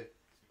to you.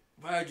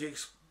 How do you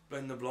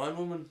explain the blind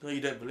woman? No,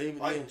 you don't believe it,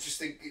 do I you? just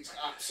think it's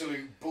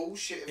absolute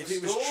bullshit. If of a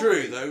it was story.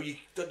 true, though,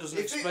 that doesn't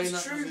If explain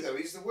it's that. true, does it? though,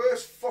 he's the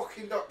worst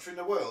fucking doctor in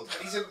the world,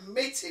 and he's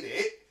admitted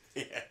it.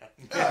 Yeah.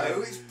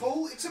 No,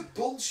 it's a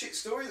bullshit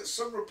story that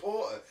some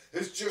reporter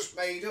has just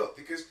made up.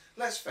 Because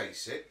let's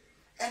face it,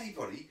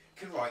 anybody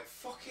can write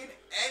fucking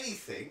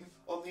anything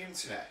on the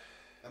internet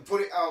and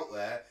put it out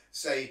there.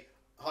 Say,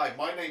 "Hi,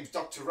 my name's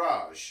Dr.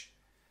 Raj."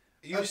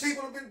 And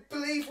people have been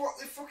believe what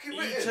they've fucking Are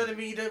you written. telling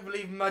me you don't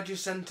believe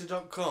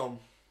magicenter.com?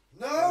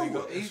 No. Where we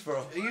got this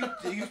from?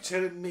 Are you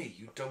telling me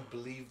you don't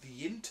believe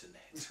the internet?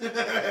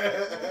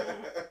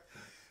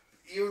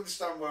 You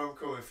understand where I'm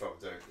coming from,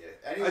 don't you?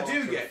 Anyone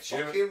do can get you.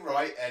 fucking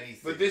write anything.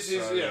 But this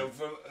is, so-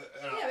 from...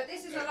 Yeah, but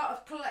this is a lot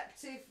of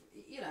collective,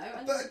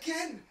 and But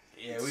again,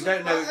 Yeah, It we doesn't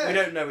don't know. matter. We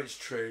don't know it's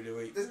true, do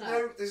we?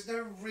 there's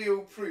no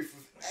real proof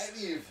of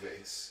any of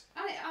this.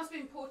 and it has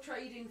been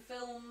portrayed in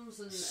films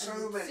and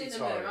So many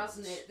cinema, times.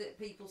 hasn't it? That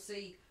people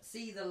see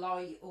the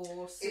light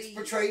or see. It's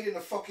portrayed in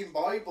a fucking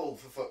Bible,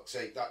 for fuck's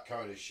sake, that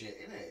kind of shit,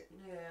 innit?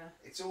 Yeah.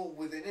 It's all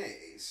within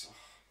it.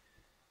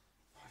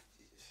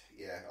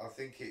 I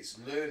think it's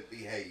learnt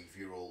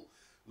behavioural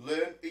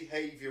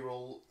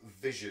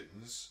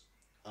visions,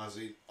 as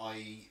in,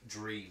 i.e.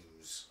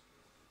 dreams.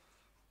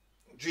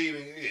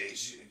 Dreaming,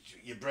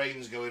 your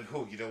brain's going,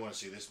 oh, you don't want to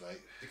see this, mate.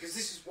 Because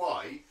this is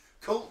why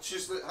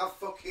cultures that are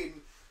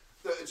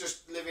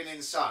just living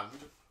in sand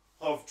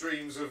have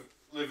dreams of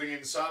living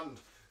in sand.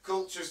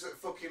 Cultures that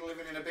fucking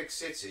living in a big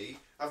city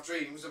have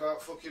dreams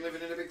about fucking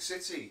living in a big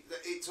city.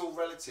 It's all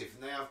relative,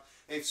 and they have.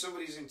 If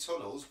somebody's in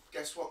tunnels,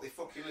 guess what? They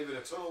fucking live in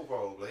a tunnel,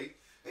 probably.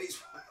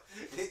 It's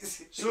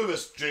Some of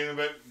us dream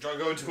about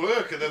going to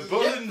work and then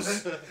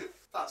bullings.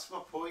 That's my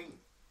point.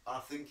 I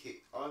think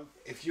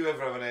If you ever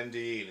have an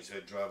NDE and it's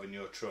about driving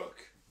your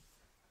truck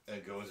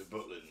and going to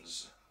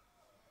Butlins,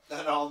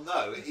 then I'll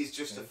know it is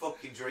just a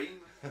fucking dream.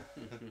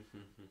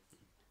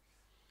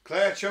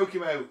 Claire, choke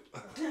him out.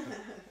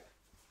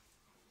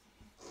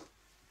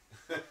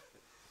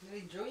 You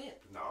enjoy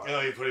it? No.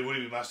 Oh, he probably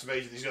wouldn't be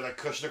masturbating. He's got that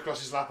cushion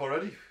across his lap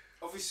already.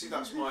 Obviously,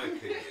 that's my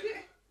opinion,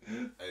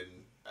 and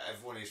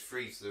everyone is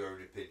free to their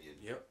own opinion.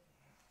 Yep.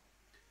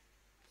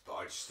 But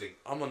I just think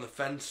I'm on the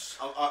fence.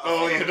 I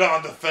Oh, feel- you're not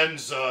on the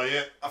fence, are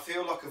you? I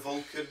feel like a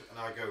Vulcan, and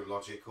I go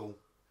logical,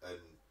 and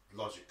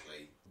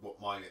logically, what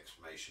my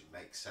explanation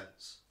makes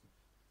sense.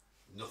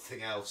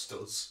 Nothing else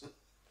does.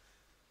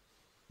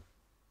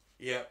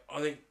 Yeah,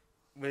 I think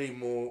we need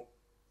more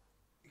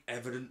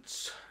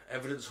evidence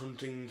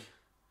hunting.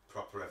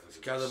 Proper evidence.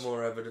 Gather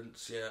more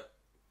evidence. Yeah.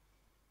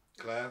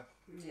 Claire?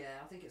 Yeah,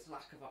 I think it's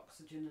lack of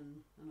oxygen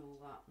and all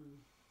that, and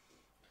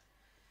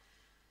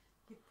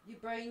your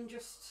brain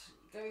just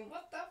going,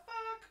 what the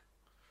fuck?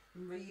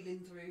 And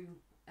reeling through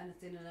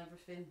anything and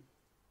everything.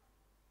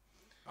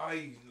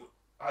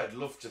 I'd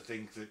love to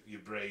think that your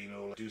brain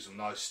will do some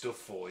nice stuff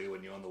for you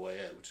when you're on the way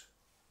out.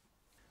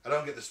 I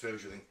don't get the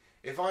spiritual thing.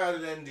 If I had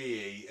an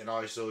NDE and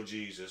I saw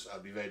Jesus,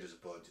 I'd be very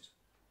disappointed.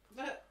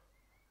 But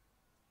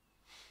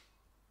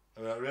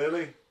I'm like,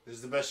 really? This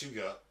is the best you've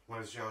got?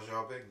 Where's Jar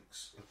Jar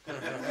Binks?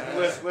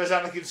 Where's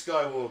Anakin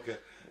Skywalker?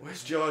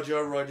 Where's Jar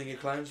Jar riding a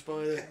clown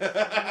spider?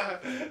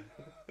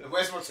 And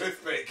where's my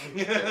toothpick?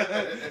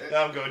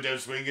 Now I'm going down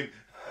swinging.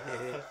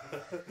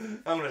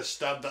 I'm going to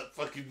stab that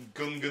fucking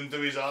gun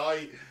through his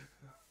eye.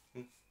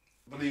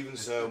 But even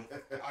so,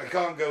 I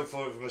can't go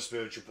for it from a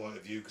spiritual point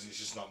of view because it's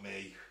just not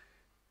me.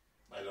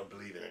 I don't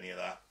believe in any of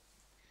that.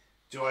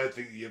 Do I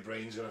think that your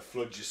brain's going to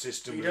flood your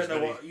system? You with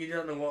don't know as what. You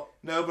don't know what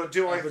No, but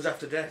do I? happens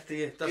after death, do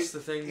you? That's the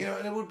thing. You know,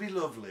 and it would be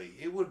lovely.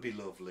 It would be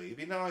lovely. It'd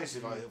be nice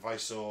if I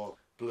saw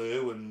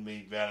Blue and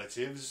meet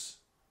relatives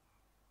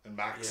and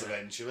Max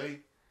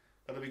eventually.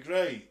 That'd be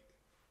great.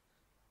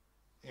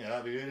 Yeah,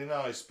 that'd be really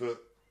nice. But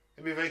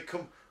it'd be very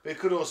But it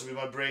could also be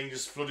my brain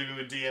just flooding me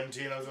with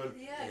DMT and I'm going,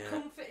 Yeah, Yeah.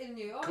 comforting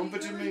you. Oh,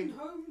 Comforting you're me. going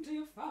home to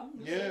your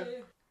family. Yeah.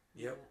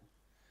 Yep.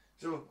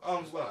 so, well,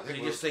 I So think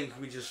you we'll- just think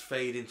we just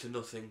fade into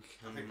nothing.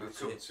 I and think we've that's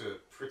come it. to a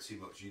pretty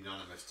much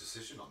unanimous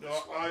decision on this No,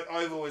 one.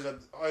 I've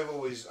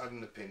always had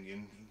an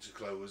opinion to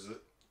close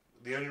that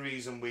the only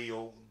reason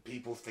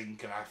people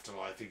think an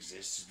afterlife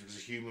exists is because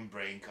a human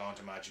brain can't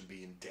imagine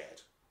being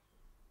dead.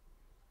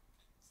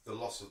 The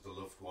loss of the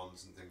loved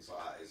ones and things like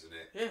that, isn't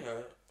it?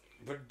 Yeah,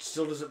 but it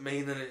still doesn't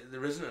mean that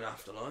there isn't an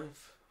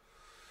afterlife.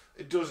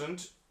 It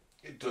doesn't.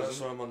 It That's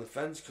doesn't. why I'm on the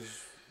fence,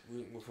 because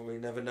we'll probably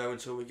never know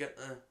until we get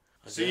there.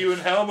 I See guess. you in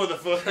hell,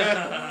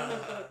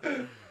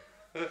 motherfucker.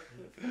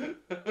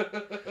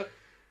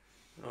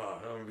 Oh,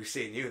 I don't want to be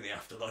seeing you in the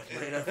afterlife,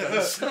 mate. No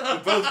offense. We're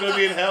both going to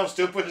be in hell,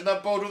 still pushing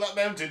that board with that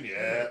mountain.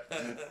 Yeah.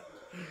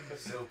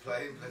 Still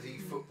playing bloody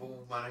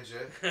football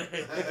manager.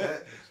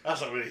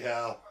 That's not really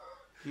hell.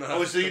 No.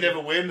 Obviously, you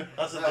never win.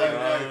 That's the No, thing.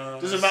 no.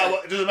 Doesn't matter.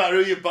 It doesn't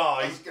matter who you I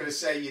buy. was going to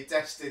say you're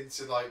destined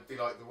to be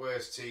like the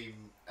worst team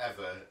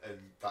ever, and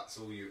that's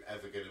all you're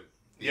ever going to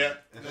be. Yeah.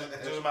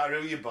 Doesn't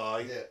matter who you buy.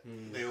 Yeah.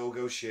 They all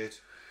go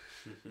shit.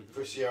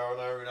 Cristiano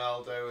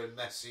Ronaldo and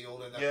Messi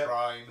all in their Yeah.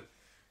 prime.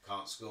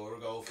 Can't score a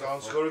goal. For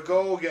Can't fun. score a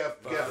goal. Get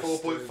a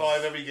Bastards.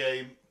 4.5 every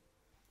game.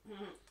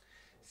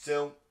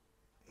 Still,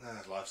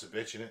 life's a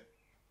bitch, innit?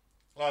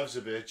 Life's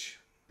a bitch.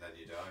 Then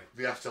you die.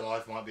 The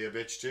afterlife might be a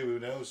bitch too. Who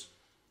knows?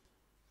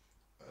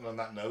 And on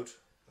that note,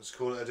 let's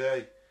call it a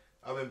day.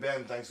 I've been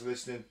Ben. Thanks for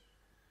listening.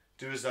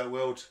 Do as thou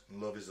wilt,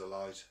 and love is the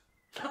light.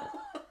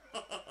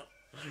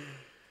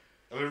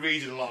 I've been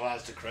reading a lot of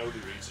Alistair Crowley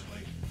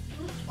recently.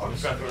 On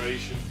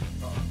preparation.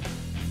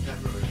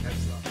 Never really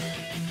gets that.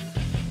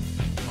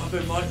 I've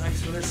been Mike,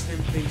 thanks for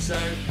listening. Peace out.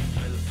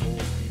 May the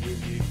force be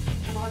with you.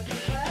 And I've been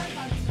Claire,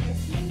 thanks for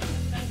listening.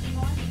 Thank you,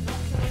 Mike. Not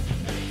sure if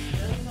it's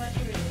still like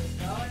it is,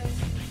 guys.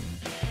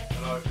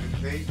 And I've been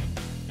Pete.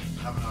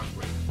 Have a nice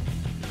week.